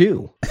Places,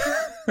 too.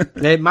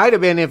 It might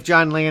have been if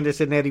John Landis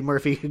and Eddie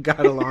Murphy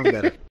got along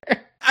better.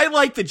 I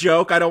like the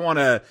joke. I don't want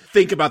to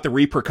think about the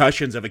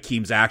repercussions of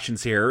Akeem's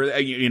actions here.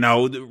 You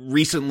know,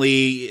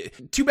 recently,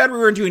 too bad we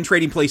weren't doing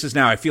Trading Places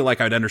now. I feel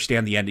like I'd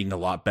understand the ending a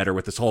lot better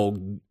with this whole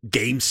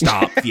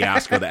GameStop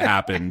fiasco that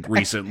happened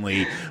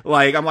recently.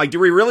 Like, I'm like, do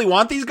we really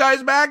want these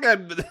guys back?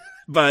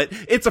 But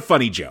it's a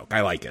funny joke.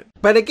 I like it.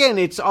 But again,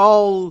 it's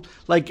all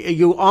like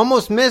you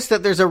almost miss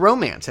that there's a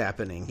romance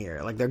happening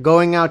here. Like they're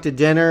going out to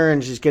dinner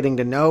and she's getting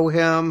to know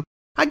him.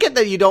 I get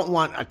that you don't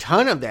want a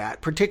ton of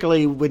that,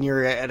 particularly when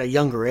you're at a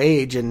younger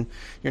age and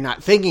you're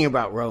not thinking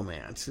about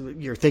romance.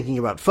 You're thinking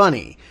about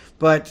funny.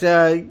 But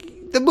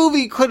the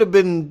movie could have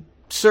been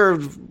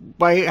served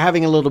by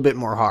having a little bit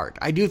more heart.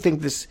 I do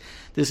think this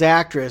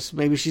actress,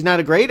 maybe she's not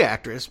a great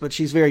actress, but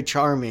she's very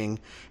charming,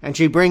 and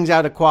she brings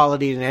out a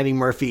quality in Eddie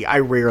Murphy I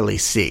rarely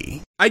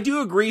see. I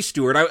do agree,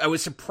 Stuart. I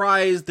was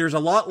surprised there's a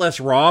lot less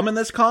rom in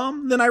this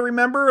com than I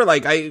remember.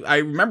 Like, I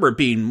remember it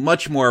being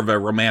much more of a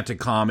romantic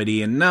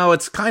comedy, and no,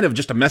 it's kind of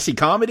just a messy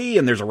comedy,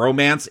 and there's a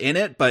romance in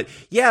it. But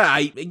yeah,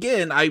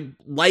 I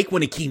like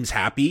when Akeem's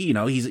happy. You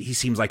know, he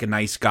seems like a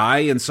nice guy,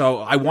 and so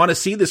I want to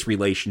see this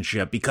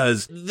relationship,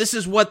 because this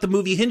is what the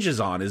movie hinges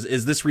on,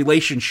 is this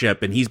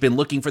relationship, and he's been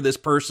looking for this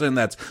person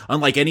that's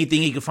unlike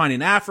anything he could find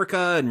in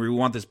Africa, and we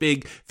want this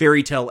big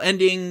fairy tale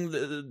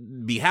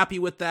ending, be happy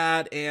with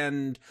that,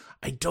 and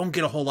I don't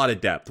get a whole lot of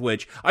depth,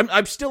 which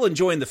I'm still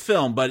enjoying the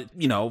film, but,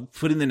 you know,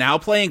 putting the Now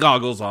Playing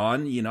goggles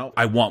on, you know,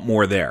 I want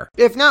more there.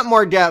 If not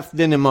more depth,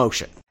 then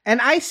emotion. And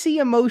I see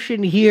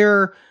emotion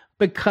here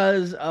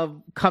because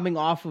of coming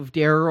off of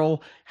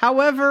Daryl.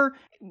 However,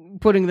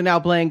 putting the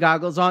Now Playing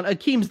goggles on,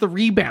 Akeem's the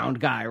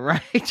rebound guy,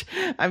 right?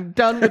 I'm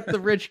done with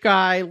the rich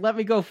guy. Let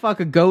me go fuck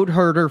a goat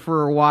herder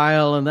for a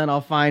while, and then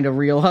I'll find a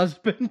real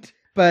husband.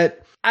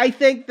 But I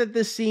think that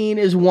this scene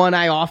is one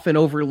I often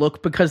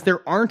overlook because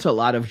there aren't a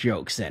lot of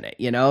jokes in it.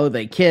 You know,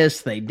 they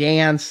kiss, they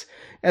dance,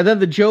 and then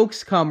the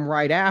jokes come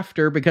right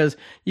after, because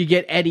you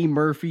get Eddie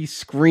Murphy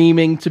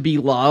screaming to be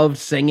loved,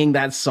 singing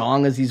that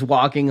song as he's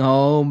walking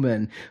home,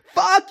 and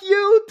fuck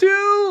you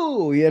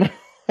too, you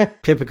know.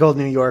 Typical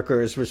New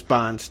Yorker's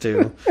response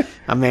to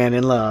a man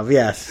in love.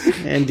 Yes,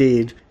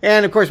 indeed.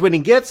 And of course, when he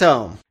gets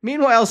home.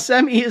 Meanwhile,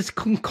 Semi is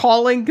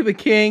calling the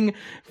king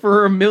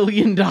for $1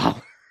 million.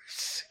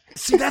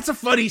 See, that's a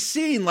funny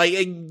scene. Like,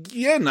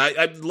 again,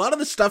 a lot of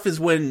the stuff is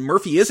when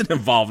Murphy isn't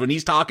involved, when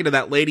he's talking to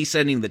that lady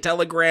sending the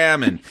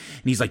telegram, and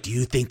he's like, do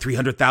you think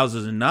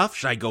 300,000 is enough?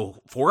 Should I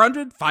go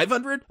 400,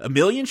 500, $1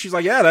 million? She's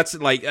like, yeah, that's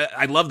like,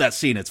 I love that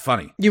scene. It's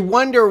funny. You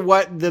wonder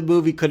what the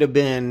movie could have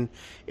been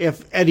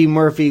if Eddie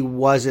Murphy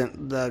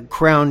wasn't the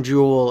crown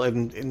jewel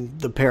in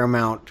the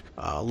Paramount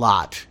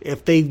lot,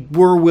 if they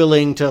were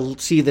willing to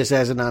see this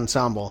as an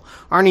ensemble.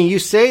 Arnie, you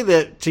say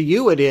that to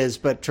you it is,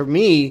 but to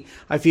me,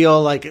 I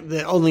feel like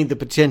only the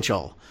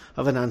potential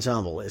of an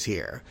ensemble is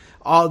here.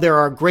 There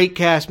are great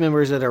cast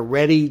members that are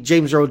ready.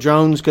 James Earl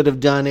Jones could have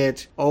done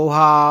it.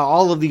 Oha,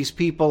 all of these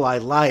people I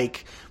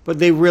like, but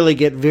they really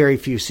get very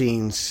few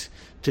scenes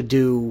to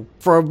do.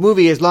 For a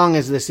movie as long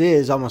as this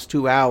is, almost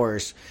 2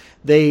 hours,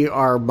 they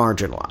are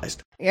marginalized.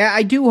 Yeah,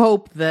 I do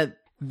hope that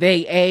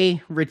they,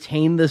 A,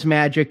 retain this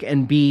magic,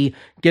 and B,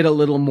 get a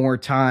little more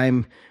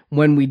time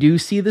when we do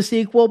see the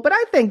sequel. But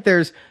I think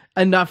there's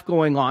enough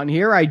going on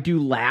here. I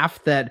do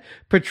laugh that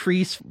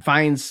Patrice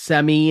finds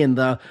Semi in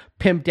the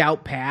pimped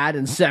out pad,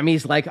 and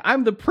Semi's like,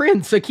 I'm the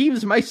prince,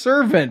 Akeem's my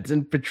servant,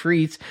 and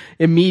Patrice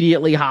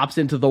immediately hops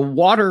into the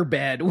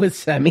waterbed with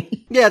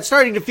Semi. Yeah, it's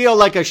starting to feel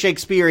like a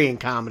Shakespearean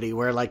comedy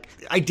where like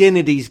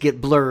identities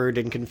get blurred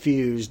and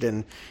confused,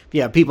 and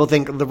yeah, people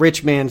think the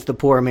rich man's the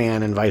poor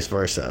man and vice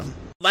versa.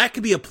 That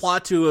could be a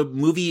plot to a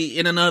movie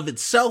in and of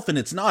itself, and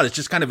it's not. It's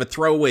just kind of a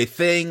throwaway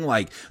thing.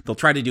 Like, they'll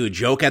try to do a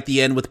joke at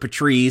the end with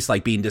Patrice,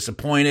 like being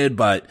disappointed,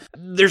 but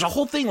there's a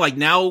whole thing, like,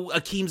 now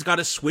Akeem's got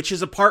to switch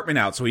his apartment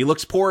out, so he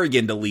looks poor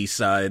again to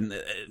Lisa, and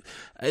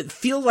it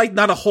feels like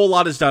not a whole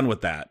lot is done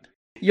with that.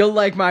 You'll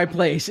like my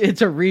place.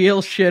 It's a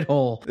real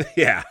shithole.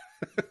 Yeah.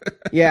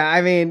 Yeah,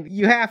 I mean,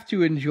 you have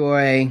to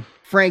enjoy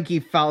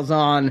Frankie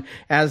Falzon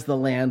as the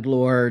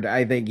landlord.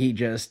 I think he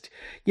just,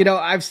 you know,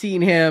 I've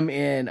seen him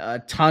in a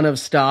ton of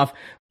stuff.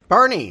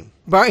 Barney,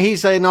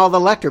 he's in all the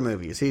Lecter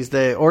movies. He's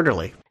the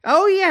orderly.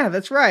 Oh, yeah,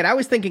 that's right. I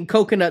was thinking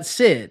Coconut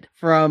Sid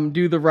from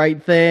Do the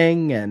Right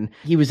Thing, and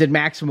he was in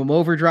Maximum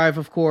Overdrive,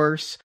 of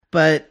course.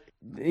 But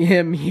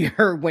him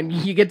here, when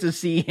you get to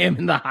see him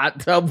in the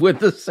hot tub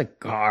with a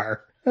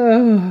cigar.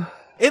 And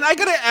I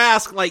gotta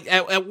ask, like,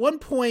 at one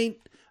point,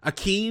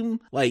 Akeem,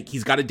 like,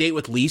 he's got a date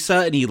with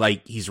Lisa, and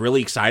he's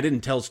really excited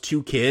and tells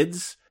 2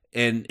 kids.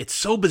 And it's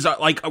so bizarre.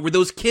 Like, were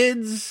those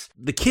kids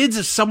the kids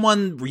of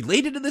someone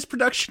related to this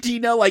production? Do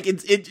you know? Like,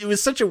 it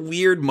was such a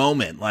weird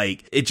moment.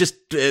 Like, it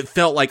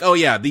felt like, oh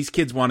yeah, these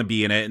kids want to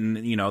be in it,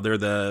 and you know, they're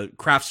the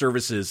craft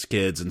services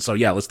kids, and so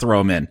yeah, let's throw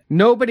them in.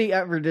 Nobody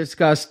ever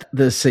discussed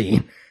this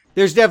scene.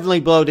 There's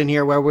definitely bloat in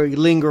here where we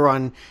linger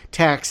on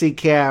taxi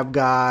cab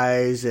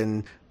guys,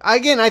 and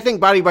again, I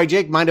think Body by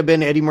Jake might have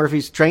been Eddie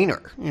Murphy's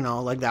trainer. You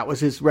know, like that was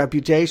his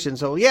reputation.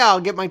 So yeah, I'll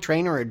get my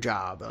trainer a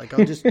job. Like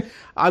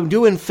I'm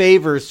doing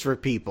favors for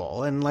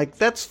people, and like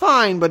that's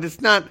fine, but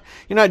it's not.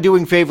 You're not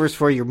doing favors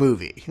for your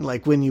movie.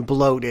 Like when you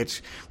bloat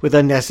it with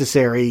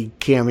unnecessary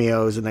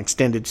cameos and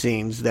extended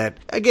scenes. That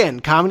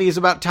again, comedy is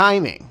about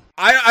timing.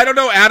 I don't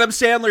know. Adam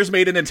Sandler's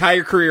made an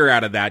entire career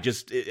out of that,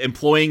 just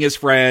employing his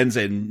friends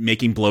and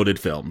making bloated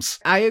films.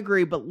 I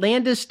agree, but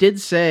Landis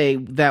did say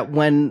that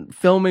when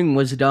filming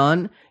was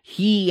done,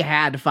 he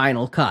had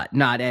final cut,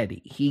 not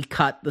Eddie. He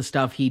cut the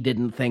stuff he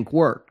didn't think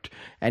worked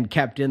and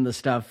kept in the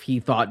stuff he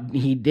thought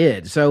he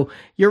did. So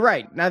you're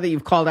right. Now that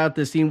you've called out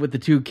this scene with the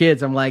 2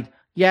 kids, I'm like,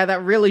 yeah,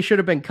 that really should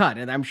have been cut.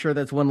 And I'm sure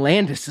that's when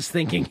Landis is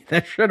thinking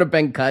that should have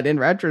been cut in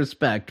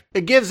retrospect.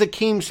 It gives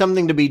Akeem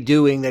something to be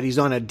doing, that he's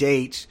on a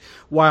date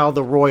while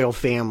the royal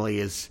family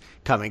is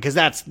coming. Because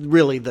that's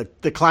really the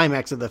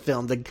climax of the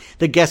film.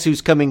 The guess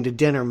who's coming to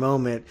dinner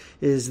moment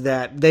is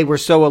that they were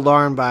so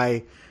alarmed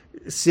by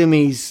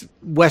Simi's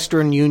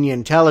Western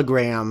Union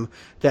telegram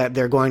that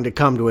they're going to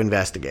come to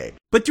investigate.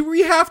 But do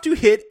we have to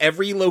hit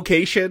every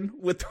location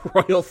with the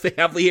royal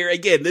family here?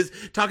 Again, this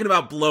talking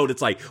about bloat,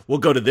 it's like, we'll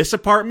go to this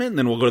apartment, and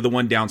then we'll go to the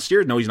one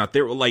downstairs. No, he's not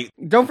there. Like,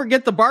 don't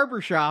forget the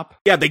barber shop.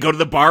 Yeah, they go to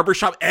the barber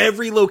shop.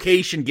 Every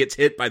location gets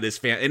hit by this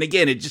fan. And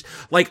again, it just,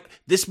 like,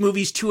 this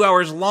movie's 2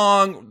 hours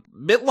long,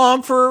 bit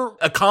long for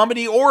a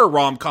comedy or a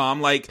rom-com,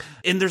 like,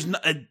 and there's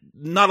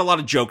not a lot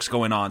of jokes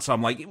going on. So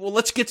I'm like, well,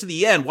 let's get to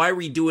the end. Why are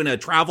we doing a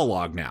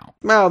travelogue now?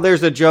 Well,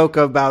 there's a joke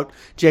about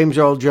James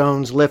Earl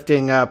Jones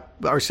lifting up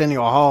Arsenio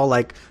Hall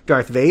like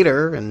Darth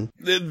Vader, and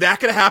that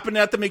could happen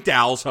at the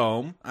McDowell's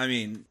home. I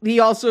mean,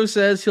 he also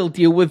says he'll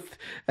deal with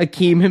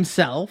Akeem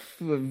himself,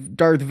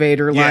 Darth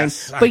Vader line.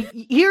 Yes. But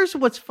here's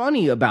what's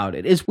funny about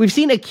it is we've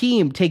seen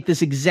Akeem take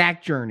this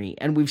exact journey,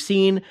 and we've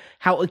seen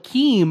how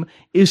Akeem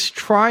is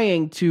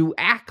trying to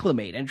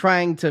acclimate and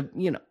trying to,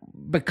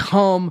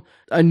 become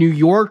a New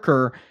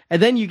Yorker.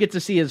 And then you get to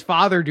see his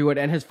father do it,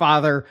 and his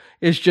father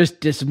is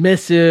just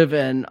dismissive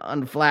and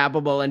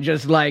unflappable and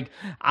just like,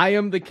 I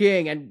am the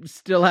king, and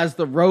still has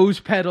the rose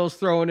petals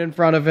thrown in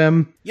front of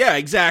him. Yeah,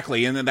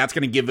 exactly. And then that's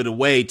going to give it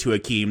away to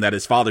Akeem that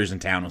his father's in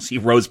town. He'll see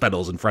rose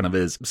petals in front of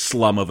his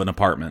slum of an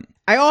apartment.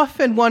 I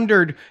often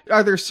wondered,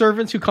 are there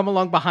servants who come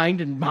along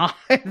behind and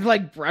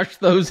like brush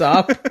those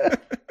up?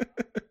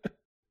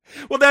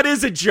 Well, that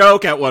is a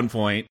joke at one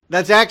point.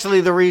 That's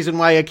actually the reason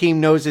why Akeem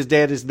knows his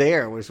dad is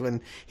there, was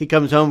when he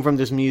comes home from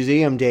this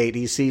museum date,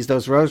 he sees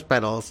those rose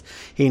petals,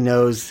 he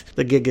knows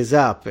the gig is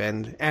up,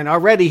 and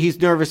already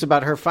he's nervous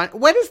about her.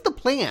 What is the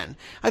plan?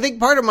 I think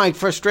part of my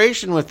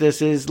frustration with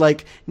this is,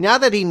 like, now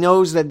that he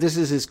knows that this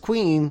is his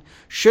queen,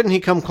 shouldn't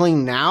he come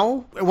clean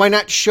now? Why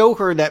not show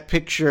her that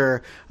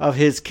picture of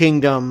his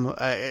kingdom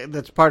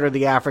that's part of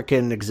the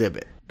African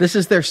exhibit? This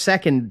is their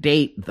second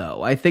date,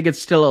 though. I think it's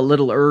still a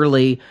little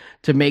early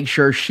to make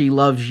sure she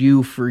loves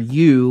you for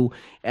you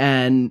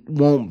and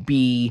won't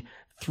be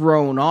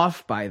thrown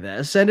off by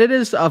this. And it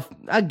is,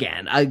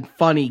 again, a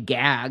funny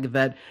gag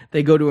that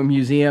they go to a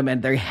museum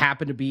and they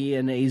happen to be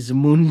in a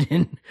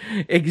Zamundan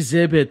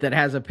exhibit that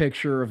has a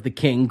picture of the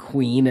king,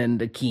 queen, and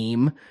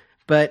Akeem.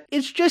 But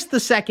it's just the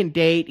second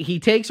date.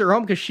 He takes her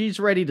home because she's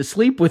ready to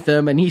sleep with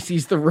him, and he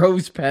sees the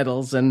rose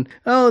petals, and,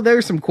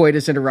 there's some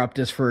coitus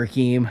interruptus for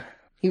Akeem.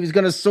 He was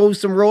going to sow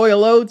some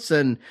royal oats,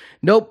 and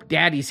nope,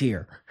 daddy's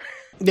here.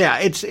 Yeah,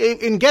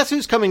 in Guess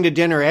Who's Coming to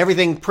Dinner,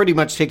 everything pretty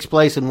much takes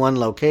place in one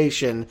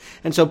location,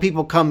 and so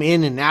people come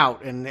in and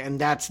out,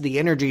 and that's the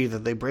energy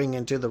that they bring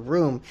into the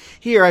room.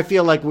 Here, I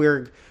feel like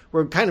we're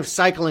kind of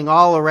cycling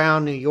all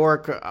around New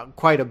York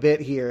quite a bit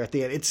here at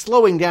the end. It's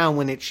slowing down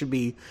when it should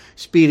be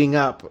speeding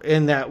up,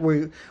 in that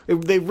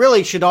they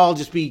really should all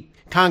just be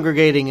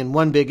congregating in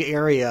one big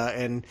area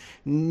and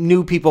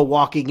new people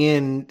walking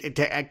in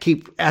to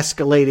keep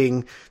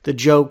escalating the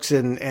jokes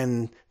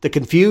and the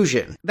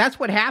confusion. That's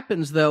what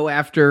happens, though,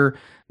 after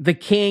the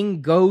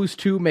king goes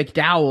to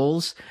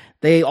McDowell's.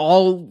 They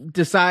all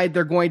decide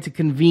they're going to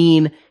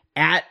convene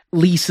at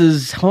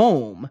Lisa's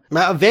home.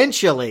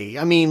 Eventually.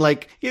 I mean,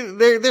 like,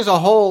 there's a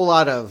whole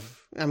lot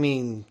of,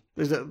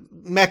 there's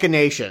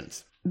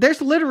machinations.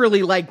 There's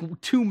literally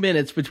like 2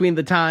 minutes between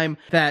the time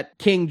that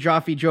King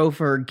Jaffe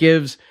Joffer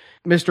gives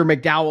Mr.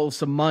 McDowell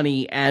some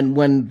money and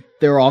when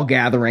they're all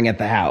gathering at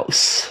the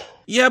house.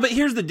 Yeah, but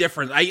here's the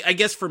difference. I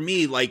guess for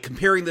me, like,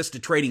 comparing this to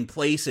Trading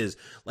Places,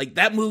 like,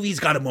 that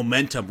movie's got a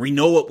momentum. We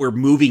know what we're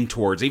moving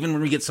towards, even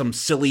when we get some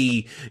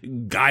silly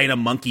guy in a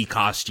monkey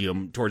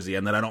costume towards the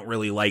end that I don't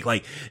really like.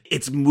 Like,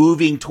 it's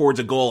moving towards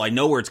a goal. I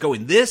know where it's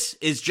going. This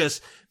is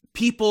just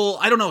people,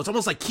 I don't know, it's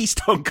almost like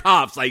Keystone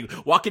Cops, like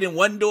walking in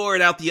one door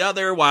and out the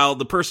other while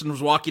the person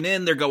was walking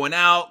in, they're going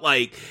out,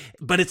 like,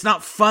 but it's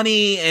not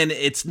funny and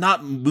it's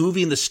not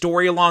moving the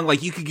story along.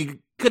 Like, you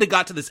could have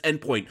got to this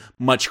endpoint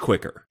much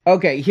quicker.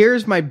 Okay,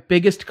 here's my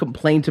biggest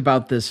complaint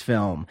about this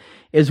film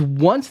is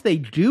once they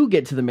do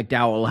get to the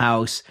McDowell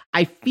house,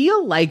 I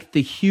feel like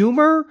the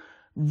humor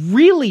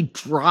really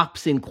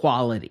drops in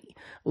quality.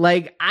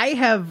 Like, I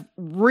have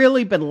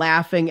really been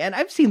laughing, and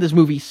I've seen this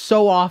movie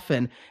so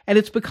often, and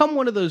it's become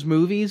one of those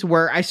movies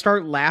where I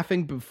start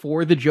laughing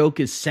before the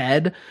joke is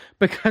said,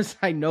 because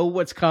I know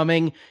what's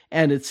coming,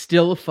 and it's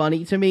still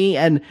funny to me.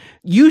 And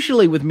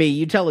usually with me,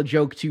 you tell a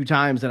joke 2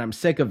 times and I'm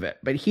sick of it.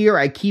 But here,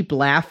 I keep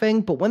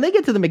laughing. But when they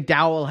get to the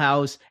McDowell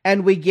house,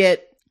 and we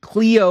get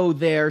Cleo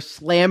there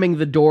slamming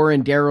the door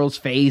in Daryl's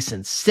face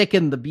and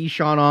sicking the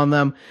Bichon on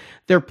them,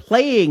 they're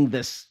playing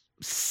this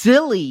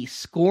silly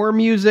score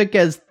music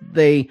as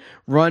they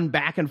run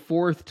back and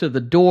forth to the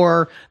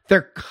door.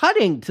 They're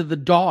cutting to the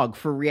dog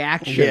for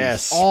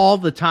reactions all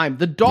the time.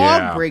 The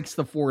dog breaks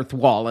the fourth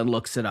wall and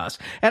looks at us.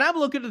 And I'm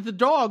looking at the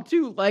dog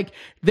too. Like,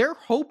 they're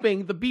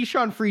hoping the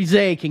Bichon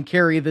Frise can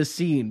carry this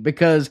scene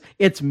because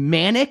it's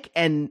manic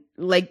and,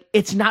 like,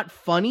 it's not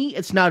funny.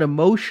 It's not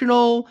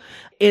emotional.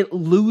 It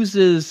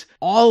loses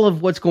all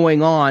of what's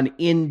going on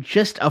in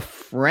just a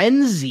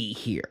frenzy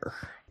here.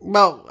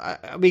 Well,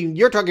 I mean,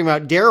 you're talking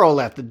about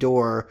Daryl at the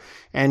door,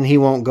 and he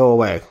won't go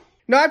away.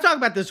 No, I'm talking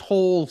about this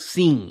whole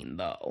scene,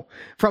 though.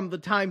 From the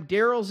time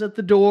Daryl's at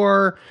the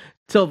door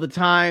till the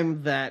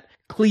time that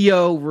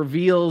Cleo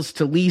reveals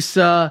to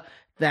Lisa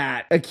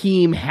that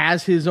Akeem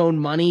has his own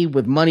money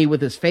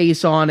with his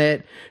face on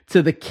it,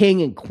 to the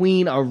king and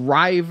queen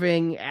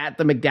arriving at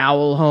the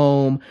McDowell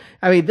home.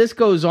 I mean, this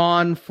goes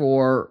on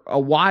for a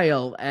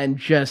while and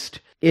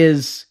just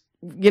is,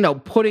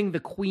 putting the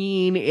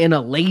queen in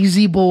a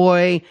lazy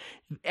boy.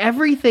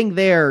 Everything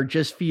there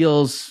just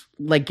feels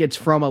like it's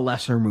from a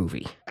lesser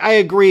movie. I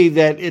agree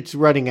that it's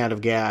running out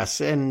of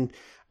gas. And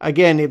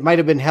again, it might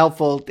have been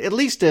helpful at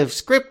least to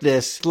script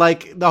this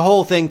like the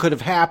whole thing could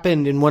have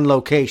happened in one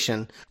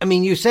location. I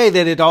mean, you say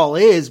that it all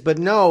is, but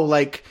no,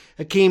 like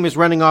Akeem is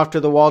running off to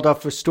the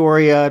Waldorf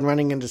Astoria and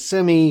running into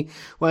Simi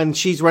when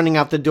she's running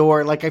out the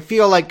door. Like, I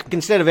feel like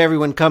instead of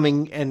everyone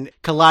coming and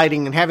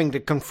colliding and having to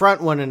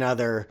confront one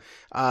another,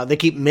 they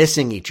keep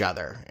missing each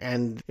other.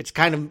 And it's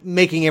kind of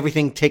making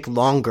everything take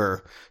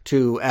longer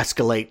to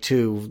escalate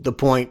to the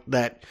point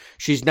that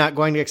she's not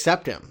going to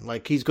accept him.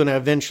 Like, he's going to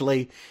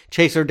eventually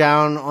chase her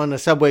down on a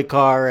subway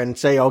car and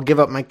say, I'll give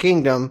up my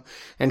kingdom.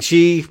 And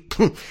she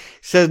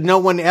says, no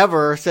one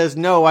ever says,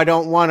 no, I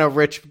don't want a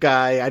rich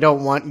guy. I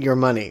don't want your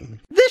money.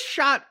 This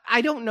shot,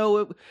 I don't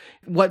know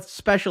what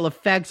special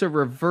effects or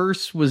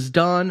reverse was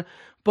done,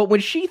 but when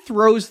she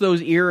throws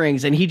those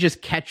earrings and he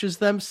just catches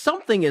them,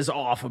 something is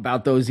off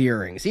about those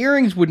earrings.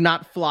 Earrings would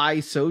not fly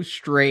so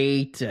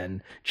straight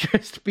and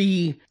just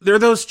be... They're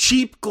those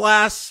cheap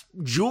glass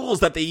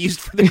jewels that they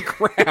used for the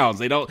crowns.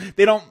 They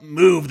don't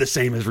move the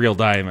same as real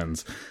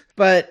diamonds.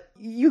 But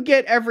you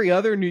get every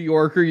other New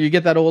Yorker, you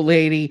get that old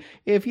lady,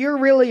 if you're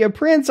really a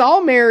prince,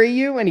 I'll marry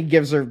you. And he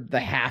gives her the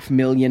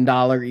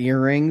 $500,000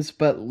 earrings,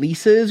 but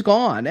Lisa is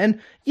gone. And,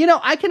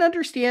 I can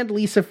understand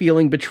Lisa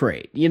feeling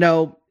betrayed.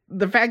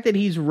 The fact that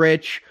he's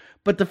rich,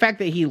 but the fact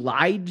that he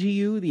lied to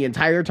you the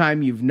entire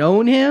time you've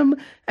known him,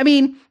 I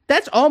mean,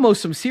 that's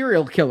almost some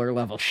serial killer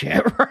level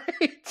shit,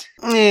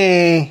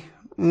 right?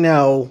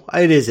 No,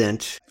 it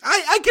isn't.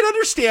 I can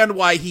understand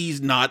why he's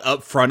not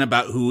upfront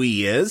about who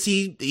he is.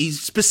 He's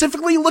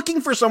specifically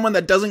looking for someone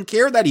that doesn't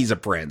care that he's a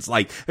prince.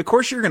 Like, of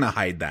course you're going to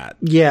hide that.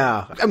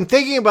 Yeah. I'm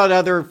thinking about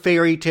other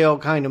fairy tale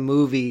kind of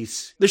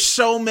movies. There's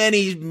so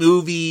many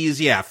movies,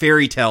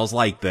 fairy tales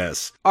like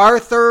this.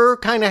 Arthur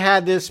kind of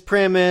had this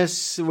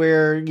premise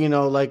where,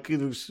 like it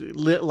was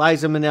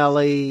Liza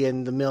Minnelli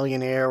and The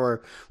Millionaire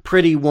or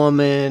Pretty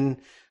Woman.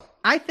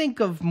 I think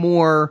of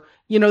more...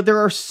 there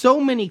are so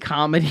many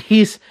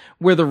comedies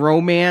where the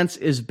romance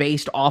is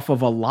based off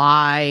of a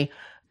lie.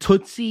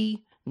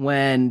 Tootsie,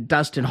 when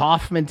Dustin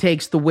Hoffman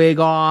takes the wig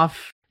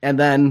off and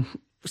then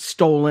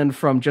stolen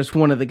from just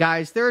one of the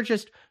guys. There are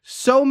just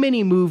so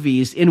many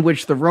movies in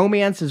which the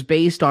romance is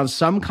based on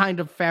some kind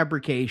of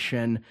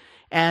fabrication.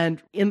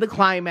 And in the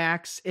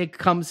climax, it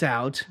comes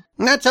out.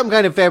 Not some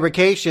kind of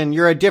fabrication.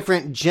 You're a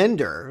different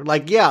gender.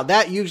 Like, yeah,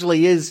 that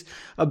usually is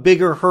a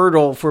bigger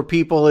hurdle for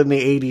people in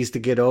the 80s to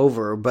get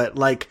over. But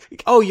like,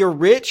 oh, you're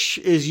rich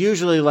is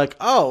usually like,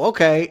 oh,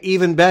 okay,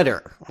 even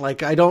better.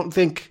 Like, I don't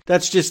think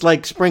that's just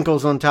like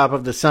sprinkles on top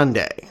of the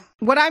sundae.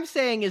 What I'm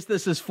saying is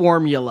this is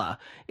formula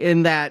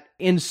in that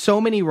in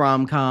so many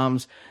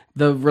rom-coms,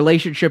 the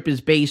relationship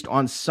is based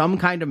on some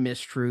kind of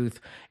mistruth,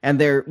 and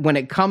when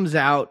it comes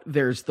out,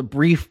 there's the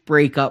brief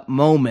breakup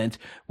moment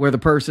where the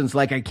person's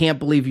like, I can't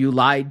believe you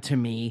lied to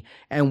me,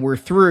 and we're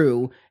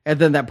through, and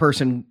then that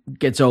person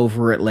gets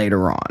over it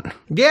later on.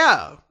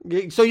 Yeah.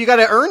 So you got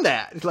to earn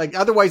that. Like,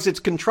 otherwise it's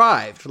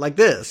contrived like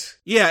this.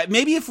 Yeah,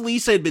 maybe if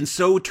Lisa had been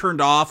so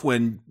turned off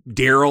when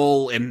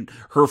Daryl and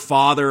her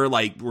father,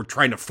 were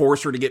trying to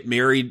force her to get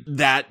married,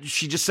 that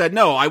she just said,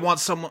 no, I want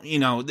someone,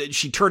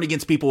 she turned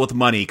against people with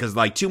money because,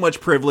 too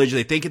much privilege.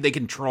 They think they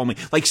control me.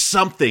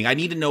 Something. I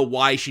need to know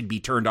why she'd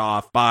be turned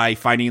off by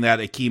finding that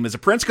Akeem is a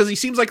prince, because he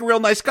seems like a real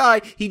nice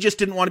guy. He just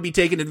didn't want to be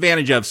taken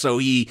advantage of, so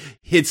he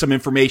hid some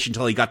information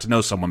until he got to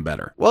know someone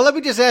better. Well, let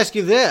me just ask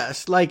you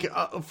this.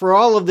 For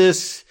all of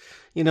this,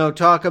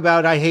 talk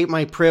about I hate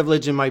my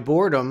privilege and my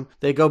boredom,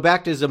 they go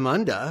back to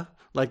Zamunda.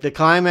 Like, the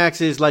climax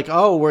is like,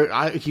 oh,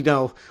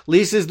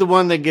 Lisa's the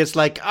one that gets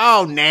like,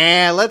 oh,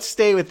 nah, let's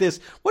stay with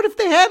this. What if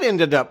they had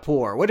ended up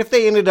poor? What if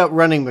they ended up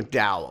running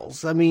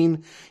McDowell's? I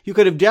mean, you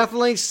could have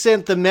definitely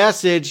sent the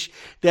message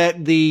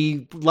that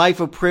the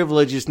life of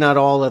privilege is not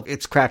all of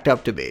it's cracked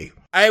up to be.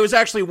 I was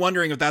actually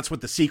wondering if that's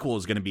what the sequel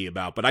is going to be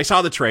about, but I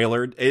saw the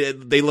trailer.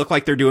 They look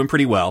like they're doing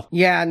pretty well.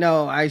 Yeah,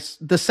 no,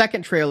 the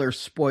second trailer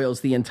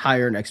spoils the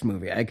entire next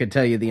movie. I could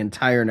tell you the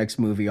entire next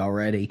movie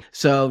already.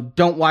 So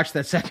don't watch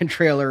that second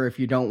trailer if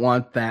you don't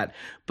want that.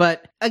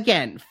 But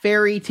again,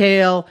 fairy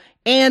tale.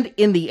 And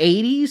in the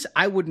 80s,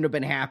 I wouldn't have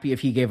been happy if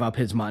he gave up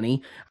his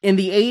money. In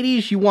the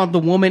 80s, you want the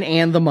woman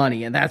and the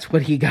money, and that's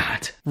what he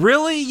got.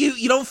 Really?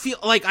 You don't feel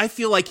like, I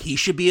feel like he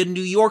should be a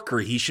New Yorker.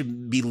 He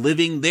should be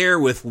living there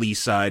with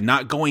Lisa and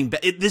not going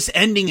back. This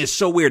ending is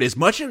so weird. As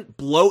much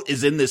bloat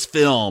is in this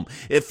film,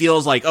 it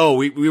feels like, oh,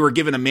 we were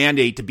given a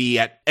mandate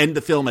to end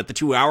the film at the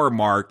 2-hour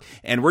mark,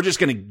 and we're just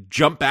going to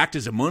jump back to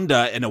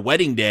Zamunda and a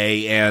wedding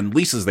day, and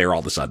Lisa's there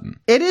all of a sudden.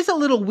 It is a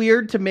little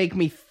weird to make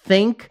me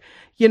think,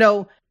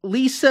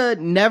 Lisa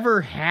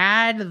never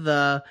had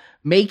the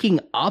making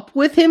up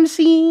with him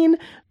scene.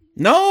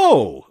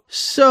 No.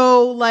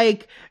 So,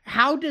 like,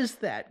 how does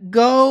that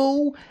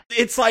go?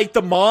 It's like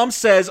the mom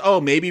says,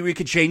 oh, maybe we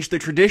could change the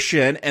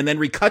tradition, and then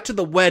we cut to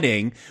the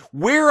wedding.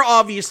 We're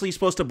obviously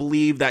supposed to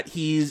believe that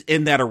he's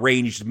in that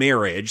arranged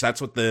marriage.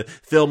 That's what the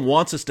film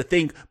wants us to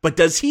think. But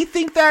does he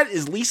think that?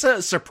 Is Lisa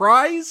a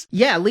surprise?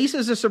 Yeah,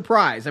 Lisa's a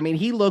surprise. I mean,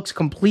 he looks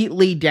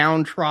completely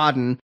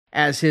downtrodden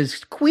as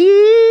his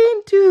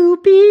queen to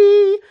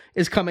be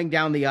is coming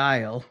down the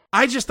aisle.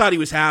 I just thought he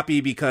was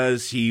happy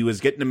because he was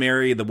getting to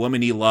marry the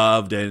woman he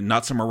loved and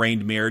not some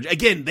arranged marriage.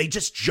 Again, they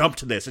just jumped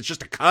to this. It's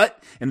just a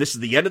cut, and this is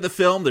the end of the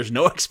film. There's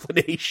no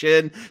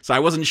explanation. So I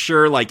wasn't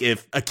sure, like,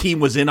 if Akeem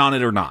was in on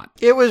it or not.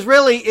 It was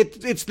really,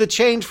 it's the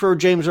change for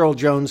James Earl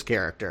Jones'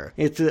 character.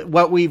 It's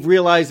what we've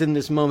realized in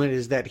this moment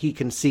is that he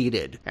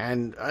conceded.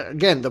 And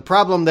again, the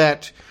problem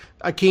that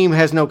Akeem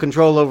has no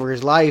control over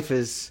his life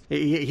is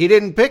he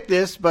didn't pick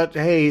this, but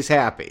hey, he's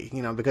happy,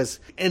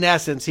 because in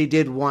essence, he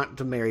did want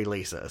to marry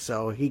Lisa.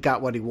 So he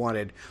got what he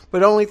wanted,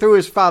 but only through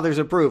his father's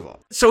approval.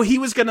 So he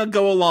was going to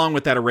go along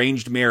with that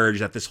arranged marriage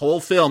that this whole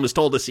film has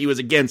told us he was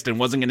against and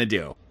wasn't going to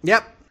do.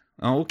 Yep.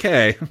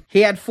 Okay.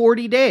 He had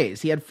 40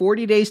 days. He had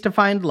 40 days to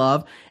find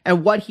love.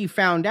 And what he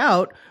found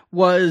out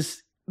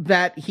was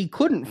that he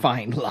couldn't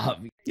find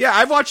love. Yeah,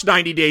 I've watched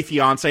 90 Day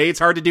Fiancé. It's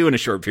hard to do in a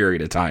short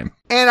period of time.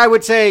 And I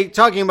would say,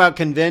 talking about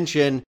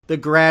convention, The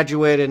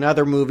Graduate and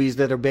other movies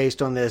that are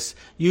based on this,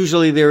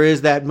 usually there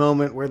is that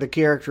moment where the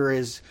character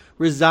is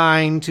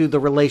resigned to the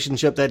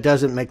relationship that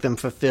doesn't make them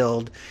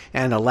fulfilled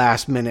and a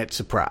last-minute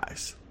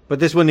surprise. But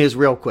this one is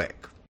real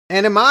quick.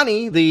 And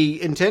Imani,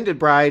 the intended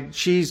bride,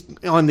 she's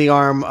on the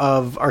arm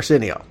of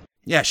Arsenio.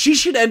 Yeah, she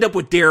should end up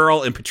with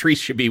Daryl and Patrice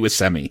should be with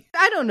Semi.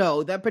 I don't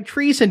know. That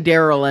Patrice and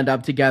Daryl end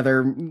up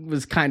together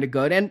was kind of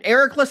good. And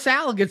Eric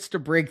LaSalle gets to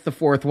break the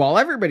fourth wall.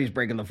 Everybody's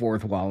breaking the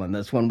fourth wall in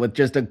this one with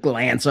just a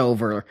glance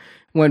over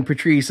when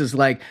Patrice is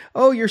like,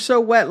 oh, you're so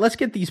wet. Let's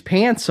get these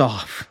pants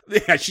off.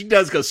 Yeah, she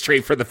does go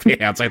straight for the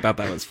pants. I thought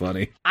that was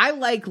funny. I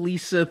like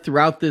Lisa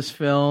throughout this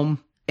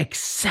film,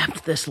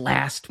 except this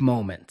last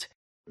moment.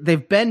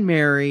 They've been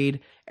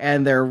married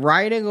and they're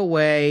riding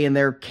away in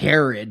their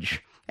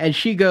carriage. And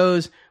she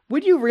goes,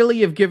 would you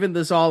really have given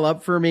this all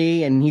up for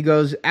me? And he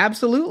goes,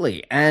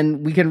 absolutely.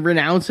 And we can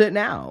renounce it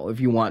now if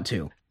you want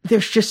to.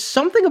 There's just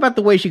something about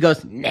the way she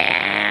goes,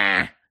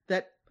 nah,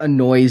 that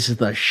annoys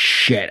the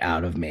shit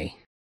out of me.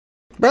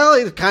 Well,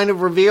 it kind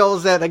of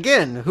reveals that,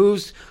 again,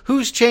 who's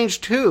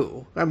changed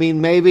who? I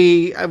mean,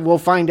 maybe we'll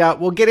find out.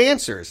 We'll get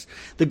answers.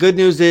 The good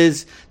news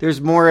is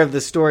there's more of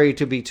the story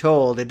to be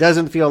told. It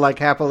doesn't feel like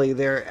Happily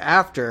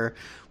Thereafter,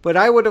 but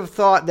I would have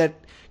thought that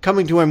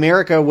Coming to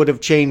America would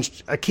have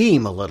changed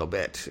Akeem a little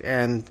bit.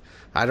 And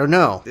I don't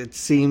know. It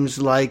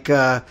seems like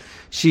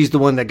she's the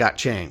one that got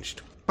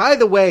changed. By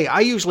the way,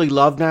 I usually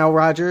love Nile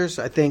Rodgers.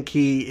 I think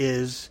he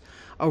is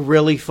a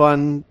really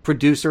fun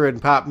producer in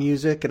pop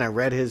music, and I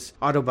read his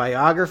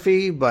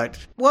autobiography, but...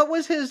 What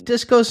was his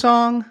disco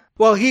song?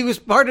 Well, he was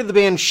part of the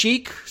band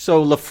Chic,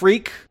 so Le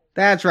Freak.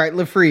 That's right,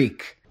 Le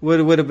Freak.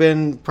 Would have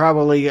been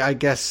probably, I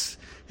guess,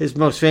 his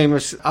most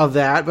famous of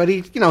that, but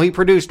he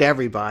produced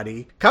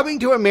everybody. Coming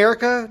to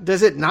America,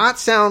 does it not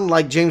sound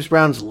like James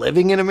Brown's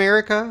Living in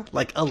America?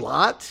 Like, a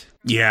lot?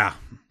 Yeah.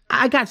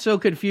 I got so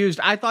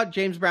confused. I thought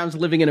James Brown's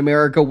Living in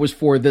America was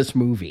for this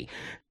movie.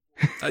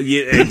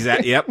 Yeah,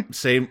 exactly. Yep.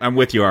 Same. I'm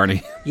with you,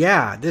 Arnie.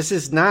 Yeah, this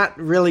is not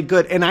really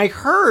good. And I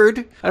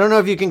heard, I don't know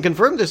if you can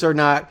confirm this or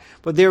not,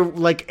 but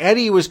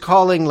Eddie was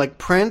calling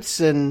Prince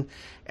and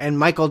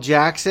Michael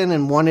Jackson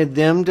and wanted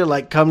them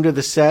to come to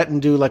the set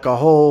and do a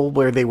whole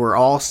where they were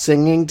all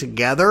singing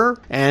together.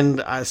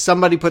 And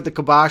somebody put the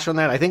kibosh on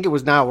that. I think it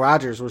was Nile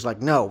Rodgers was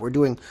like, no, we're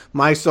doing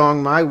My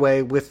Song My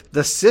Way with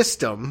The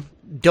System.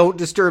 Don't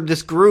Disturb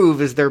This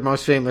Groove is their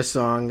most famous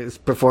song, is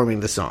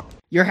performing the song.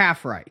 You're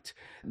half right.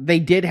 They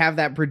did have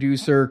that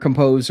producer,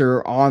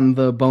 composer on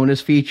the bonus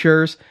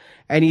features.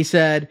 And he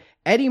said,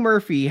 Eddie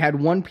Murphy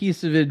had one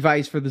piece of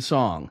advice for the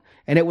song,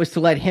 and it was to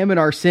let him and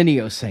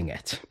Arsenio sing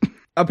it.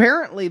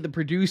 Apparently, the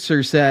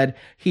producer said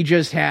he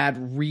just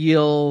had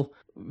real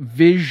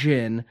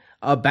vision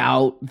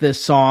about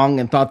this song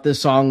and thought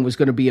this song was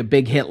going to be a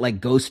big hit like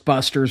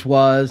Ghostbusters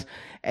was.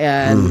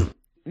 And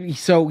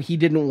so he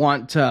didn't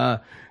want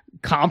to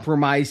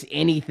compromise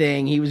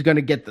anything. He was going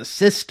to get the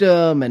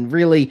system and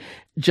really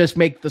just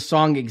make the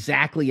song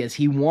exactly as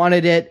he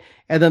wanted it.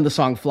 And then the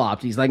song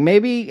flopped. He's like,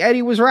 maybe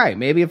Eddie was right.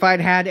 Maybe if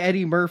I'd had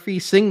Eddie Murphy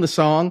sing the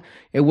song,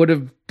 it would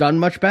have done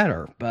much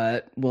better,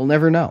 but we'll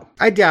never know.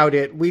 I doubt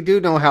it. We do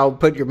know how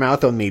Put Your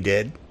Mouth on Me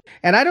did.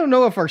 And I don't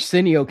know if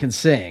Arsenio can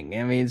sing.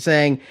 I mean,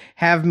 saying,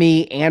 have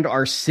me and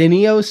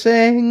Arsenio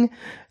sing?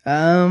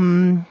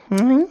 Yeah,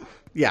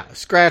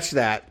 scratch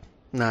that,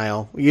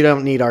 Niall. You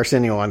don't need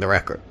Arsenio on the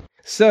record.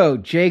 So,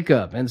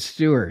 Jacob and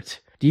Stuart,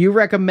 do you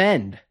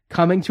recommend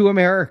Coming to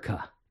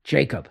America?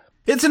 Jacob.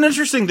 It's an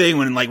interesting thing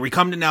when we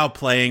come to Now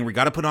Playing, we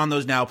got to put on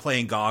those Now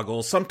Playing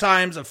goggles.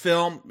 Sometimes a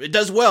film, it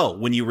does well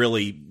when you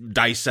really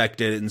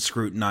dissect it and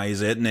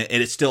scrutinize it, and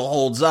it still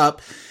holds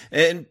up.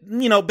 And,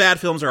 bad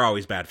films are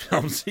always bad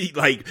films.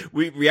 Like,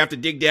 we have to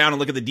dig down and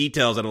look at the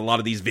details on a lot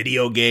of these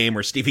video game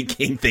or Stephen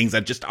King things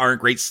that just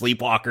aren't great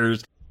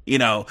sleepwalkers. You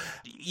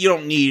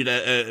don't need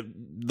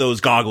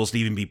those goggles to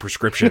even be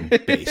prescription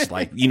based.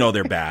 Like,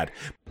 they're bad.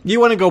 You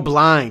want to go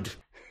blind.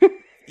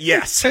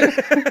 Yes.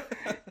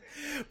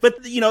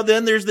 But,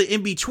 then there's the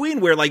in-between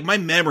where, like, my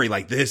memory,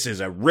 like, this is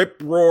a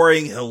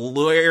rip-roaring,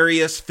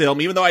 hilarious film,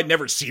 even though I'd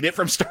never seen it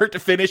from start to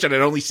finish, and I'd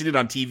only seen it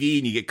on TV,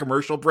 and you get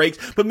commercial breaks.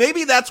 But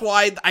maybe that's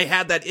why I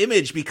had that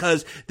image,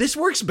 because this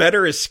works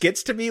better as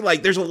skits to me.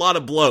 Like, there's a lot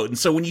of bloat. And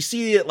so when you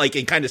see it, like,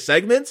 in kind of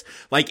segments,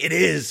 like, it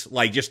is,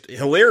 like, just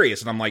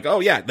hilarious. And I'm like, oh,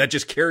 yeah, that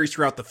just carries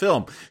throughout the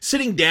film.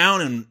 Sitting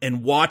down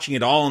and watching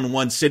it all in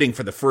one sitting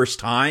for the first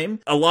time,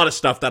 a lot of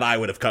stuff that I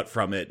would have cut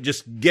from it.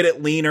 Just get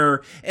it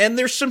leaner. And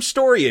there's some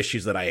story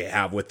issues that I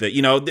have with it.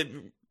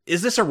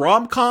 Is this a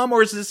rom-com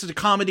or is this a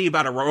comedy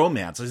about a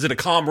romance? Is it a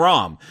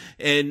com-rom?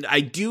 And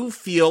I do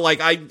feel like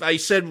I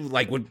said,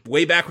 like,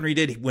 way back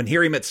when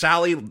Harry Met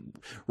Sally,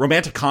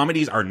 romantic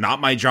comedies are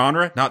not my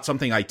genre, not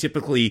something I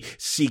typically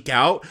seek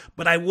out,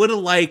 but I would have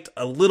liked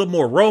a little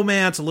more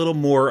romance, a little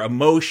more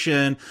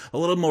emotion, a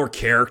little more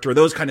character,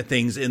 those kind of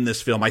things in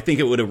this film. I think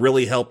it would have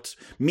really helped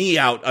me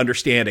out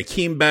understand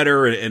Akeem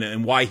better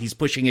and why he's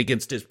pushing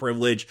against his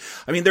privilege.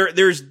 I mean,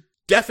 there's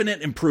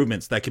definite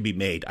improvements that can be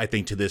made, I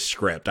think, to this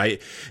script.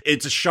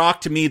 It's a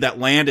shock to me that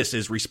Landis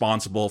is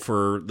responsible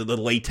for the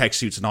latex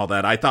suits and all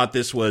that. I thought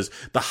this was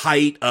the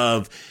height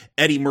of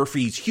Eddie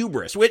Murphy's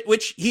hubris,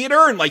 which he had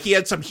earned. Like, he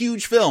had some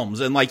huge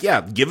films, and, like,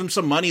 yeah, give him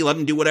some money, let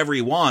him do whatever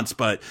he wants.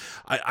 But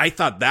I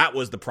thought that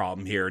was the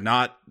problem here,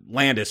 not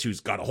Landis, who's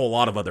got a whole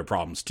lot of other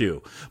problems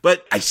too.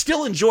 But I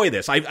still enjoy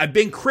this. I've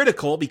been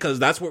critical because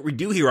that's what we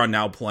do here on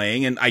Now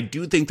Playing, and I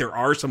do think there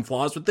are some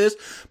flaws with this.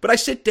 But I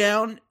sit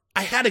down,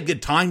 I had a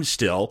good time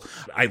still.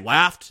 I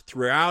laughed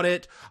throughout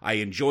it. I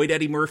enjoyed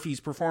Eddie Murphy's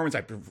performance.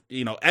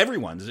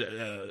 Everyone's,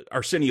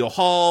 Arsenio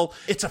Hall.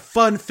 It's a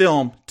fun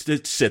film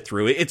to sit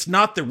through. It's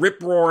not the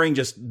rip-roaring,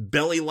 just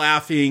belly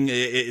laughing.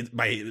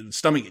 My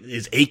stomach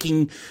is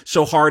aching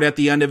so hard at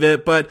the end of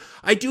it, but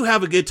I do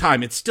have a good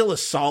time. It's still a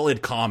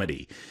solid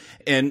comedy.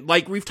 And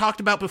like we've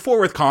talked about before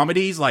with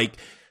comedies, like,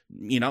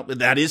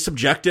 that is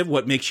subjective,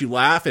 what makes you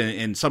laugh.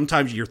 And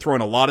sometimes you're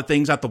throwing a lot of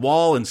things at the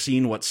wall and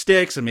seeing what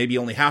sticks, and maybe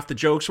only half the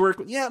jokes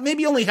work. Yeah,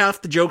 maybe only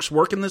half the jokes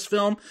work in this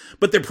film,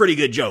 but they're pretty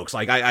good jokes.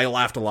 Like, I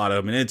laughed a lot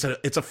of them, and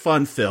it's a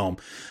fun film.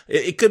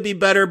 It could be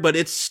better, but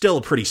it's still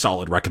a pretty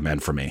solid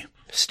recommend for me.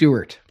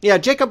 Stuart. Yeah,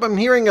 Jacob, I'm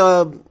hearing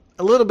a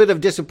little bit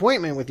of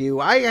disappointment with you.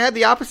 I had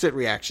the opposite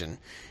reaction.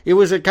 It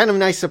was a kind of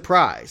nice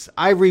surprise.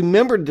 I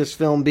remembered this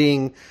film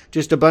being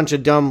just a bunch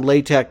of dumb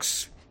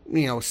latex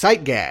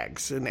sight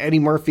gags and Eddie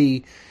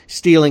Murphy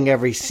stealing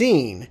every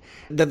scene.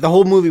 That the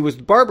whole movie was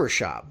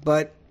barbershop.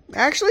 But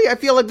actually, I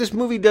feel like this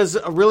movie does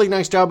a really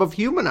nice job of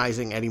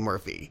humanizing Eddie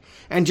Murphy.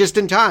 And just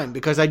in time,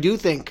 because I do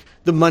think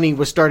the money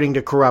was starting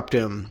to corrupt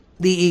him.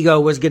 The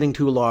ego was getting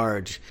too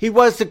large. He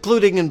was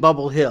secluding in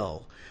Bubble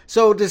Hill.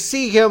 So to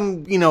see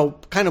him,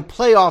 kind of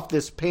play off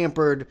this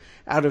pampered,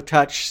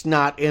 out-of-touch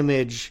snot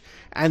image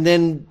and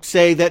then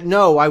say that,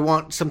 no, I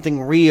want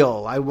something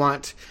real. I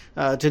want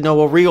to know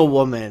a real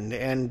woman.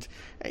 And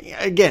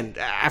again,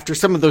 after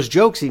some of those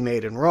jokes he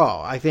made in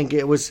Raw, I think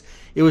it was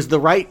the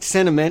right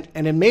sentiment,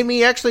 and it made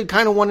me actually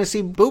kind of want to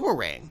see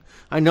Boomerang.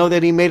 I know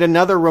that he made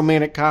another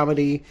romantic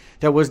comedy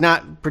that was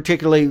not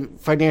particularly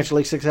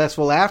financially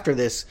successful after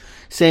this,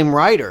 same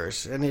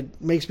writers, and it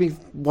makes me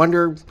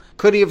wonder,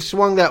 could he have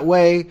swung that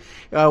way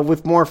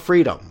with more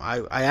freedom?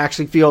 I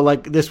actually feel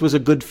like this was a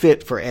good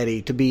fit for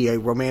Eddie to be a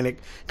romantic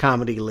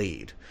comedy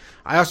lead.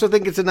 I also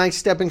think it's a nice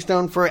stepping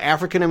stone for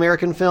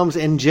African-American films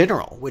in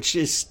general, which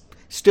is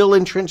still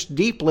entrenched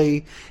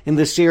deeply in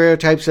the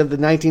stereotypes of the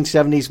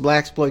 1970s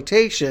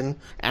blaxploitation,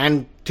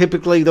 and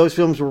typically those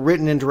films were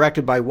written and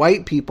directed by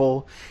white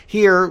people.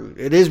 Here,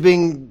 it is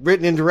being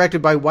written and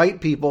directed by white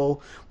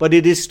people, but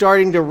it is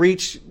starting to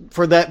reach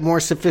for that more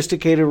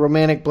sophisticated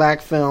romantic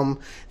black film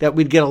that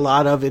we'd get a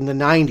lot of in the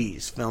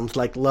 90s, films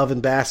like Love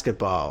and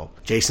Basketball,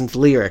 Jason's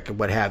Lyric, and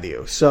what have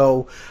you.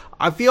 So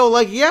I feel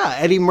like, yeah,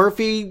 Eddie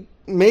Murphy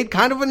made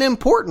kind of an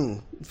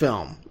important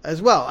film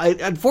as well.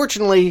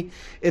 Unfortunately,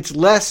 it's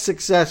less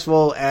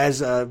successful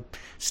as a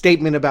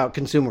statement about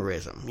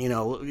consumerism.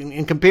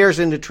 In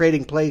comparison to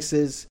Trading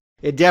Places,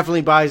 it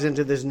definitely buys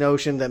into this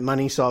notion that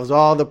money solves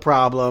all the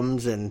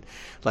problems. And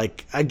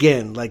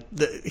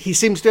he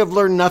seems to have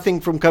learned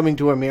nothing from Coming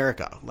to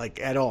America,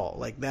 at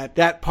all.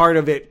 That part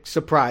of it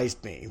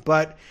surprised me.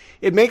 But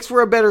it makes for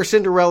a better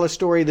Cinderella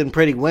story than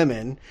Pretty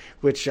Women,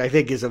 which I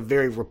think is a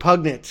very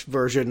repugnant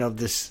version of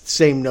this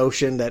same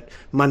notion that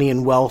money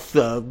and wealth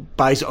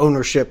buys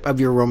ownership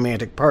of your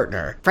romantic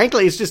partner.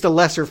 Frankly, it's just a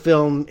lesser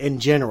film in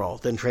general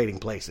than Trading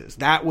Places.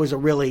 That was a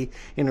really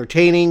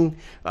entertaining,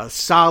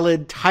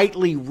 solid,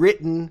 tightly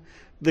written,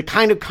 the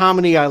kind of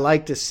comedy I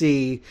like to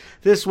see.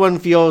 This one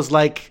feels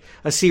like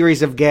a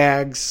series of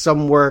gags.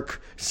 Some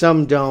work,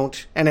 some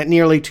don't. And at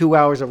nearly 2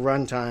 hours of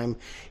runtime,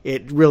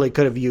 it really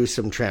could have used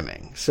some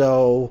trimming.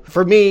 So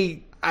for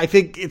me, I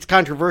think it's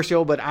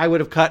controversial, but I would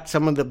have cut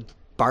some of the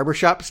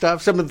barbershop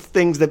stuff, some of the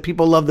things that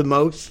people love the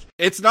most.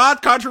 It's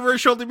not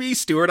controversial to me,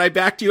 Stuart. I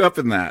backed you up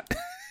in that.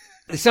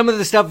 Some of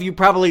the stuff you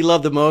probably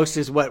love the most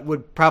is what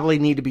would probably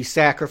need to be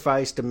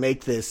sacrificed to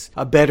make this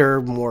a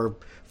better, more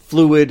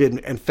fluid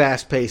and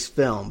fast-paced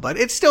film. But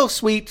it's still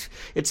sweet.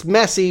 It's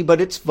messy,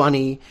 but it's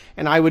funny.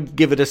 And I would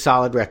give it a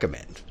solid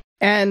recommend.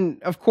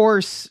 And, of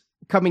course,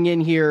 coming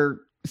in here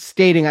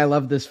stating I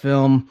love this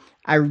film,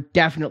 I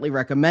definitely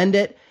recommend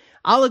it.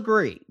 I'll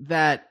agree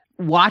that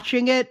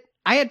watching it,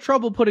 I had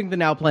trouble putting the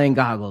Now Playing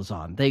goggles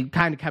on. They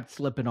kind of kept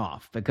slipping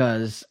off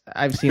because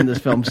I've seen this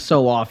film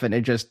so often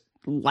and just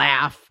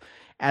laugh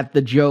at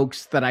the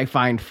jokes that I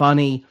find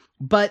funny.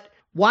 But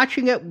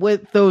watching it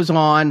with those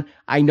on,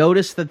 I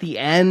noticed that the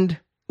end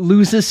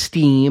loses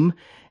steam,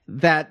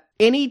 that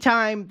any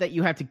time that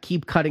you have to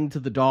keep cutting to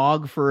the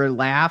dog for a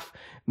laugh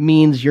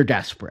means you're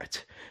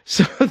desperate.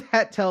 So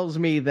that tells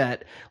me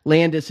that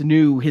Landis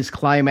knew his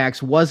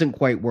climax wasn't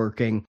quite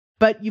working.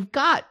 But you've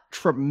got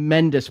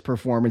tremendous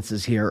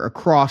performances here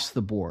across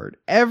the board.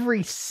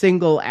 Every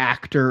single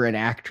actor and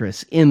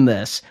actress in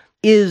this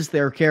is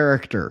their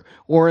character.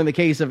 Or in the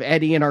case of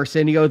Eddie and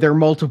Arsenio, they're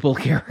multiple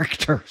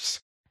characters.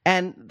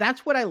 And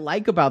that's what I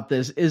like about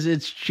this, is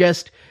it's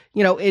just,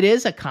 you know, it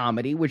is a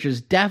comedy, which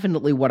is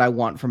definitely what I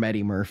want from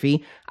Eddie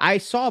Murphy. I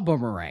saw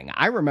Boomerang.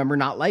 I remember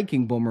not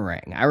liking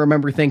Boomerang. I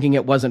remember thinking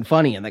it wasn't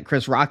funny and that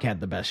Chris Rock had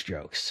the best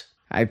jokes.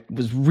 I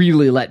was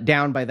really let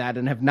down by that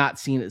and have not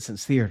seen it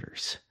since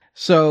theaters.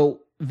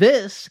 So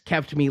this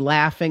kept me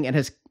laughing and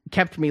has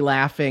kept me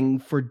laughing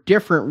for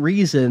different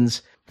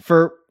reasons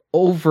for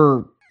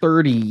over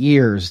 30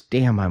 years.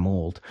 Damn, I'm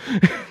old.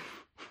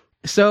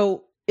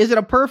 So is it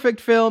a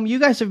perfect film? You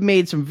guys have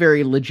made some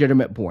very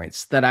legitimate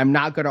points that I'm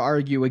not going to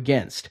argue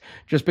against.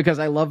 Just because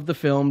I love the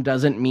film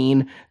doesn't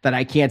mean that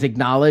I can't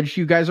acknowledge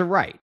you guys are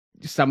right.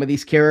 Some of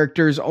these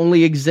characters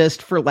only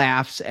exist for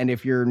laughs, and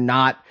if you're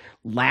not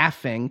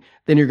laughing,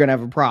 then you're going to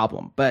have a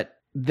problem. But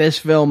this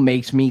film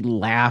makes me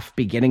laugh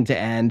beginning to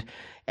end.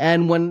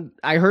 And when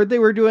I heard they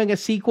were doing a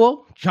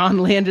sequel, John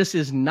Landis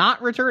is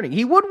not returning.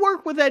 He would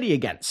work with Eddie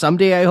again.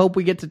 Someday I hope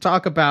we get to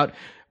talk about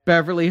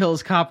Beverly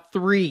Hills Cop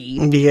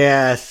 3.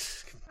 Yes.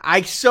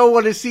 I so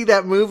want to see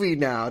that movie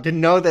now, to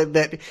know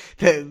that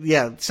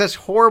such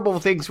horrible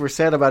things were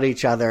said about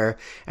each other.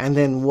 And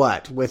then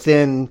what?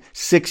 Within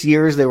 6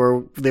 years, they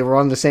were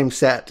on the same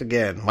set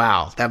again.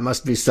 Wow. That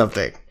must be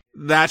something.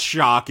 That's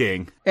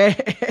shocking.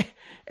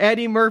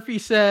 Eddie Murphy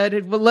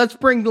said, well, let's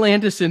bring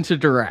Landis in to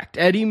direct.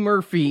 Eddie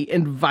Murphy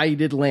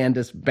invited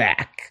Landis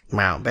back.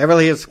 Wow.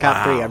 Beverly Hills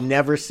Cop 3, I've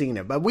never seen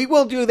it. But we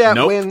will do that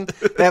when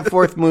that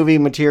fourth movie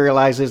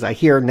materializes. I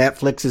hear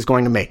Netflix is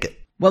going to make it.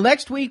 Well,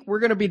 next week, we're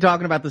going to be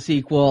talking about the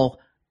sequel.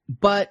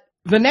 But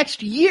the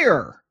next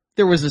year,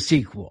 there was a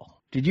sequel.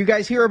 Did you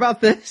guys hear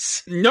about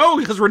this? No,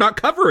 because we're not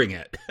covering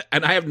it.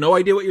 And I have no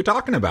idea what you're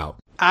talking about.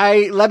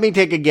 Let me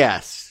take a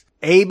guess.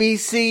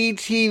 ABC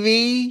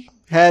TV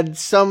had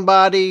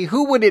somebody,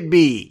 who would it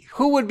be?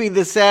 Who would be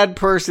the sad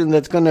person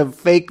that's going to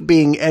fake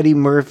being Eddie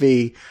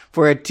Murphy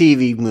for a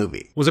TV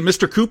movie? Was it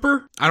Mr.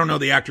 Cooper? I don't know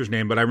the actor's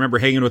name, but I remember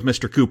hanging with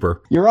Mr.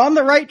 Cooper. You're on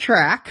the right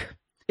track.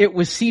 It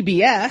was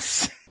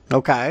CBS.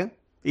 Okay.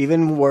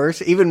 Even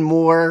worse, even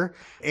more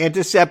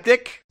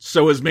antiseptic.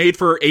 So it was made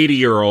for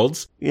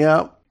 80-year-olds.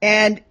 Yeah.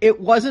 And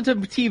it wasn't a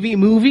TV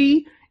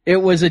movie. It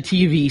was a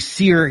TV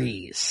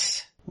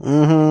series.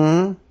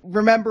 Mm-hmm.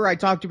 Remember, I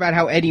talked about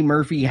how Eddie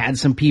Murphy had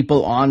some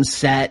people on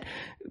set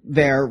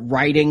there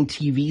writing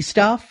TV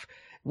stuff?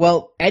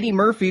 Well, Eddie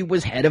Murphy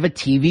was head of a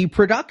TV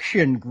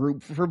production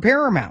group for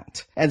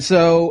Paramount. And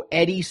so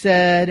Eddie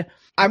said,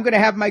 I'm going to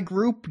have my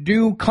group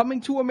do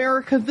Coming to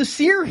America, the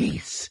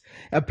series.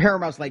 And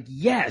Paramount's like,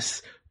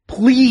 yes,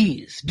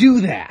 please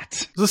do that.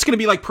 Is this going to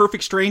be like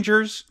Perfect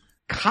Strangers?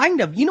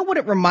 Kind of. You know what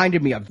it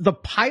reminded me of? The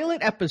pilot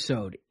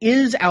episode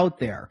is out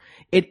there.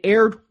 It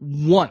aired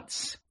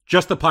once.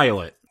 Just the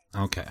pilot.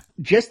 Okay.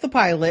 Just the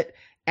pilot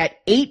at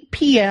 8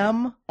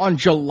 p.m. on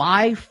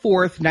July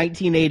 4th,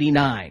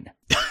 1989.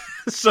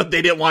 So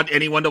they didn't want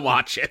anyone to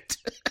watch it.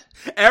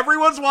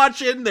 Everyone's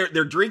watching.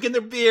 They're drinking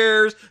their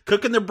beers,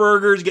 cooking their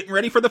burgers, getting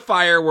ready for the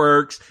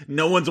fireworks.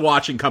 No one's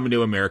watching Coming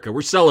to America.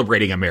 We're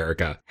celebrating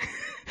America.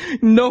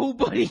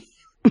 Nobody.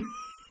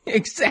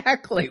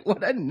 Exactly.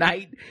 What a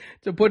night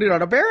to put it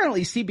on.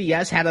 Apparently,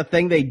 CBS had a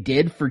thing they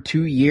did for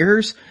 2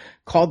 years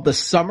called the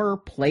Summer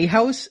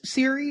Playhouse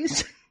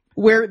series,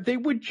 where they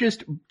would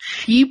just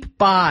cheap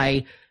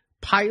buy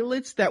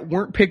pilots that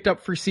weren't picked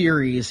up for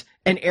series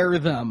and air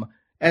them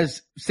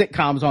as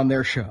sitcoms on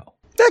their show.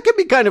 That could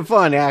be kind of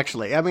fun,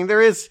 actually. I mean,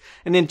 there is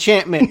an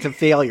enchantment to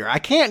failure. I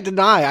can't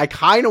deny, I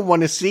kind of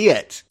want to see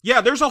it.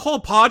 Yeah, there's a whole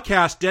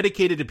podcast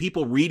dedicated to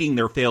people reading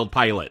their failed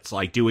pilots,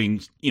 like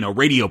doing,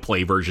 radio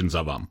play versions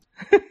of them.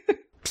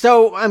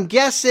 So I'm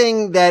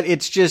guessing that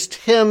it's just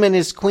him and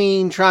his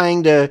queen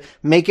trying to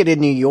make it in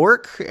New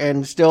York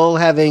and still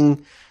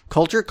having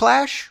culture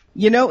clash?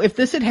 If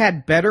this had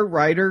had better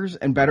writers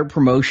and better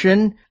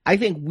promotion, I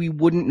think we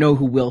wouldn't know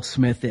who Will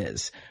Smith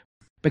is.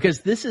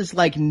 Because this is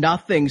like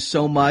nothing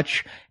so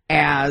much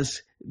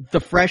as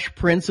the Fresh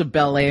Prince of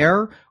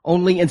Bel-Air,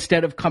 only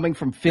instead of coming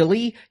from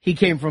Philly, he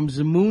came from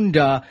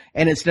Zamunda,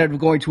 and instead of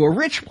going to a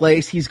rich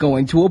place, he's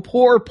going to a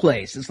poor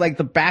place. It's like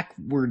the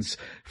backwards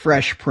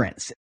Fresh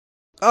Prince.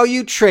 Oh,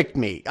 you tricked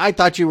me. I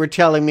thought you were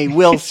telling me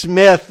Will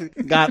Smith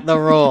got the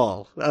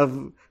role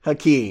of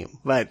Hakeem,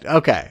 but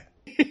okay.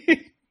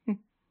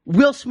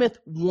 Will Smith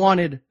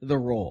wanted the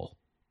role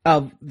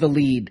of the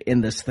lead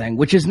in this thing,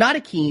 which is not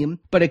Hakeem,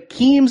 but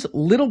Hakeem's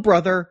little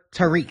brother,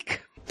 Tariq.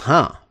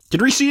 Huh.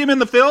 Did we see him in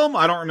the film?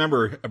 I don't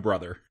remember a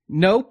brother.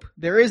 Nope,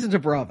 there isn't a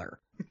brother.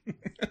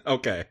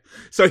 Okay.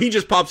 So he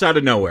just pops out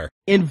of nowhere.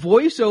 In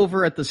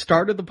voiceover at the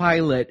start of the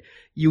pilot,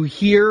 you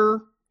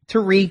hear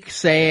Tariq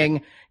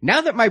saying,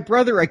 "Now that my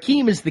brother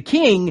Hakeem is the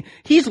king,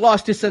 he's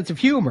lost his sense of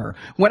humor.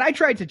 When I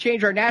tried to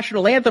change our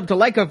national anthem to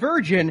Like a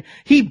Virgin,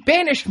 he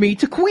banished me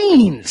to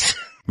Queens."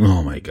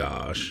 Oh my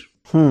gosh.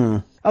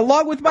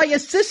 Along with my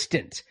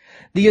assistant.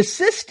 The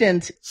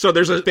assistant... So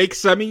there's a fake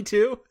Semi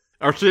too?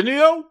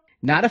 Arsenio?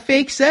 Not a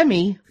fake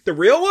Semi. The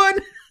real one?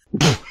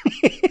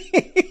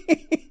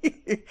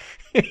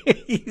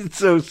 He's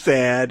so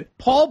sad.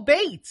 Paul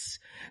Bates,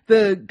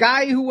 the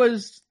guy who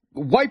was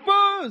White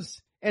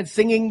Buzz and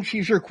singing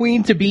She's Your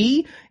Queen to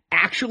Be,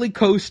 actually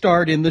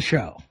co-starred in the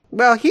show.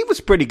 Well, he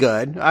was pretty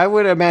good. I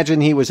would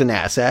imagine he was an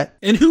asset.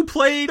 And who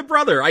played the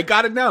brother? I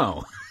gotta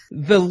know.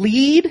 The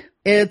lead,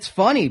 it's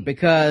funny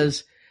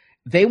because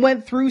they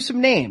went through some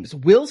names.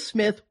 Will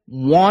Smith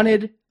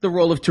wanted the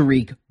role of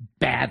Tariq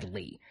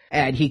badly.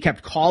 And he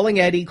kept calling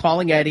Eddie,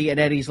 and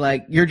Eddie's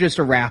like, "You're just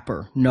a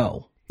rapper."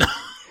 No.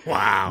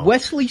 Wow.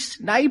 Wesley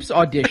Snipes'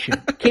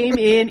 audition came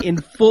in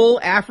full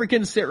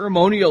African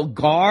ceremonial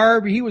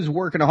garb. He was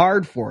working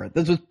hard for it.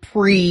 This was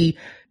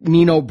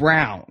pre-Nino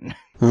Brown.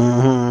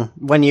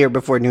 Mm-hmm. 1 year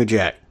before New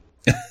Jack.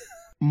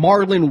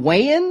 Marlon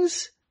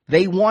Wayans,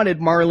 they wanted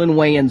Marlon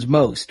Wayans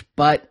most,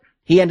 but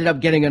he ended up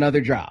getting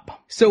another job.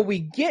 So we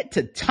get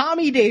to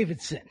Tommy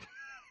Davidson.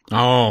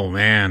 Oh,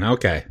 man.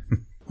 Okay.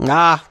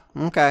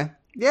 Okay.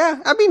 Yeah,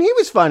 I mean, he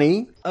was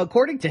funny.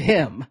 According to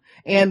him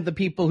and the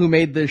people who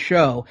made this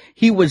show,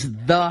 he was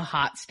the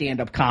hot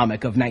stand-up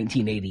comic of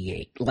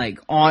 1988. Like,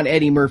 on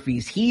Eddie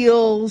Murphy's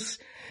heels.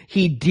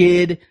 He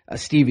did a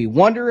Stevie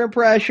Wonder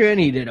impression.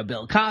 He did a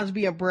Bill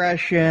Cosby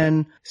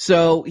impression.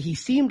 So he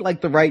seemed like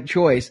the right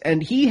choice.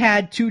 And he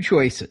had two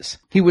choices.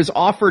 He was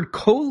offered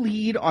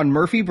co-lead on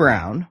Murphy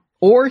Brown,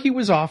 or he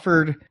was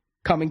offered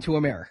Coming to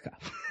America.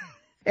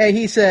 And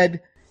he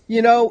said,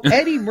 you know,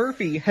 Eddie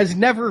Murphy has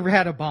never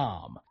had a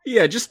bomb.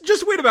 Yeah,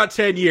 just wait about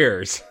 10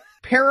 years.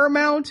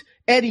 Paramount,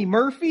 Eddie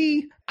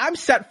Murphy, I'm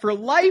set for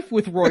life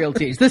with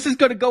royalties. This is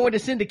going to go into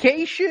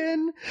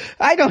syndication.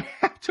 I don't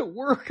have to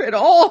work at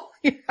all.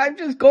 I'm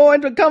just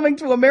going to Coming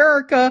to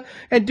America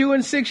and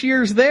doing 6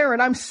 years there,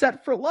 and I'm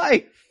set for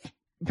life.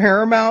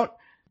 Paramount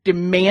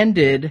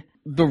demanded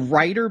the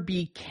writer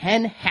be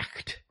Ken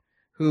Hecht,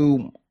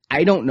 who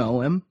I don't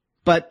know him,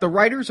 but the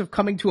writers of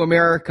Coming to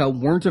America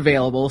weren't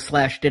available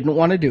 / didn't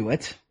want to do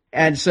it.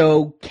 And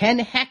so Ken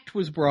Hecht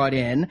was brought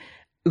in,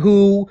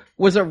 who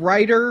was a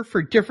writer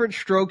for Different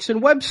Strokes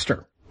and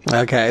Webster.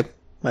 Okay.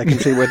 I can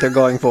see what they're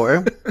going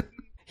for.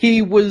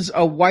 He was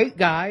a white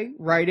guy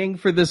writing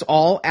for this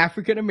all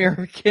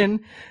African-American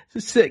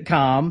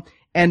sitcom,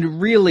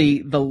 and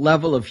really the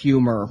level of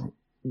humor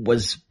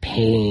was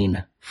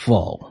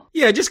painful.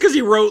 Yeah, just because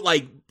he wrote,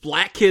 like,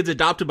 black kids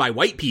adopted by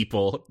white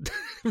people,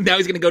 now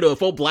he's going to go to a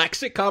full black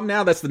sitcom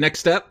now? That's the next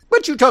step?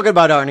 What you talking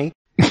about, Arnie?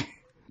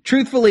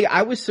 Truthfully,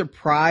 I was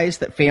surprised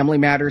that Family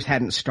Matters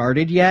hadn't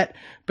started yet,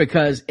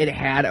 because it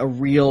had a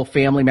real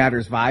Family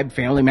Matters vibe.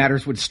 Family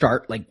Matters would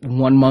start like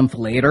 1 month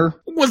later.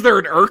 Was there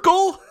an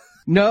Urkel?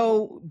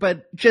 No,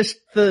 but just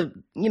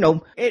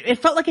it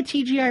felt like a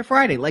TGI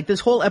Friday. Like, this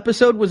whole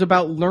episode was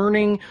about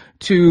learning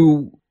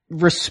to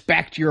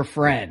respect your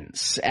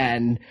friends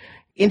and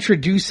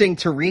introducing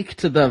Tariq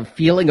to the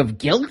feeling of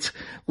guilt.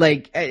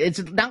 Like, it's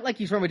not like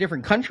he's from a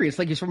different country. It's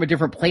like he's from a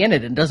different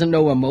planet and doesn't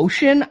know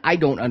emotion. I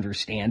don't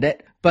understand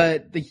it.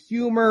 But the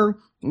humor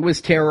was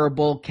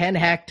terrible. Ken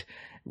Hecht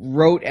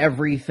wrote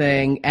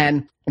everything.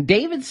 And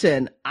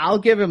Davidson, I'll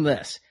give him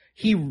this.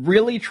 He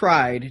really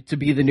tried to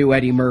be the new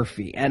Eddie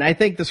Murphy. And I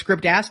think the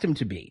script asked him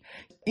to be.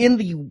 In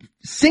the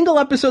single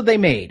episode they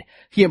made,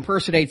 he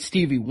impersonates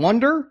Stevie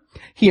Wonder.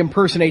 He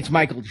impersonates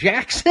Michael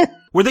Jackson.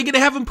 Were they going to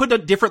have him put a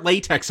different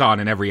latex on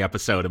in every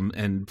episode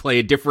and play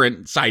a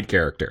different side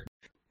character?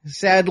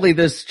 Sadly,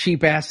 this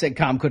cheap-ass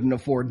sitcom couldn't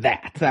afford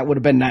that. That would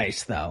have been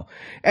nice, though.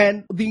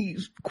 And the,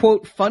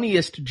 quote,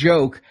 funniest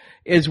joke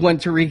is when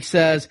Tariq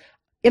says,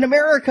 "In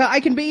America, I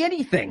can be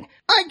anything.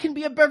 I can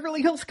be a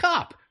Beverly Hills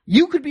Cop.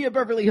 You could be a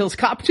Beverly Hills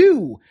Cop,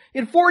 too.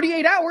 In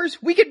 48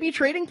 hours, we could be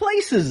trading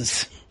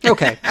places."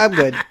 Okay, I'm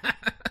good.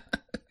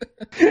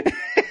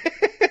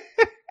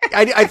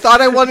 I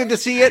thought I wanted to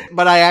see it,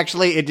 but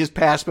it just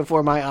passed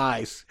before my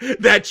eyes.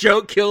 That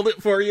joke killed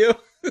it for you?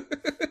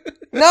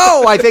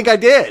 No, I think I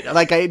did.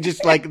 Like, I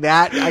just like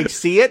that. I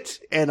see it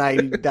and I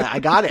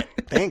got it.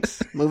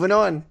 Thanks. Moving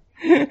on.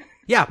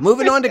 Yeah,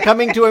 moving on to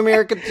Coming to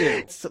America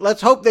 2. So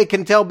let's hope they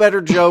can tell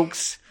better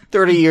jokes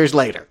 30 years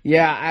later.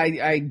 Yeah,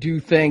 I do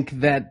think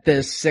that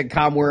this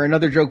sitcom where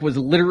another joke was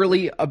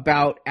literally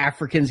about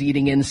Africans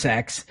eating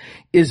insects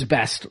is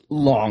best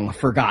long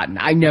forgotten.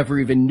 I never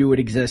even knew it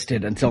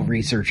existed until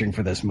researching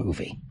for this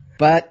movie.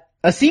 But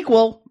a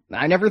sequel,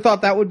 I never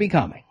thought that would be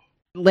coming.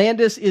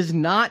 Landis is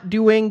not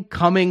doing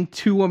Coming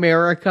to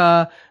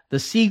America, the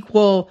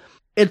sequel.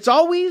 It's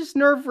always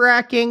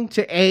nerve-wracking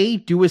to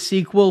do a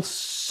sequel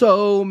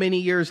so many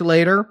years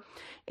later,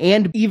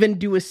 and even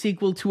do a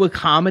sequel to a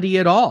comedy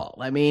at all.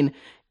 I mean,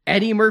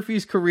 Eddie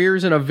Murphy's career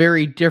is in a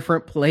very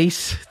different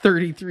place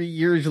 33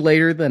 years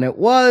later than it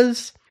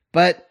was,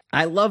 but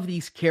I love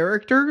these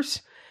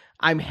characters.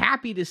 I'm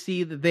happy to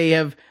see that they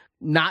have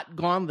not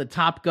gone the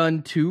Top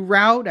Gun 2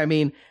 route. I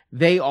mean,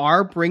 they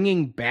are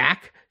bringing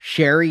back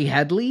Sherry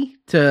Headley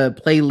to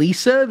play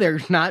Lisa.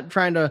 They're not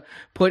trying to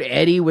put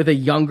Eddie with a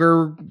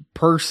younger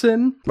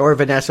person. Or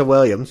Vanessa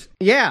Williams.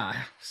 Yeah.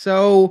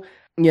 So,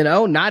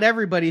 not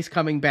everybody's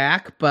coming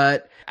back,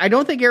 but I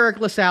don't think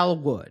Eric LaSalle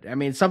would. I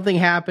mean, something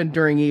happened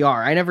during ER.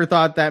 I never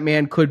thought that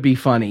man could be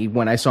funny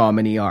when I saw him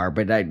in ER,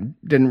 but I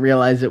didn't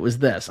realize it was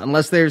this.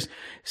 Unless there's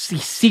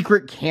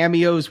secret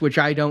cameos, which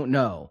I don't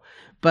know.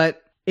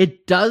 But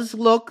it does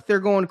look they're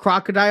going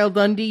Crocodile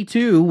Dundee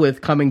 2 with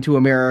Coming to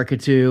America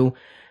 2.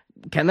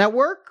 Can that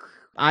work?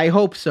 I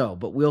hope so,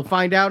 but we'll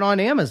find out on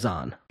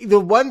Amazon. The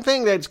one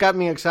thing that's got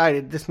me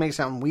excited, this may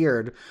sound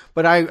weird,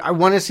 but I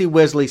want to see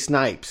Wesley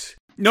Snipes.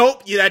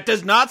 Nope, that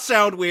does not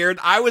sound weird.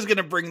 I was going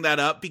to bring that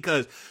up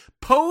because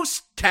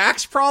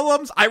post-tax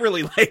problems, I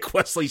really like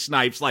Wesley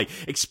Snipes. Like,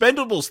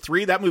 Expendables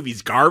 3, that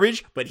movie's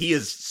garbage, but he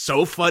is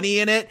so funny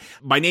in it.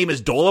 My Name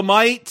is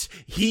Dolomite.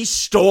 He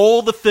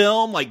stole the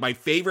film, like my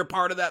favorite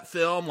part of that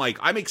film. Like,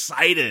 I'm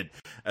excited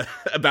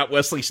about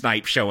Wesley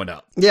Snipes showing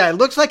up. Yeah, it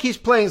looks like he's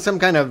playing some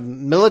kind of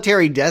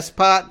military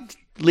despot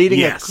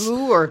leading a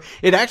coup, or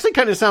it actually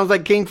kind of sounds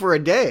like King for a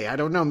Day. I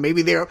don't know.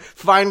 Maybe they're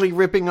finally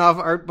ripping off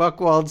Art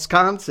Buchwald's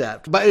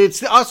concept. But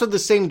it's also the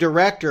same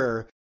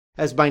director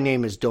as My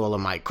Name is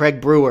Dolomite,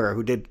 Craig Brewer,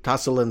 who did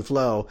Tussle and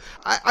Flow.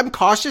 I'm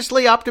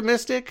cautiously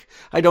optimistic.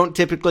 I don't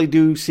typically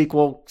do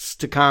sequels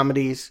to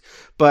comedies,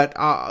 but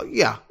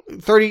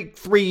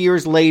 33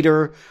 years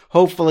later,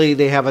 hopefully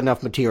they have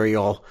enough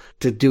material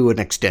to do an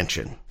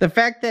extension. The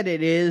fact that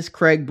it is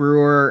Craig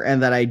Brewer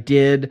and that I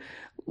did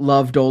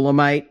love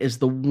Dolomite is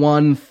the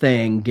one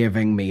thing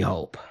giving me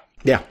hope.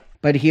 Yeah.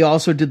 But he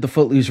also did the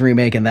Footloose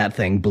remake and that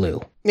thing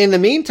blew. In the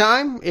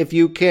meantime, if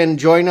you can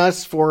join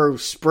us for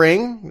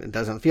spring, it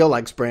doesn't feel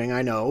like spring,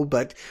 I know,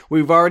 but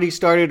we've already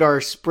started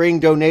our spring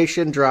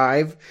donation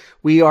drive.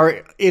 We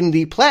are in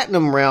the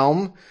platinum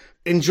realm,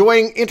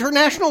 enjoying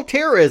international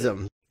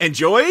terrorism.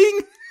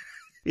 Enjoying?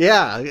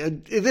 Yeah.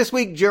 This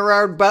week,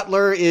 Gerard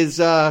Butler is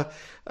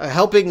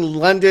helping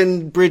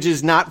London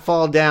bridges not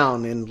fall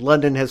down, and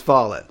London has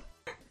fallen.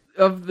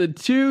 Of the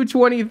two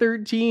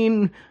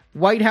 2013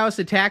 White House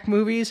attack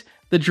movies,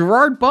 the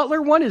Gerard Butler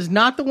one is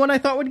not the one I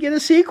thought would get a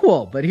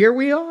sequel, but here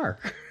we are.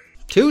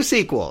 2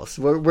 sequels.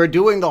 We're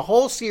doing the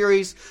whole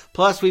series,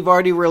 plus we've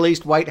already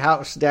released White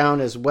House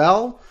Down as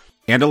well.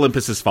 And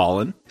Olympus Has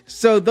Fallen.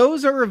 So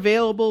those are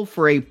available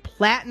for a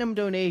platinum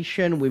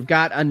donation. We've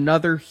got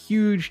another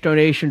huge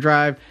donation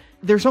drive.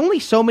 There's only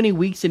so many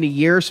weeks in a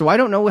year, so I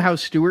don't know how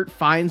Stuart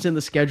finds in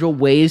the schedule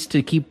ways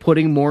to keep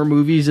putting more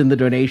movies in the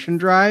donation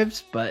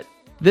drives, but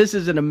this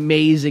is an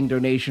amazing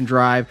donation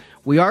drive.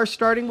 We are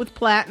starting with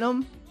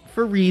platinum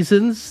for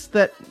reasons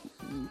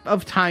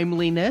of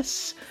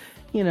timeliness,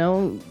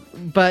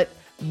 but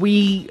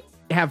we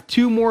have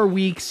 2 more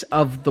weeks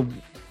of the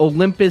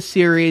Olympus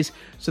series.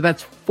 So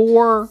that's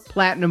 4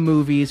 platinum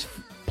movies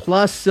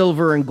plus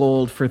silver and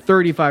gold for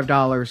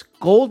 $35.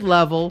 Gold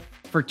level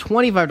for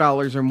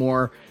 $25 or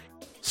more.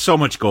 So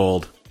much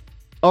gold.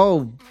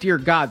 Oh, dear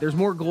God. There's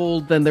more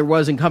gold than there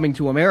was in Coming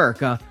to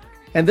America.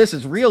 And this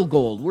is real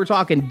gold. We're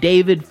talking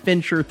David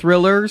Fincher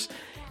thrillers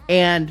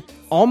and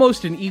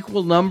almost an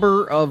equal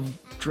number of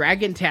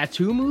Dragon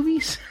Tattoo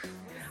movies.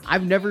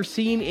 I've never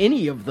seen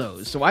any of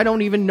those, so I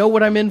don't even know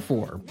what I'm in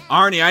for.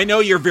 Arnie, I know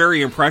you're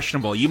very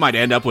impressionable. You might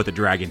end up with a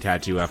dragon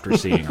tattoo after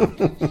seeing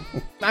them.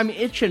 I'm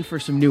itching for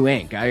some new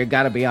ink, I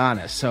gotta be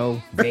honest.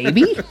 So,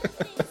 maybe?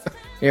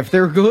 If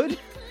they're good,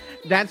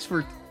 that's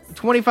for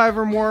 $25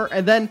 or more.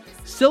 And then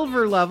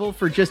silver level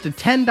for just a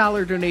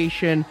 $10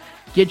 donation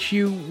gets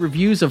you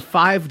reviews of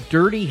 5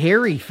 Dirty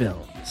Harry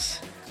films.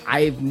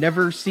 I've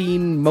never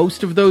seen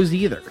most of those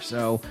either,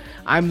 so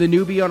I'm the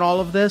newbie on all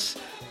of this,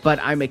 but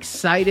I'm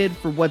excited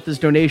for what this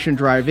donation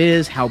drive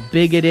is, how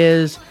big it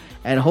is,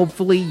 and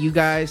hopefully you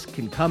guys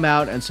can come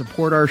out and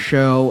support our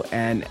show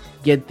and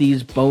get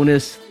these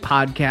bonus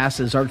podcasts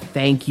as our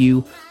thank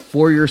you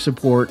for your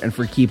support and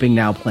for keeping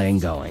Now Playing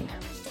going.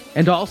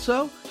 And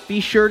also,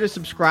 be sure to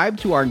subscribe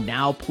to our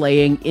Now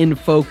Playing In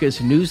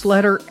Focus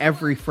newsletter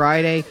every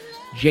Friday.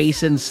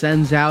 Jason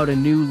sends out a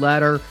new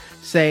letter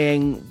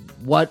saying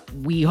what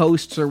we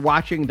hosts are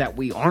watching that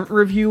we aren't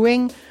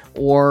reviewing,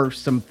 or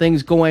some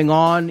things going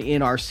on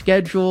in our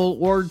schedule,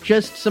 or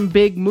just some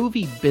big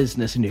movie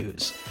business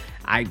news.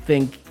 I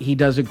think he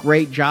does a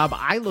great job.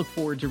 I look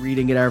forward to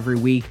reading it every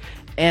week.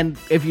 And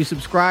if you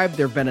subscribe,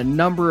 there have been a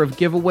number of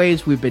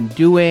giveaways we've been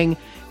doing.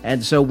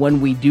 And so when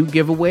we do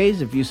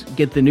giveaways, if you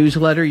get the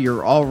newsletter,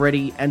 you're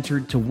already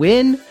entered to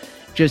win.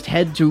 Just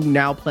head to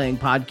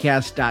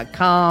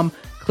nowplayingpodcast.com,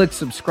 click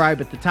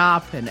subscribe at the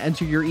top, and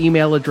enter your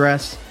email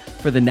address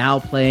for the Now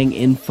Playing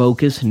in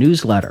Focus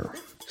newsletter.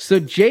 So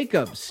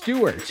Jacob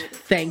Stewart,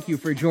 thank you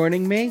for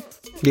joining me.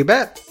 You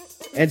bet.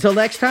 Until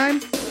next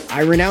time,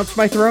 I renounce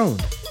my throne.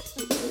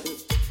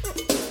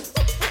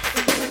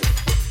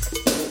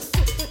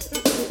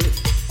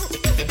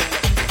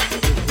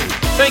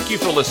 Thank you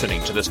for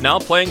listening to this Now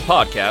Playing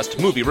Podcast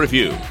movie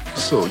review.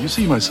 So, you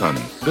see, my son,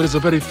 there is a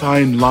very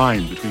fine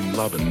line between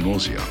love and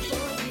nausea.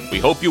 We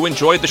hope you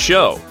enjoyed the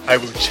show. I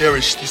will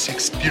cherish this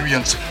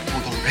experience for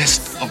the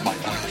rest of my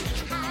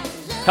life.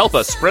 Help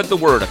us spread the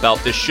word about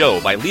this show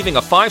by leaving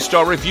a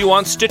 5-star review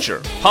on Stitcher,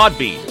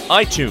 Podbean,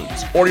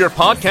 iTunes, or your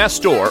podcast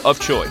store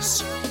of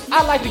choice.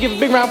 I'd like to give a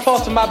big round of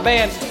applause to my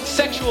band,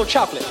 Sexual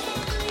Chocolate.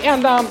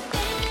 And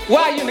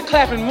while you're in the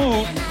clapping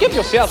mood, give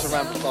yourselves a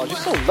round of applause. You're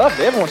so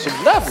lovely. Everyone's so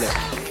lovely.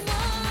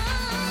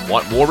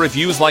 Want more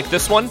reviews like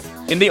this one?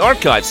 In the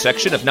archives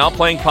section of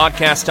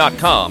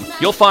NowPlayingPodcast.com,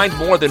 you'll find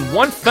more than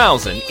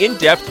 1,000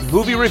 in-depth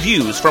movie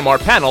reviews from our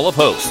panel of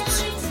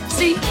hosts.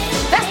 See,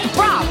 that's the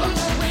problem.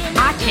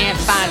 I can't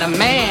find a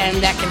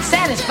man that can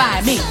satisfy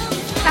me.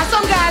 Now,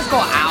 some guys go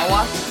an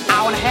hour,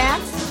 hour and a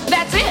half.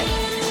 That's it.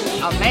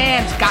 A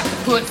man's got to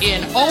put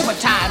in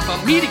overtime for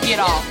me to get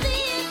off.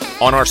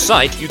 On our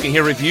site, you can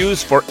hear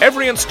reviews for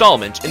every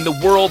installment in the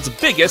world's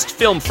biggest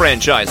film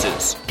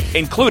franchises,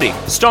 including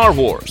Star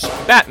Wars,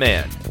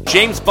 Batman,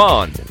 James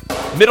Bond,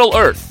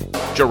 Middle-earth,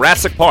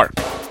 Jurassic Park,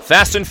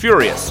 Fast and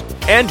Furious,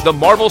 and the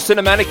Marvel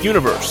Cinematic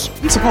Universe.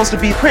 I'm supposed to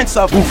be Prince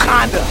of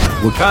Wakanda.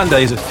 Wakanda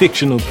is a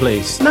fictional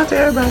place. Not to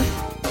everybody.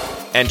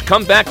 And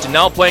come back to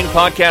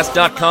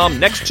NowPlayingPodcast.com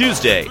next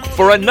Tuesday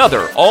for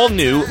another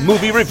all-new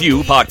movie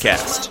review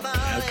podcast.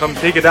 Come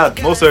take it out,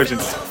 most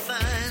urgent.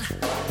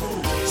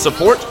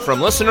 Support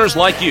from listeners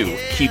like you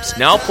keeps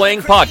Now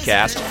Playing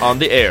Podcast on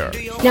the air.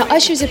 Now,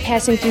 ushers are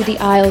passing through the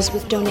aisles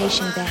with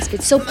donation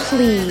baskets, so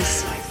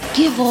please,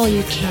 give all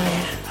you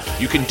can.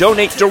 You can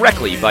donate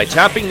directly by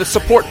tapping the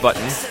support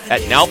button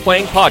at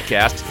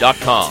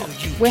NowPlayingPodcast.com.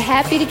 We're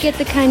happy to get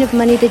the kind of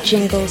money that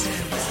jingles,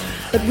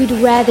 but we'd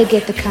rather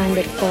get the kind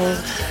that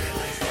folds.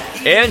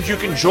 And you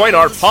can join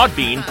our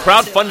Podbean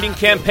crowdfunding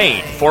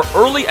campaign for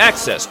early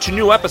access to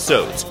new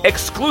episodes,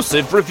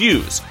 exclusive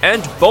reviews,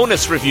 and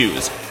bonus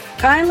reviews.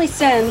 Kindly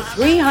send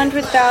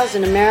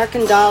 300,000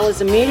 American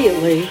dollars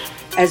immediately,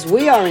 as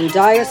we are in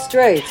dire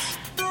straits.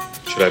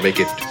 Should I make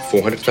it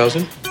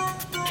 400,000?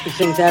 You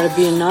think that'd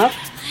be enough?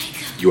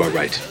 You are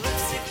right.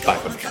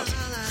 500,000.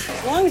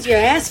 As long as you're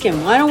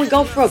asking, why don't we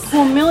go for a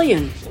cool $1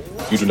 million?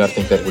 You do not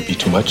think that would be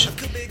too much?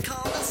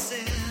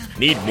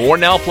 Need more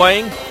Now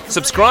Playing?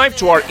 Subscribe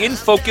to our In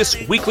Focus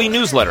weekly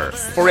newsletter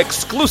for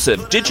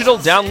exclusive digital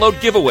download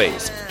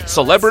giveaways,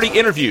 celebrity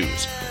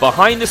interviews,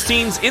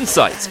 behind-the-scenes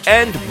insights,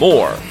 and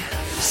more.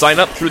 Sign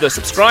up through the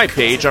subscribe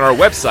page on our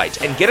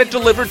website and get it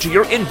delivered to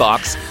your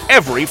inbox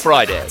every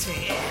Friday.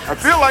 I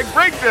feel like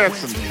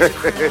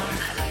breakdancing.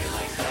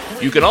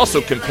 You can also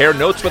compare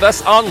notes with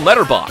us on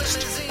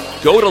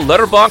Letterboxd. Go to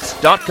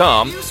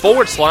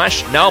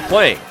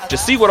letterboxd.com/nowplaying to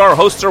see what our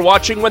hosts are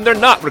watching when they're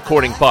not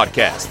recording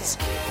podcasts.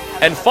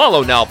 And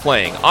follow Now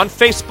Playing on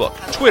Facebook,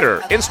 Twitter,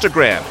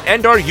 Instagram,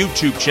 and our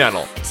YouTube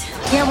channel.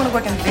 Yeah, I want to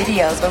work in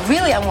videos, but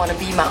really I want to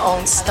be my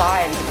own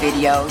star in the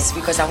videos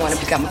because I want to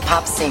become a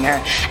pop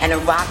singer and a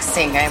rock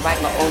singer and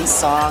write my own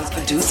songs,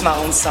 produce my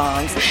own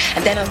songs.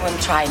 And then I'm going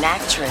to try an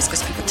actress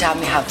because people tell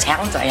me how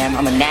talented I am.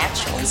 I'm a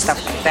natural and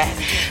stuff like that.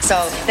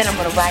 So then I'm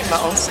going to write my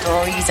own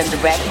stories and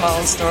direct my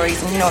own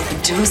stories and,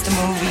 produce the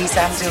movies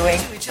I'm doing.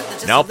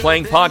 Now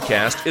Playing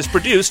Podcast is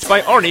produced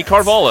by Arnie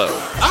Carvalho.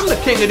 I'm the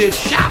king of this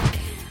shop.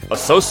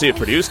 Associate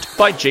produced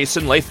by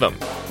Jason Latham.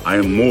 I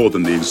am more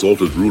than the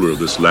exalted ruler of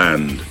this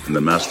land and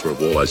the master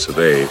of all I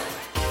survey.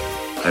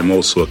 I am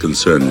also a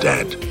concerned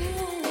dad.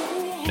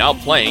 Now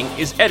Playing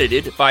is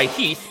edited by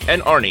Heath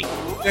and Arnie.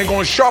 They're going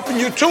to sharpen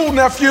you too,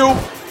 nephew.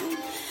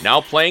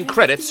 Now Playing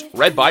credits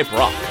read by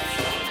Brock.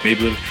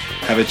 Maybe we'll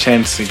have a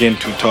chance again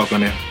to talk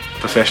on a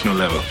professional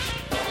level.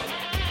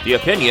 The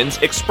opinions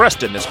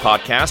expressed in this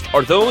podcast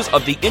are those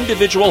of the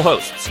individual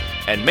hosts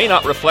and may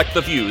not reflect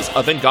the views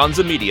of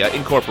Venganza Media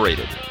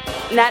Incorporated.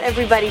 Not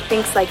everybody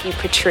thinks like you,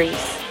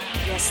 Patrice.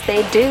 Yes,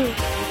 they do.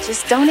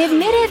 Just don't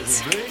admit it.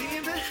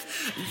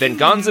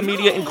 Venganza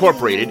Media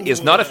Incorporated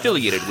is not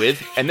affiliated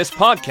with, and this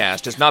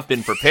podcast has not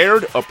been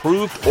prepared,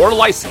 approved, or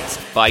licensed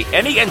by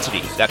any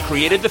entity that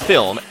created the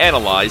film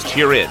analyzed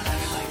herein.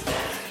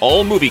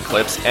 All movie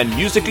clips and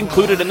music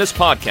included in this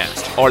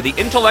podcast are the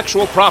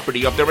intellectual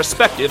property of their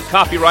respective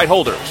copyright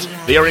holders.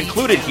 They are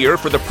included here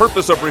for the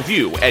purpose of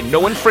review, and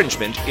no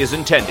infringement is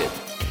intended.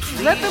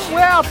 Let them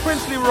wear our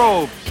princely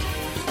robes.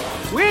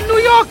 We're in New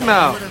York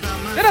now.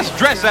 Let us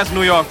dress as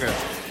New Yorkers.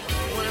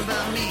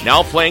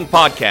 Now Playing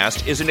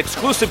Podcast is an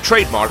exclusive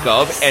trademark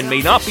of and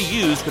may not be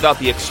used without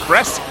the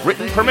express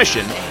written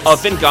permission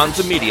of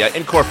Venganza Media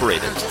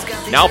Incorporated.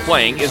 Now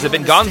Playing is a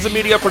Venganza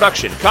Media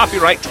production,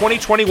 copyright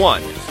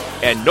 2021,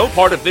 and no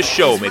part of this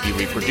show may be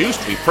reproduced,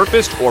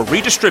 repurposed, or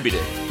redistributed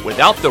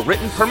without the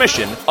written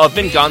permission of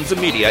Venganza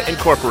Media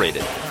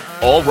Incorporated.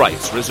 All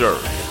rights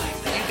reserved.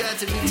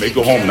 You may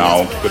go home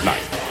now. Good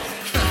night.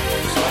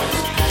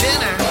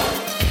 Dinner?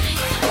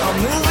 A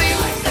movie?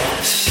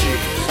 Shit.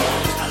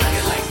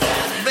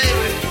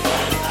 Baby,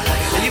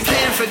 are you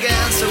paying for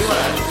gas or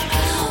what?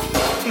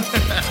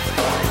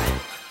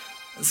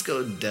 Let's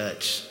go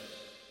Dutch.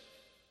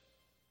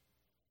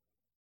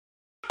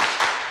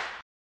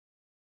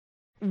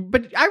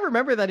 But I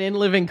remember that In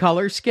Living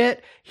Color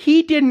skit,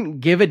 he didn't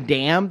give a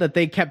damn that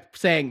they kept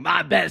saying,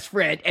 my best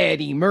friend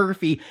Eddie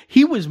Murphy.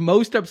 He was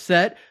most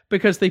upset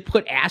because they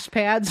put ass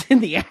pads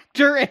in the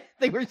actor and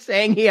they were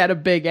saying he had a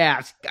big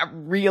ass. Got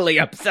really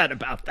upset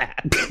about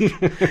that.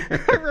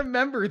 I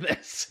remember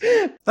this.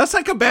 That's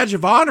like a badge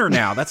of honor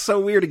now. That's so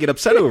weird to get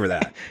upset over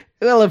that.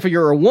 Well, if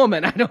you're a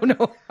woman, I don't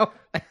know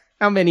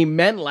how many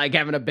men like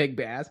having a big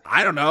ass.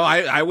 I don't know.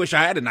 I wish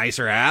I had a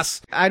nicer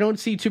ass. I don't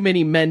see too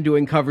many men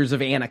doing covers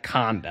of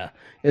Anaconda.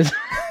 Is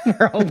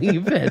where I'll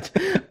leave it.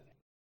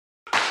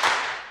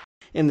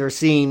 In their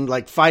scene,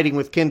 like fighting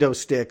with kendo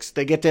sticks,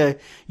 they get to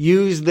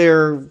use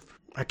their,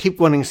 I keep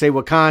wanting to say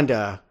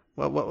Wakanda.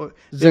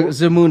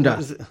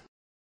 Zamunda.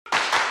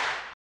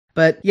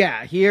 But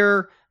yeah,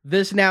 here,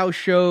 this now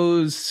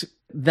shows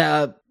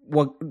the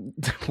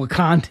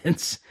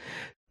Wakandans.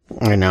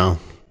 I know.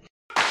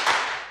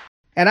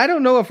 And I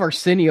don't know if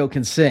Arsenio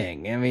can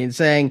sing. I mean,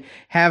 saying,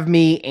 have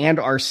me and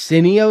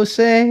Arsenio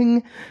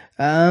sing?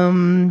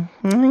 Well,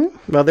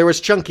 there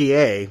was Chunky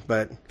A,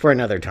 but for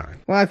another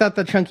time. Well, I thought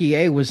the Chunky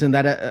A was in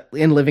that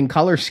In Living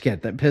Color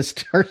skit that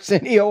pissed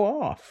Arsenio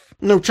off.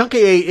 No, Chunky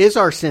A is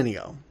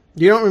Arsenio.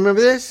 You don't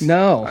remember this?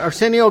 No.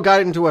 Arsenio got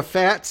into a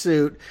fat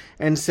suit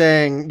and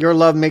sang, your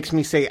love makes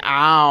me say,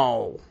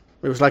 ow.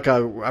 It was like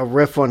a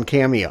riff on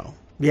Cameo.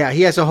 Yeah,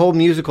 he has a whole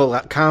musical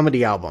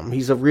comedy album.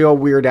 He's a real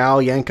Weird Al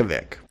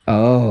Yankovic.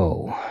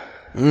 Oh.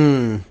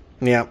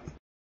 Yep.